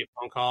fucking hate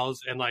phone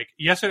calls. And like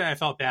yesterday, I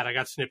felt bad. I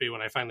got snippy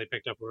when I finally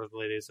picked up one of the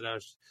ladies, and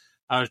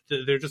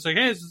they're just like,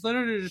 "Hey, is this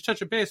Leonard?" Or just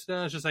touch a base. And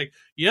I was just like,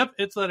 "Yep,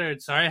 it's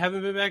Leonard. Sorry, I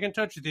haven't been back in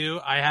touch with you.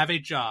 I have a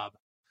job."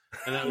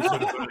 And that was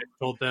sort of what I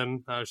told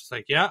them. I was just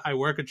like, "Yeah, I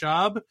work a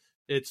job.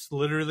 It's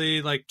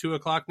literally like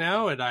 2:00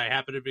 now, and I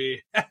happen to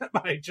be at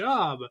my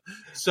job.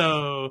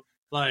 So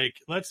like,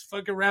 let's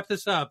fucking wrap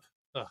this up."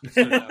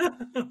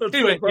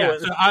 Anyway, yeah.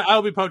 So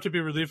I'll be pumped to be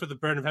relieved from the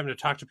burden of having to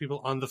talk to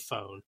people on the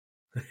phone.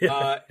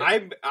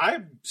 I'm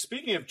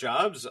speaking of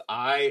jobs,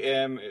 I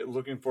am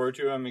looking forward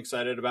to. I'm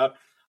excited about.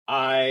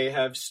 I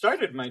have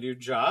started my new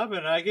job,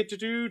 and I get to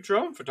do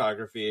drone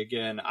photography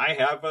again. I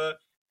have a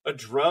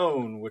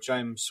drone which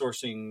I'm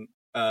sourcing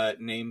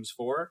names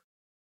for.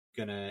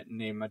 Gonna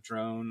name a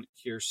drone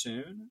here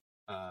soon.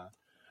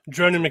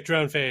 Drone and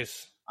McDrone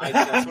Face.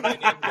 That's what I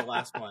named the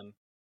last one.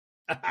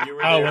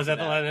 Was that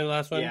the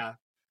last one? Yeah.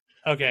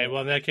 Okay,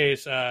 well in that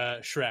case,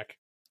 Shrek.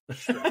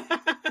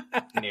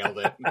 Nailed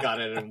it. Got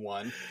it in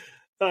one.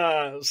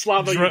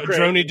 Slava Ukraine.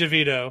 Droney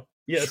DeVito.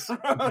 Yes.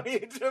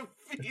 Droney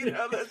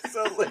DeVito, that's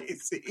so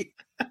lazy.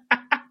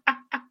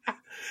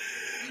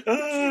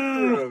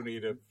 Droney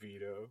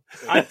DeVito.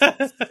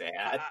 That's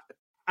sad.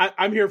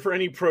 I'm here for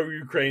any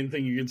pro-Ukraine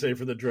thing you can say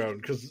for the drone,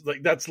 because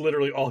like that's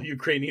literally all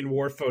Ukrainian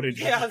war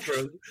footage. Yeah,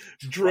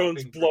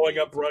 drones blowing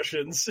up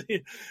Russians.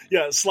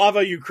 Yeah,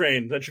 Slava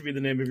Ukraine. That should be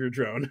the name of your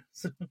drone.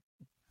 That's a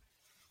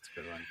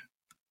good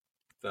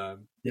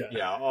one.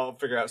 Yeah, I'll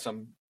figure out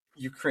some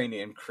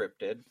Ukrainian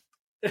cryptid.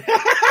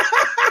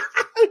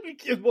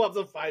 We'll have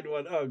to find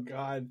one. Oh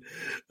God,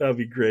 that'd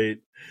be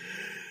great.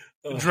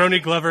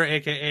 Droney Glover,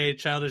 a.k.a.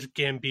 Childish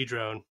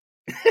Gambidrone.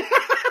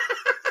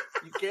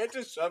 You can't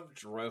just shove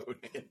drone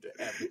into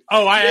everything.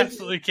 Oh, I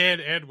absolutely can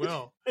and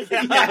will.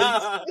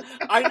 Yeah.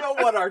 I know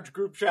what our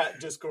group chat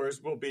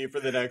discourse will be for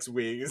the next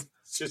week.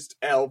 It's just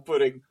L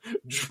putting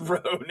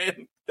drone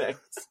in things.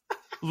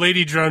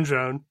 Lady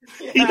Drone.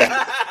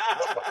 Yeah.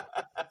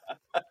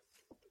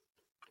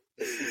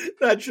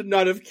 That should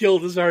not have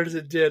killed as hard as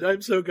it did.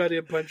 I'm so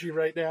goddamn punchy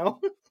right now.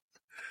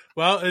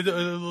 Well,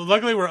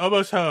 luckily we're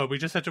almost home. We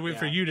just have to wait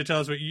for you to tell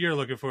us what you're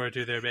looking forward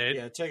to there, mate.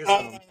 Yeah, take us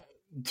home.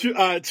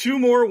 Two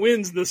more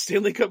wins in the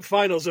Stanley Cup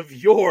Finals of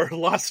your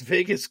Las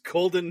Vegas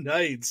Golden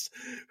Knights,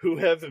 who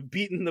have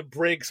beaten the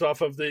brakes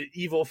off of the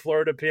evil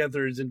Florida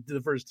Panthers in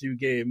the first two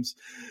games.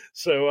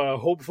 So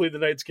hopefully the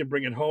Knights can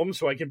bring it home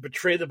so I can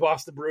betray the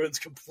Boston Bruins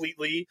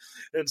completely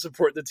and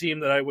support the team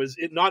that I was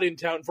not in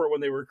town for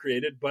when they were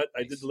created, but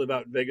I did live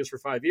out in Vegas for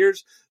 5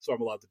 years, so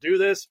I'm allowed to do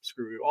this.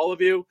 Screw all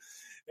of you.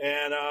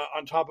 And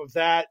on top of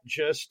that,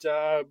 just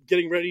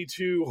getting ready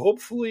to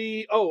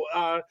hopefully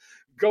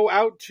go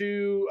out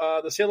to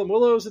the Salem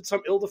Willows at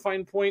some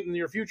ill-defined point in the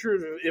near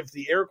future if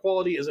the air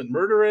quality isn't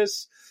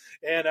murderous,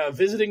 and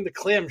visiting the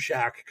Clam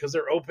Shack because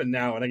they're open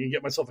now and I can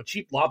get myself a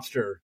cheap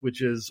lobster,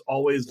 which is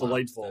always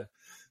delightful.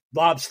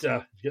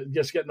 Lobster.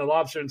 Just getting a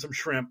lobster and some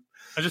shrimp.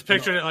 I just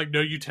pictured it like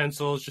no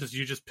utensils, just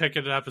you just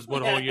picking it up as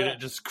one whole unit,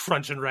 just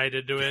crunching right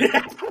into it.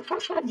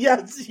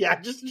 Yes, yeah,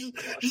 just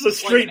a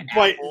straight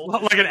bite.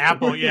 Like an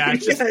apple, yeah.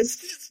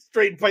 Just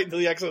straight bite into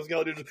the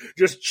exoskeleton,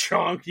 just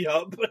chonk you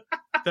up.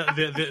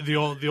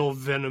 the old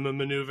Venom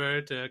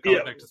maneuver to call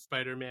it back to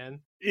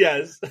Spider-Man.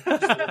 Yes.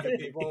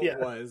 People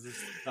was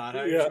not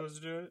how you're supposed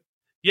to do it.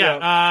 Yeah,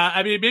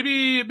 I mean,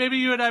 maybe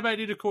you and I might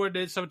need to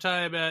coordinate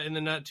sometime in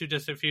the not too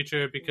distant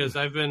future because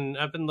I've been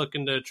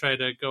looking to try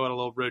to go on a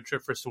little road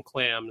trip for some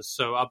clams.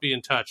 So I'll be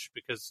in touch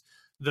because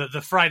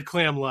the fried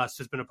clam lust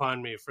has been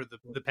upon me for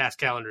the past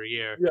calendar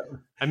year. Yeah.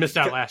 I missed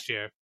out last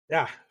year.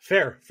 Yeah,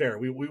 fair.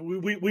 We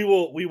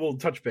will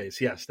touch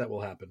base. Yes, that will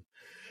happen.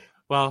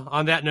 Well,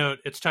 on that note,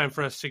 it's time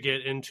for us to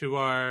get into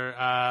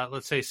our,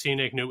 let's say,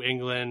 scenic New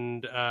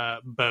England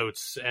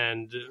boats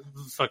and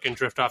fucking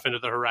drift off into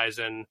the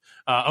horizon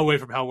away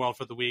from HellwQrld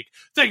for the week.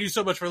 Thank you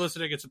so much for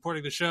listening and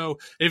supporting the show.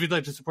 If you'd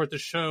like to support the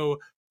show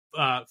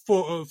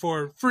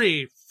for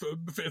free,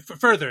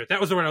 further, that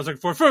was the word I was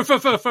looking for.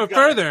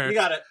 Further. You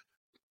got it.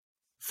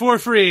 For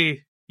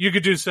free, you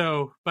could do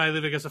so by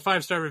leaving us a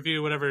 5-star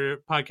review, whatever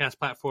podcast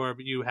platform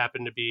you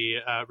happen to be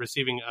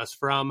receiving us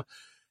from.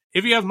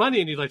 If you have money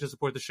and you'd like to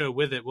support the show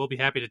with it, we'll be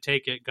happy to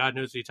take it. God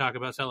knows we talk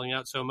about selling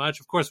out so much.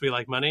 Of course, we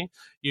like money.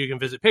 You can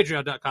visit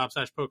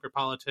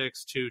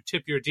patreon.com/pokerpolitics to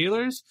tip your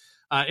dealers.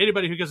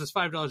 Anybody who gives us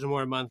 $5 or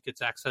more a month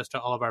gets access to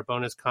all of our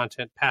bonus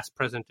content, past,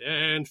 present,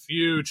 and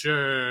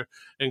future,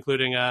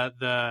 including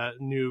the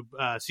new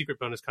secret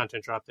bonus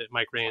content drop that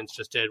Mike Rains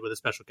just did with a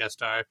special guest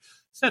star.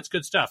 So that's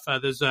good stuff.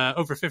 There's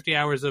over 50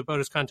 hours of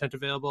bonus content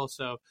available.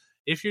 So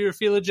if you're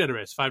feeling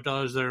generous,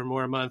 $5 or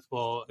more a month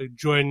will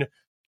join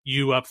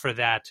you up for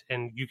that,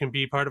 and you can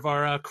be part of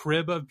our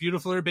crib of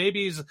beautifuler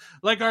babies,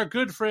 like our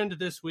good friend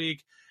this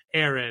week,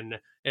 Aaron.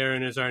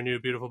 Aaron is our new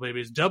beautiful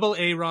babies, double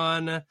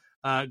Aaron.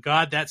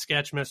 God, that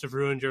sketch must have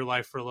ruined your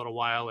life for a little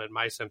while, and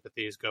my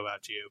sympathies go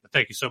out to you. But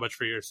thank you so much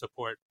for your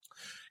support.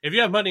 If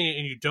you have money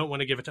and you don't want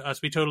to give it to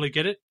us, we totally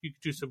get it. You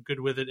can do some good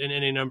with it in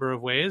any number of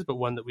ways, but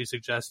one that we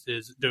suggest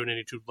is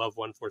donating to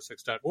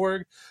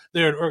love146.org.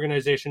 They're an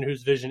organization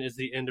whose vision is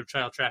the end of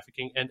child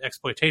trafficking and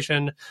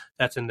exploitation.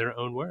 That's in their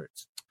own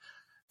words.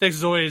 Thanks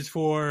as always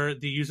for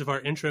the use of our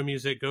intro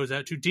music goes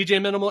out to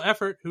DJ Minimal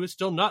Effort, who is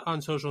still not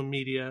on social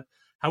media.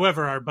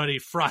 However, our buddy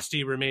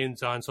Frosty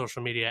remains on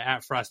social media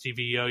at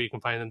FrostyVO. You can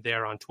find them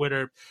there on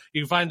Twitter.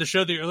 You can find the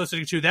show that you're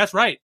listening to. That's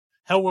right.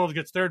 HellwQrld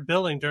gets third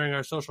billing during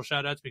our social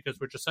shoutouts because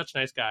we're just such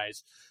nice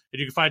guys. And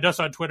you can find us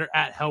on Twitter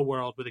at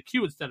HellwQrld with a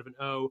Q instead of an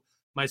O.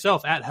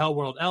 Myself at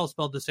HellwQrldL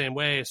spelled the same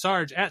way.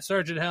 Sarge at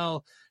Sergeant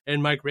Hell.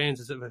 And Mike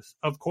Rains is,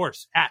 of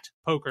course, at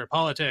Poker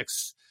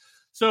Politics.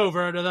 So,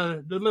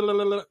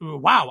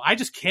 wow, I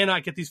just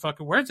cannot get these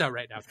fucking words out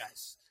right now,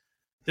 guys.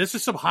 This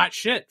is some hot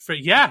shit.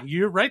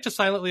 You're right to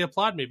silently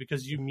applaud me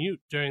because you mute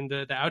during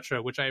the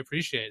outro, which I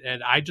appreciate,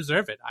 and I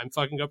deserve it. I'm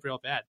fucking up real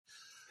bad.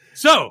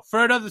 So,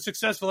 for another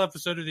successful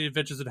episode of the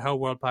Adventures of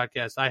HellwQrld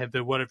podcast, I have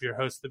been one of your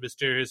hosts, the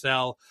Mysterious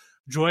L,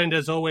 joined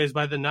as always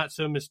by the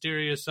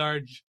not-so-mysterious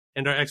Sarge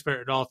and our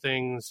expert at all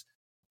things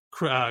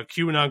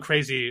QAnon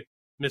crazy,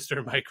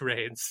 Mr. Mike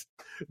Rains.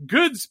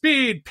 Good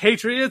speed,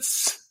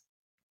 Patriots!